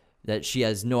that she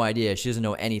has no idea. She doesn't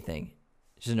know anything.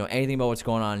 She doesn't know anything about what's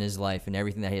going on in his life and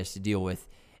everything that he has to deal with.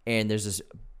 And there's this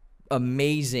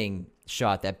amazing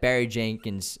shot that Barry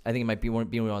Jenkins, I think it might be one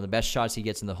of the best shots he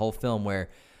gets in the whole film, where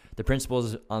the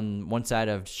principal's on one side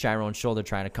of Chiron's shoulder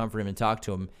trying to comfort him and talk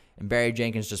to him, and Barry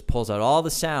Jenkins just pulls out all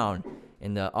the sound,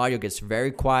 and the audio gets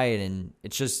very quiet, and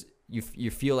it's just,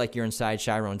 you feel like you're inside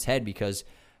Chiron's head, because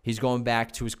he's going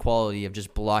back to his quality of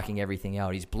just blocking everything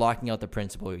out. He's blocking out the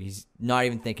principal. He's not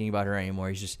even thinking about her anymore.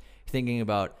 He's just thinking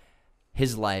about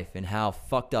his life and how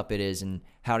fucked up it is and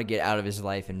how to get out of his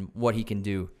life and what he can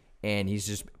do. And he's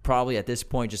just probably at this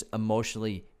point just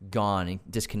emotionally gone and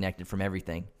disconnected from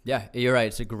everything. Yeah, you're right.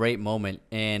 It's a great moment.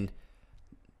 And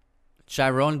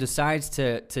Chiron decides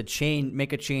to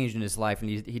make a change in his life, and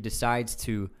he decides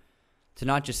to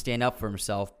not just stand up for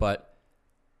himself, but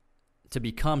to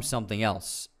become something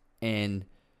else. And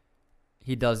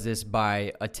he does this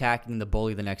by attacking the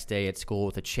bully the next day at school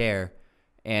with a chair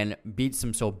and beats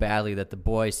him so badly that the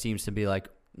boy seems to be like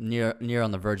near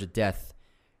on the verge of death.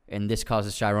 And this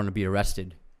causes Chiron to be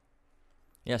arrested.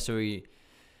 Yeah, so he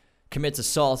commits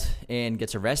assault and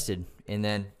gets arrested. And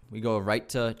then we go right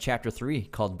to chapter 3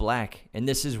 called Black. And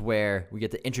this is where we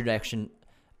get the introduction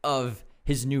of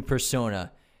his new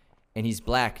persona. And he's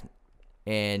black.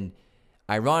 And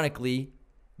ironically,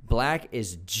 Black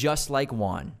is just like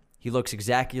Juan. He looks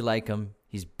exactly like him.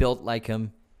 He's built like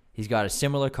him. He's got a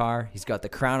similar car. He's got the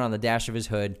crown on the dash of his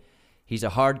hood. He's a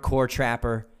hardcore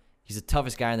trapper. He's the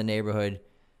toughest guy in the neighborhood.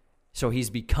 So he's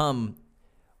become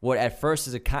what at first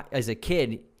as a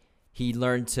kid he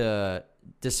learned to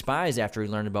despise after he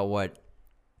learned about what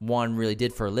Juan really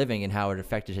did for a living and how it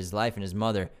affected his life and his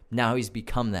mother. Now he's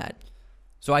become that.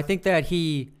 So I think that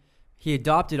he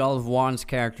adopted all of Juan's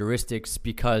characteristics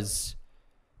because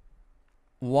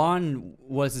Juan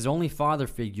was his only father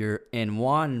figure, and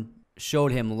Juan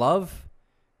showed him love,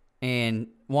 and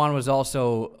Juan was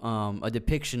also a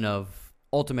depiction of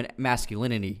ultimate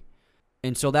masculinity.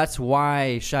 And so that's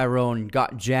why Chiron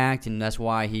got jacked, and that's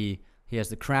why he has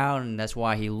the crown, and that's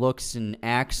why he looks and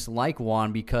acts like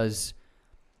Juan, because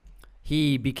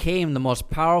he became the most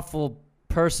powerful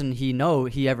person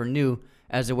he ever knew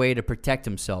as a way to protect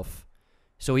himself.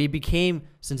 So he became,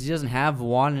 since he doesn't have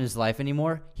Juan in his life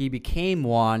anymore, he became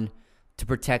Juan to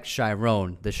protect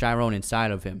Chiron, the Chiron inside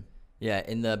of him. Yeah,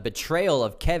 in the betrayal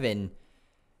of Kevin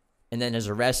and then his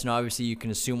arrest, and obviously you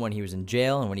can assume when he was in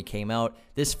jail and when he came out,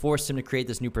 this forced him to create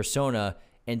this new persona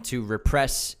and to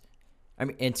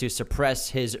suppress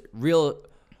his real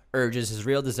urges, his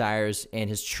real desires,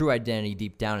 and his true identity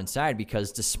deep down inside,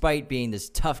 because despite being this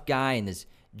tough guy and this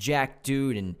jacked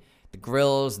dude and the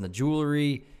grills and the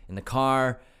jewelry and the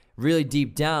car, really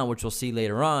deep down, which we'll see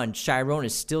later on, Chiron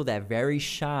is still that very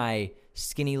shy,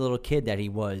 skinny little kid that he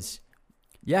was.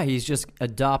 Yeah, he's just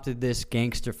adopted this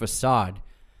gangster facade.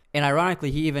 And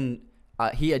ironically, he even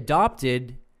he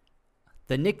adopted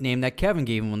the nickname that Kevin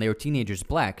gave him when they were teenagers,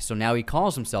 Black. So now he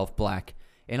calls himself Black.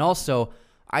 And also,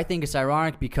 I think it's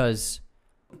ironic because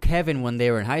Kevin, when they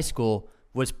were in high school,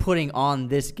 was putting on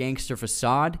this gangster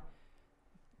facade,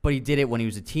 but he did it when he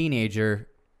was a teenager.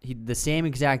 The same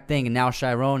exact thing, and now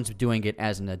Chiron's doing it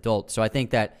as an adult. So I think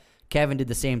that Kevin did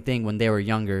the same thing when they were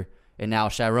younger, and now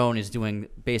Chiron is doing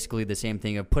basically the same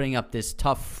thing of putting up this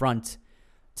tough front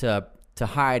to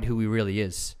hide who he really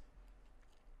is.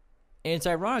 And it's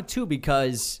ironic, too,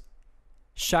 because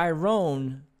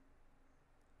Chiron,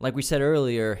 like we said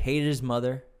earlier, hated his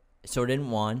mother, so didn't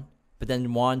Juan. But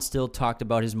then Juan still talked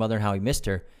about his mother and how he missed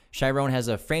her. Chiron has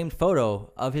a framed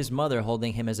photo of his mother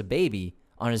holding him as a baby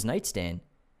on his nightstand.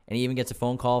 And he even gets a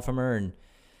phone call from her and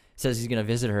says he's going to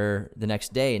visit her the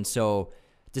next day. And so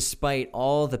despite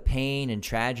all the pain and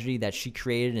tragedy that she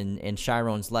created in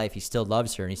Chiron's life, he still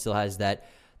loves her. And he still has that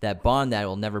bond that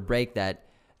will never break, that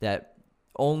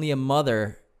only a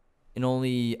mother and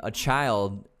only a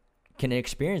child can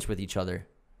experience with each other.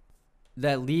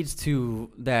 That leads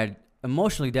to that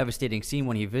emotionally devastating scene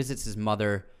when he visits his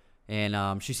mother,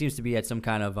 and she seems to be at some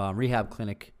kind of rehab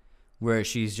clinic where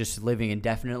she's just living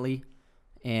indefinitely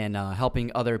and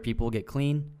helping other people get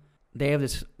clean. They have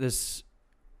this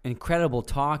incredible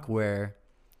talk where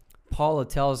Paula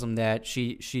tells him that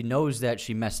she knows that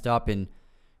she messed up and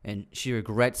she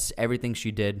regrets everything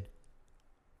she did,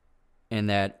 and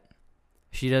that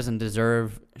she doesn't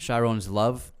deserve Chiron's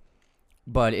love,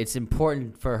 but it's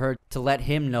important for her to let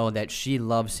him know that she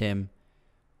loves him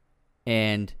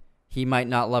and he might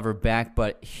not love her back,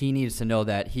 but he needs to know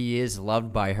that he is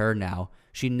loved by her now.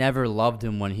 She never loved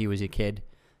him when he was a kid.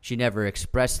 She never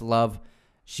expressed love.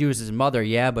 She was his mother,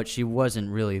 yeah, but she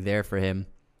wasn't really there for him.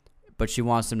 But she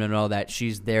wants him to know that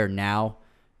she's there now,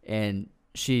 and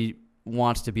she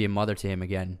wants to be a mother to him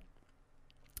again.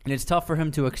 And it's tough for him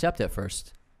to accept at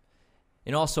first.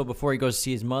 And also, before he goes to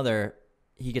see his mother,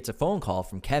 he gets a phone call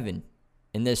from Kevin,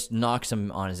 and this knocks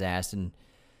him on his ass, and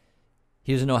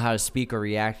he doesn't know how to speak or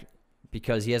react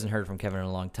because he hasn't heard from Kevin in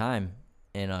a long time.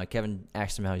 And Kevin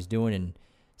asks him how he's doing and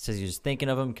says he was thinking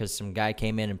of him because some guy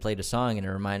came in and played a song and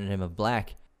it reminded him of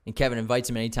Black. And Kevin invites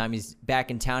him anytime he's back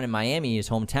in town in Miami, his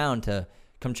hometown, to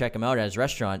come check him out at his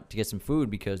restaurant to get some food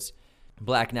because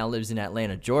Black now lives in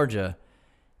Atlanta, Georgia.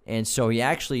 And so he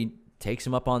actually takes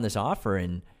him up on this offer,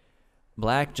 and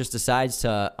Black just decides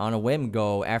to, on a whim,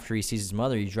 go after he sees his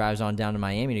mother. He drives on down to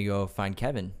Miami to go find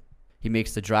Kevin. He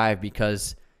makes the drive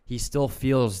because he still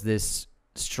feels this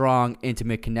strong,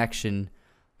 intimate connection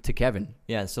to Kevin.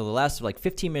 Yeah, so the last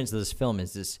 15 minutes of this film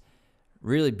is this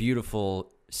really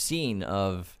beautiful scene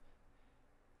of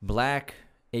Black,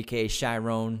 a.k.a.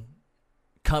 Chiron,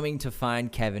 coming to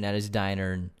find Kevin at his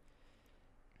diner. And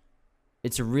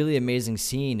it's a really amazing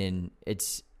scene, and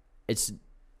it's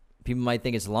people might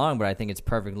think it's long, but I think it's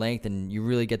perfect length, and you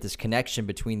really get this connection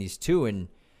between these two, and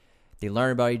they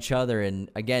learn about each other. And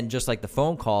again, just like the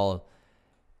phone call,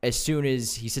 as soon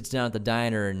as he sits down at the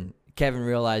diner and Kevin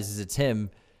realizes it's him,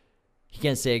 he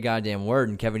can't say a goddamn word,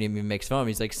 and Kevin even makes fun of him.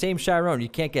 He's like, same Chiron, you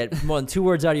can't get more than 2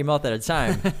 words out of your mouth at a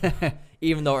time.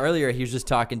 Even though earlier he was just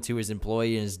talking to his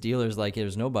employee and his dealers like he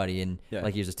was nobody, and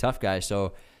like he was a tough guy.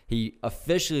 So he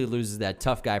officially loses that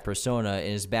tough guy persona and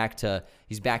he's back to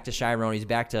Chiron. He's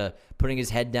back to putting his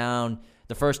head down.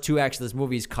 The first 2 acts of this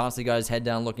movie, he's constantly got his head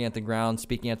down, looking at the ground,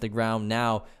 speaking at the ground.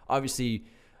 Now, obviously,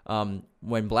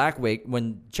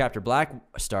 when Chapter Black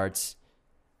starts,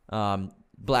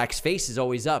 Black's face is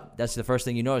always up. That's the first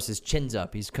thing you notice. His chin's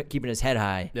up. He's keeping his head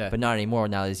high, but not anymore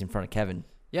now that he's in front of Kevin.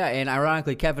 Yeah, and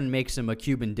ironically, Kevin makes him a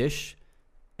Cuban dish,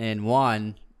 and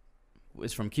Juan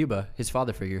is from Cuba, his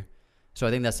father figure. So I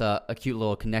think that's a cute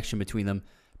little connection between them.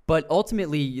 But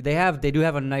ultimately, they do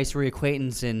have a nice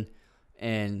reacquaintance,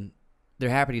 and they're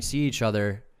happy to see each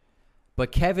other.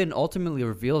 But Kevin ultimately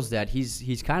reveals that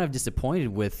he's kind of disappointed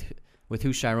with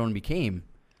who Chiron became.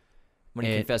 When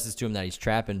he confesses to him that he's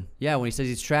trapping. Yeah, when he says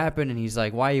he's trapping, and he's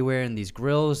like, "Why are you wearing these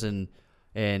grills?" And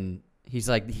he's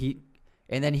like,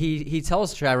 and then he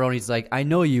tells Chiron, he's like, "I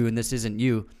know you, and this isn't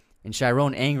you." And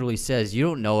Chiron angrily says, "You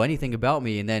don't know anything about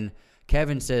me." And then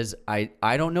Kevin says, I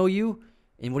don't know you.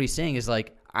 And what he's saying is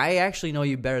like, I actually know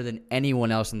you better than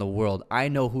anyone else in the world. I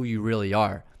know who you really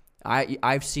are.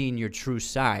 I've seen your true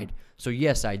side. So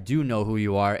yes, I do know who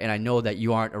you are, and I know that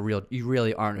you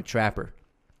really aren't a trapper.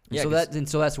 And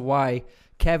so that's why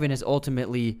Kevin is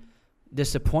ultimately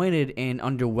disappointed and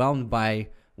underwhelmed by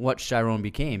what Chiron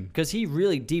became. Because he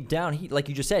really deep down, like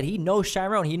you just said, he knows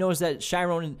Chiron. He knows that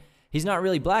Chiron, he's not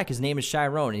really Black. His name is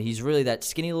Chiron, and he's really that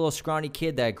skinny little scrawny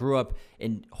kid that grew up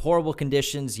in horrible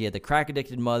conditions. He had the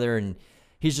crack-addicted mother, and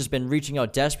he's just been reaching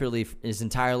out desperately his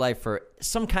entire life for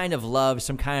some kind of love,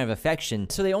 some kind of affection.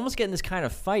 So they almost get in this kind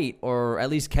of fight, or at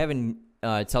least Kevin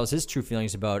tells his true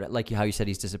feelings about it, like how you said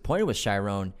he's disappointed with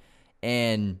Chiron.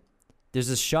 And there's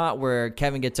this shot where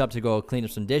Kevin gets up to go clean up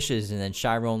some dishes, and then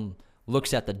Chiron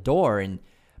looks at the door, and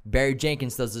Barry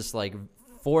Jenkins does this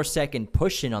 4-second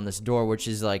push-in on this door, which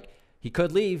is like, he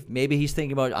could leave. Maybe he's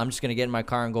thinking about, I'm just going to get in my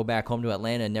car and go back home to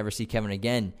Atlanta and never see Kevin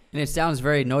again. And it sounds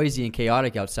very noisy and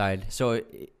chaotic outside. So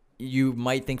you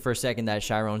might think for a second that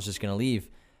Chiron's just going to leave,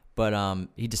 but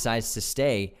he decides to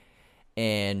stay,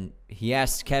 and he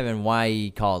asks Kevin why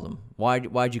he called him.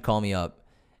 Why'd you call me up?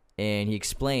 And he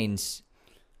explains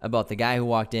about the guy who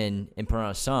walked in and put on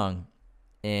a song.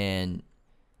 And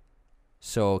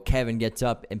so Kevin gets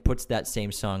up and puts that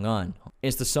same song on.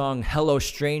 It's the song Hello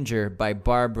Stranger by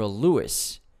Barbara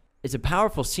Lewis. It's a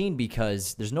powerful scene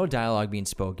because there's no dialogue being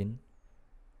spoken.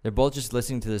 They're both just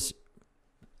listening to this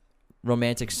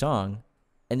romantic song,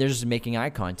 and they're just making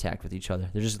eye contact with each other.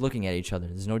 They're just looking at each other.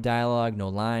 There's no dialogue, no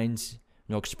lines,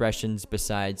 no expressions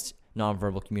besides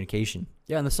nonverbal communication.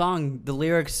 Yeah, and the song, the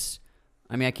lyrics,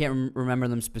 I mean, I can't remember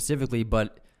them specifically,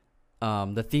 but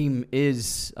the theme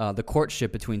is the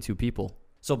courtship between two people.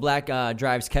 So Black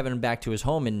drives Kevin back to his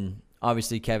home, and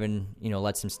obviously Kevin,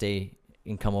 lets him stay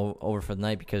and come over for the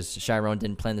night because Chiron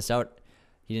didn't plan this out.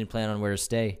 He didn't plan on where to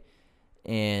stay.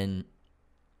 And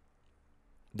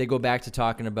they go back to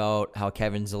talking about how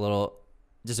Kevin's a little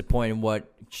disappointed in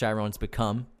what Chiron's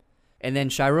become. And then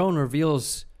Chiron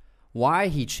reveals why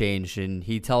he changed, and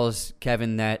he tells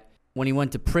Kevin that when he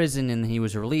went to prison and he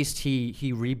was released,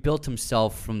 he rebuilt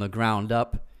himself from the ground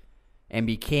up and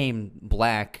became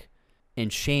black and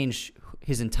changed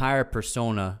his entire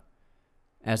persona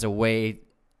as a way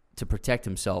to protect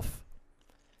himself.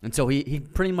 And so he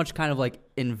pretty much kind of like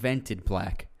invented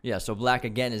black. Yeah, so black,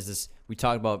 again, is this, we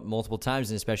talked about multiple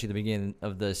times, and especially at the beginning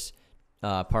of this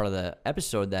part of the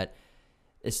episode, that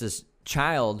it's this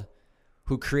child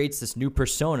who creates this new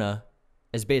persona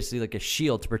as basically like a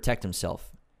shield to protect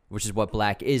himself, which is what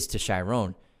black is to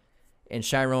Chiron. And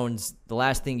Chiron's, the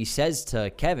last thing he says to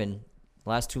Kevin, the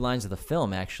last two lines of the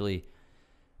film, actually,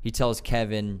 he tells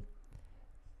Kevin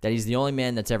that he's the only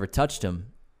man that's ever touched him,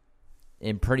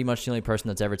 and pretty much the only person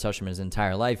that's ever touched him in his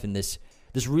entire life. And this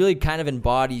really kind of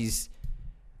embodies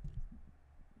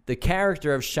the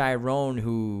character of Chiron,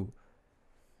 who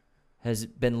has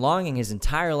been longing his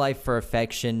entire life for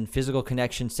affection, physical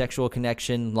connection, sexual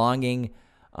connection, longing,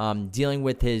 dealing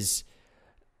with his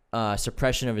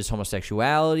suppression of his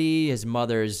homosexuality, his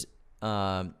mother's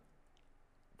pain,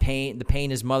 the pain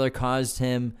his mother caused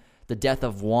him, the death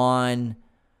of Juan,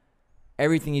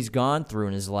 everything he's gone through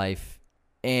in his life.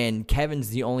 And Kevin's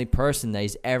the only person that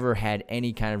he's ever had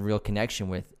any kind of real connection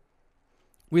with.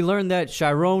 We learned that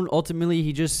Chiron, ultimately,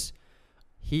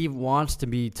 he wants to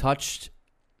be touched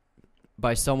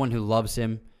by someone who loves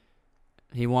him.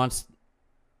 He wants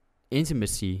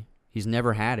intimacy. He's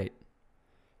never had it.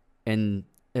 And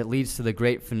it leads to the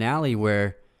great finale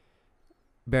where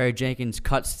Barry Jenkins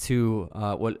cuts to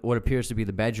what appears to be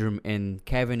the bedroom, and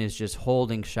Kevin is just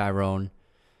holding Chiron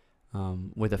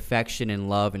with affection and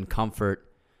love and comfort.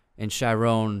 And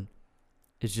Chiron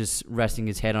is just resting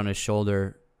his head on his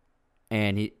shoulder,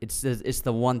 and it's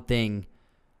the one thing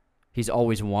he's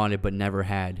always wanted but never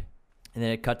had. And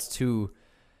then it cuts to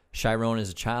Chiron as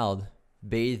a child,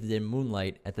 bathed in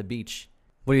moonlight at the beach.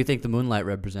 What do you think the moonlight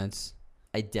represents?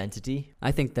 Identity.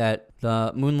 I think that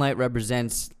the moonlight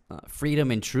represents freedom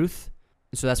and truth.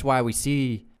 So that's why we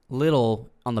see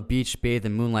Little on the beach bathed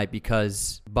in moonlight,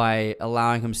 because by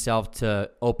allowing himself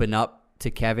to open up to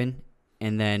Kevin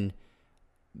and then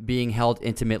being held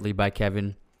intimately by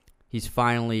Kevin, he's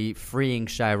finally freeing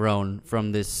Chiron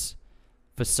from this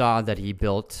facade that he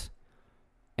built,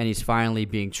 and he's finally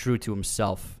being true to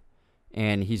himself,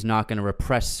 and he's not going to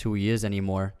repress who he is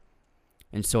anymore.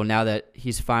 And so now that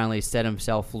he's finally set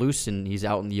himself loose and he's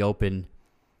out in the open,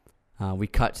 we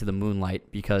cut to the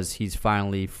moonlight because he's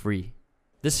finally free.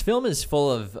 This film is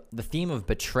full of the theme of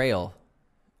betrayal.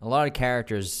 A lot of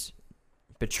characters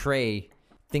betray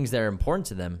things that are important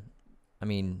to them. I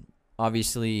mean,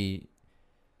 obviously,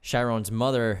 Chiron's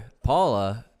mother,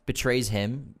 Paula, betrays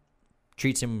him,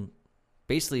 treats him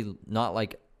basically not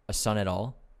like a son at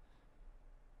all,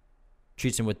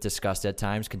 treats him with disgust at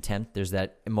times, contempt. There's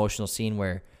that emotional scene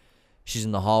where she's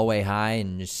in the hallway high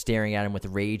and just staring at him with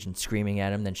rage and screaming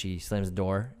at him. Then she slams the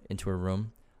door into her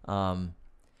room.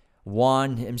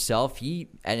 Juan himself, he,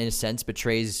 in a sense,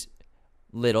 betrays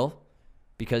Little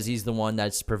because he's the one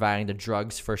that's providing the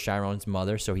drugs for Chiron's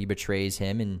mother, so he betrays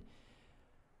him. And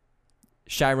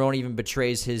Chiron even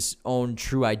betrays his own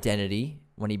true identity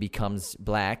when he becomes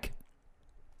black.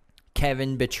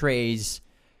 Kevin betrays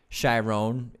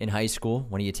Chiron in high school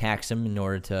when he attacks him in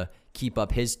order to keep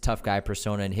up his tough guy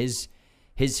persona and his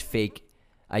fake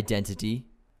identity.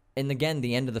 And again,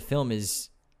 the end of the film is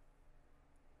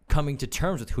coming to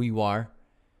terms with who you are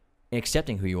and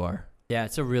accepting who you are. Yeah,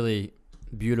 it's a really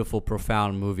beautiful,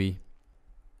 profound movie.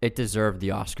 It deserved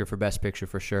the Oscar for Best Picture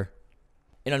for sure.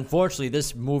 And unfortunately,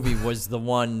 this movie was the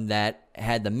one that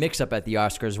had the mix-up at the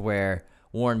Oscars where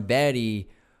Warren Beatty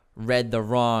read the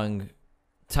wrong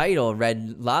title,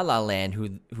 read La La Land,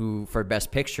 who for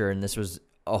Best Picture, and this was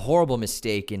a horrible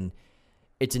mistake. And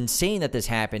it's insane that this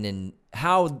happened, and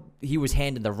how he was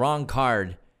handed the wrong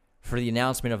card for the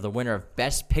announcement of the winner of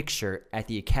Best Picture at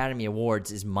the Academy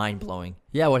Awards is mind-blowing.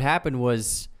 Yeah, what happened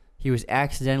was he was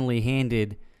accidentally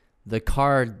handed the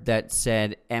card that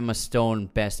said Emma Stone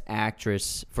Best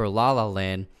Actress for La La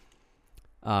Land,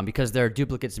 because there are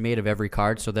duplicates made of every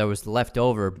card, so there was left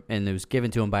over, and it was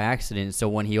given to him by accident. So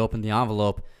when he opened the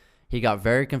envelope, he got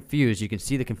very confused. You can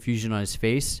see the confusion on his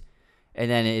face,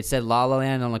 and then it said La La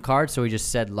Land on the card, so he just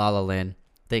said La La Land,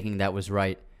 thinking that was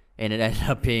right, and it ended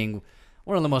up being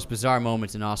one of the most bizarre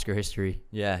moments in Oscar history.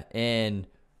 Yeah, and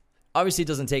obviously it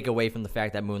doesn't take away from the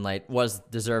fact that Moonlight was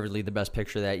deservedly the best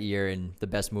picture that year and the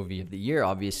best movie of the year,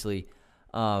 obviously.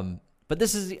 But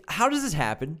how does this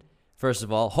happen? First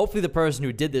of all, hopefully the person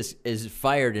who did this is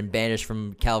fired and banished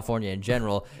from California in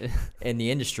general in the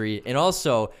industry. And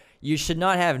also, You should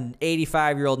not have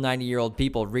 85-year-old, 90-year-old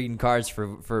people reading cards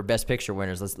for Best Picture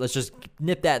winners. Let's just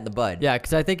nip that in the bud. Yeah,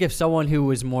 because I think if someone who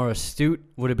was more astute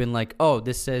would have been like, oh,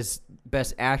 this says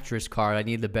Best Actress card, I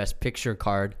need the Best Picture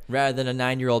card. Rather than a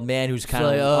 9-year-old man who's kind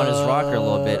of on his rocker a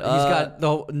little bit. He's got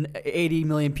the 80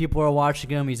 million people are watching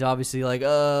him. He's obviously like,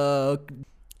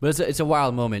 But it's a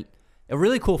wild moment. A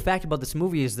really cool fact about this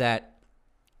movie is that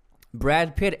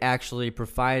Brad Pitt actually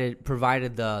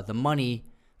provided the money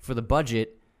for the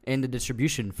budget and the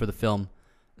distribution for the film.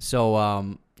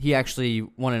 So he actually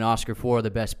won an Oscar for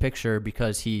the Best Picture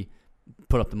because he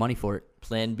put up the money for it.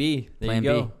 Plan B. There Plan you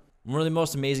go. B. One of the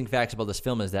most amazing facts about this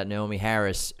film is that Naomi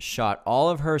Harris shot all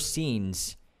of her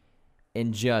scenes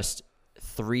in just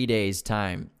 3 days'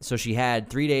 time. So she had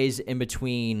 3 days in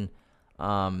between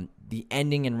the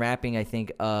ending and wrapping, I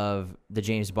think, of the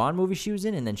James Bond movie she was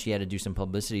in, and then she had to do some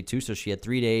publicity too. So she had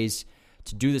 3 days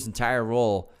to do this entire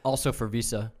role. Also for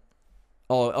visa.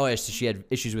 Oh, yeah, so she had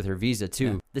issues with her visa too.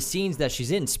 Yeah. The scenes that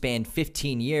she's in span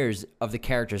 15 years of the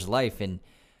character's life, and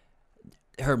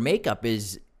her makeup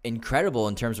is incredible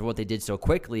in terms of what they did so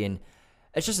quickly, and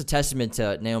it's just a testament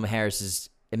to Naomi Harris's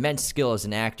immense skill as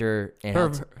an actor.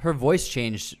 And her voice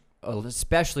changed,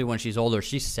 especially when she's older.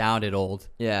 She sounded old.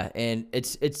 Yeah, and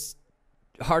it's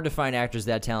hard to find actors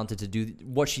that talented to do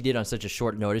what she did on such a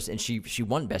short notice, and she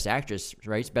won Best Actress,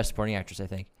 right? Best Supporting Actress, I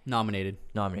think. Nominated,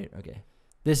 okay.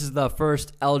 This is the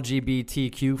first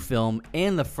LGBTQ film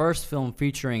and the first film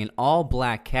featuring an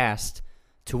all-black cast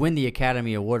to win the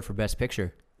Academy Award for Best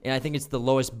Picture. And I think it's the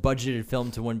lowest budgeted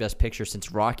film to win Best Picture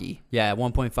since Rocky. Yeah, at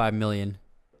 $1.5 million.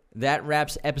 That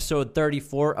wraps episode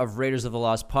 34 of Raiders of the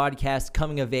Lost podcast,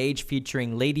 Coming of Age,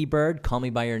 featuring Lady Bird, Call Me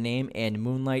By Your Name, and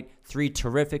Moonlight. 3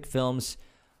 terrific films.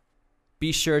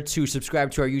 Be sure to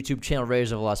subscribe to our YouTube channel,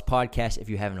 Raiders of the Lost podcast, if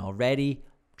you haven't already.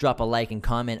 Drop a like and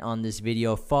comment on this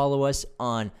video. Follow us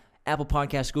on Apple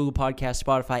Podcasts, Google Podcasts,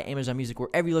 Spotify, Amazon Music,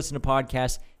 wherever you listen to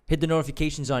podcasts. Hit the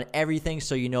notifications on everything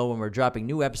so you know when we're dropping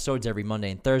new episodes every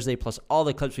Monday and Thursday, plus all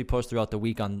the clips we post throughout the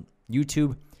week on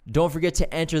YouTube. Don't forget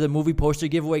to enter the movie poster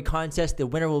giveaway contest. The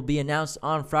winner will be announced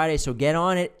on Friday, so get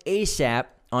on it ASAP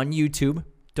on YouTube.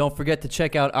 Don't forget to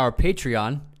check out our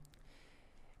Patreon,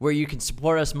 where you can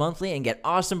support us monthly and get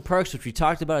awesome perks, which we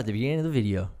talked about at the beginning of the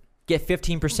video. Get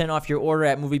 15% off your order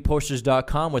at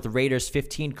movieposters.com with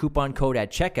Raiders15 coupon code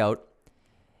at checkout.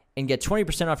 And get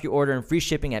 20% off your order and free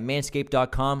shipping at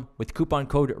manscaped.com with coupon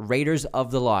code Raiders of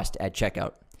the Lost at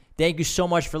checkout. Thank you so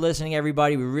much for listening,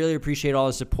 everybody. We really appreciate all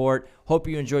the support. Hope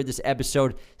you enjoyed this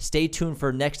episode. Stay tuned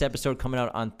for next episode coming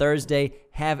out on Thursday.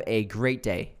 Have a great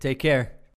day. Take care.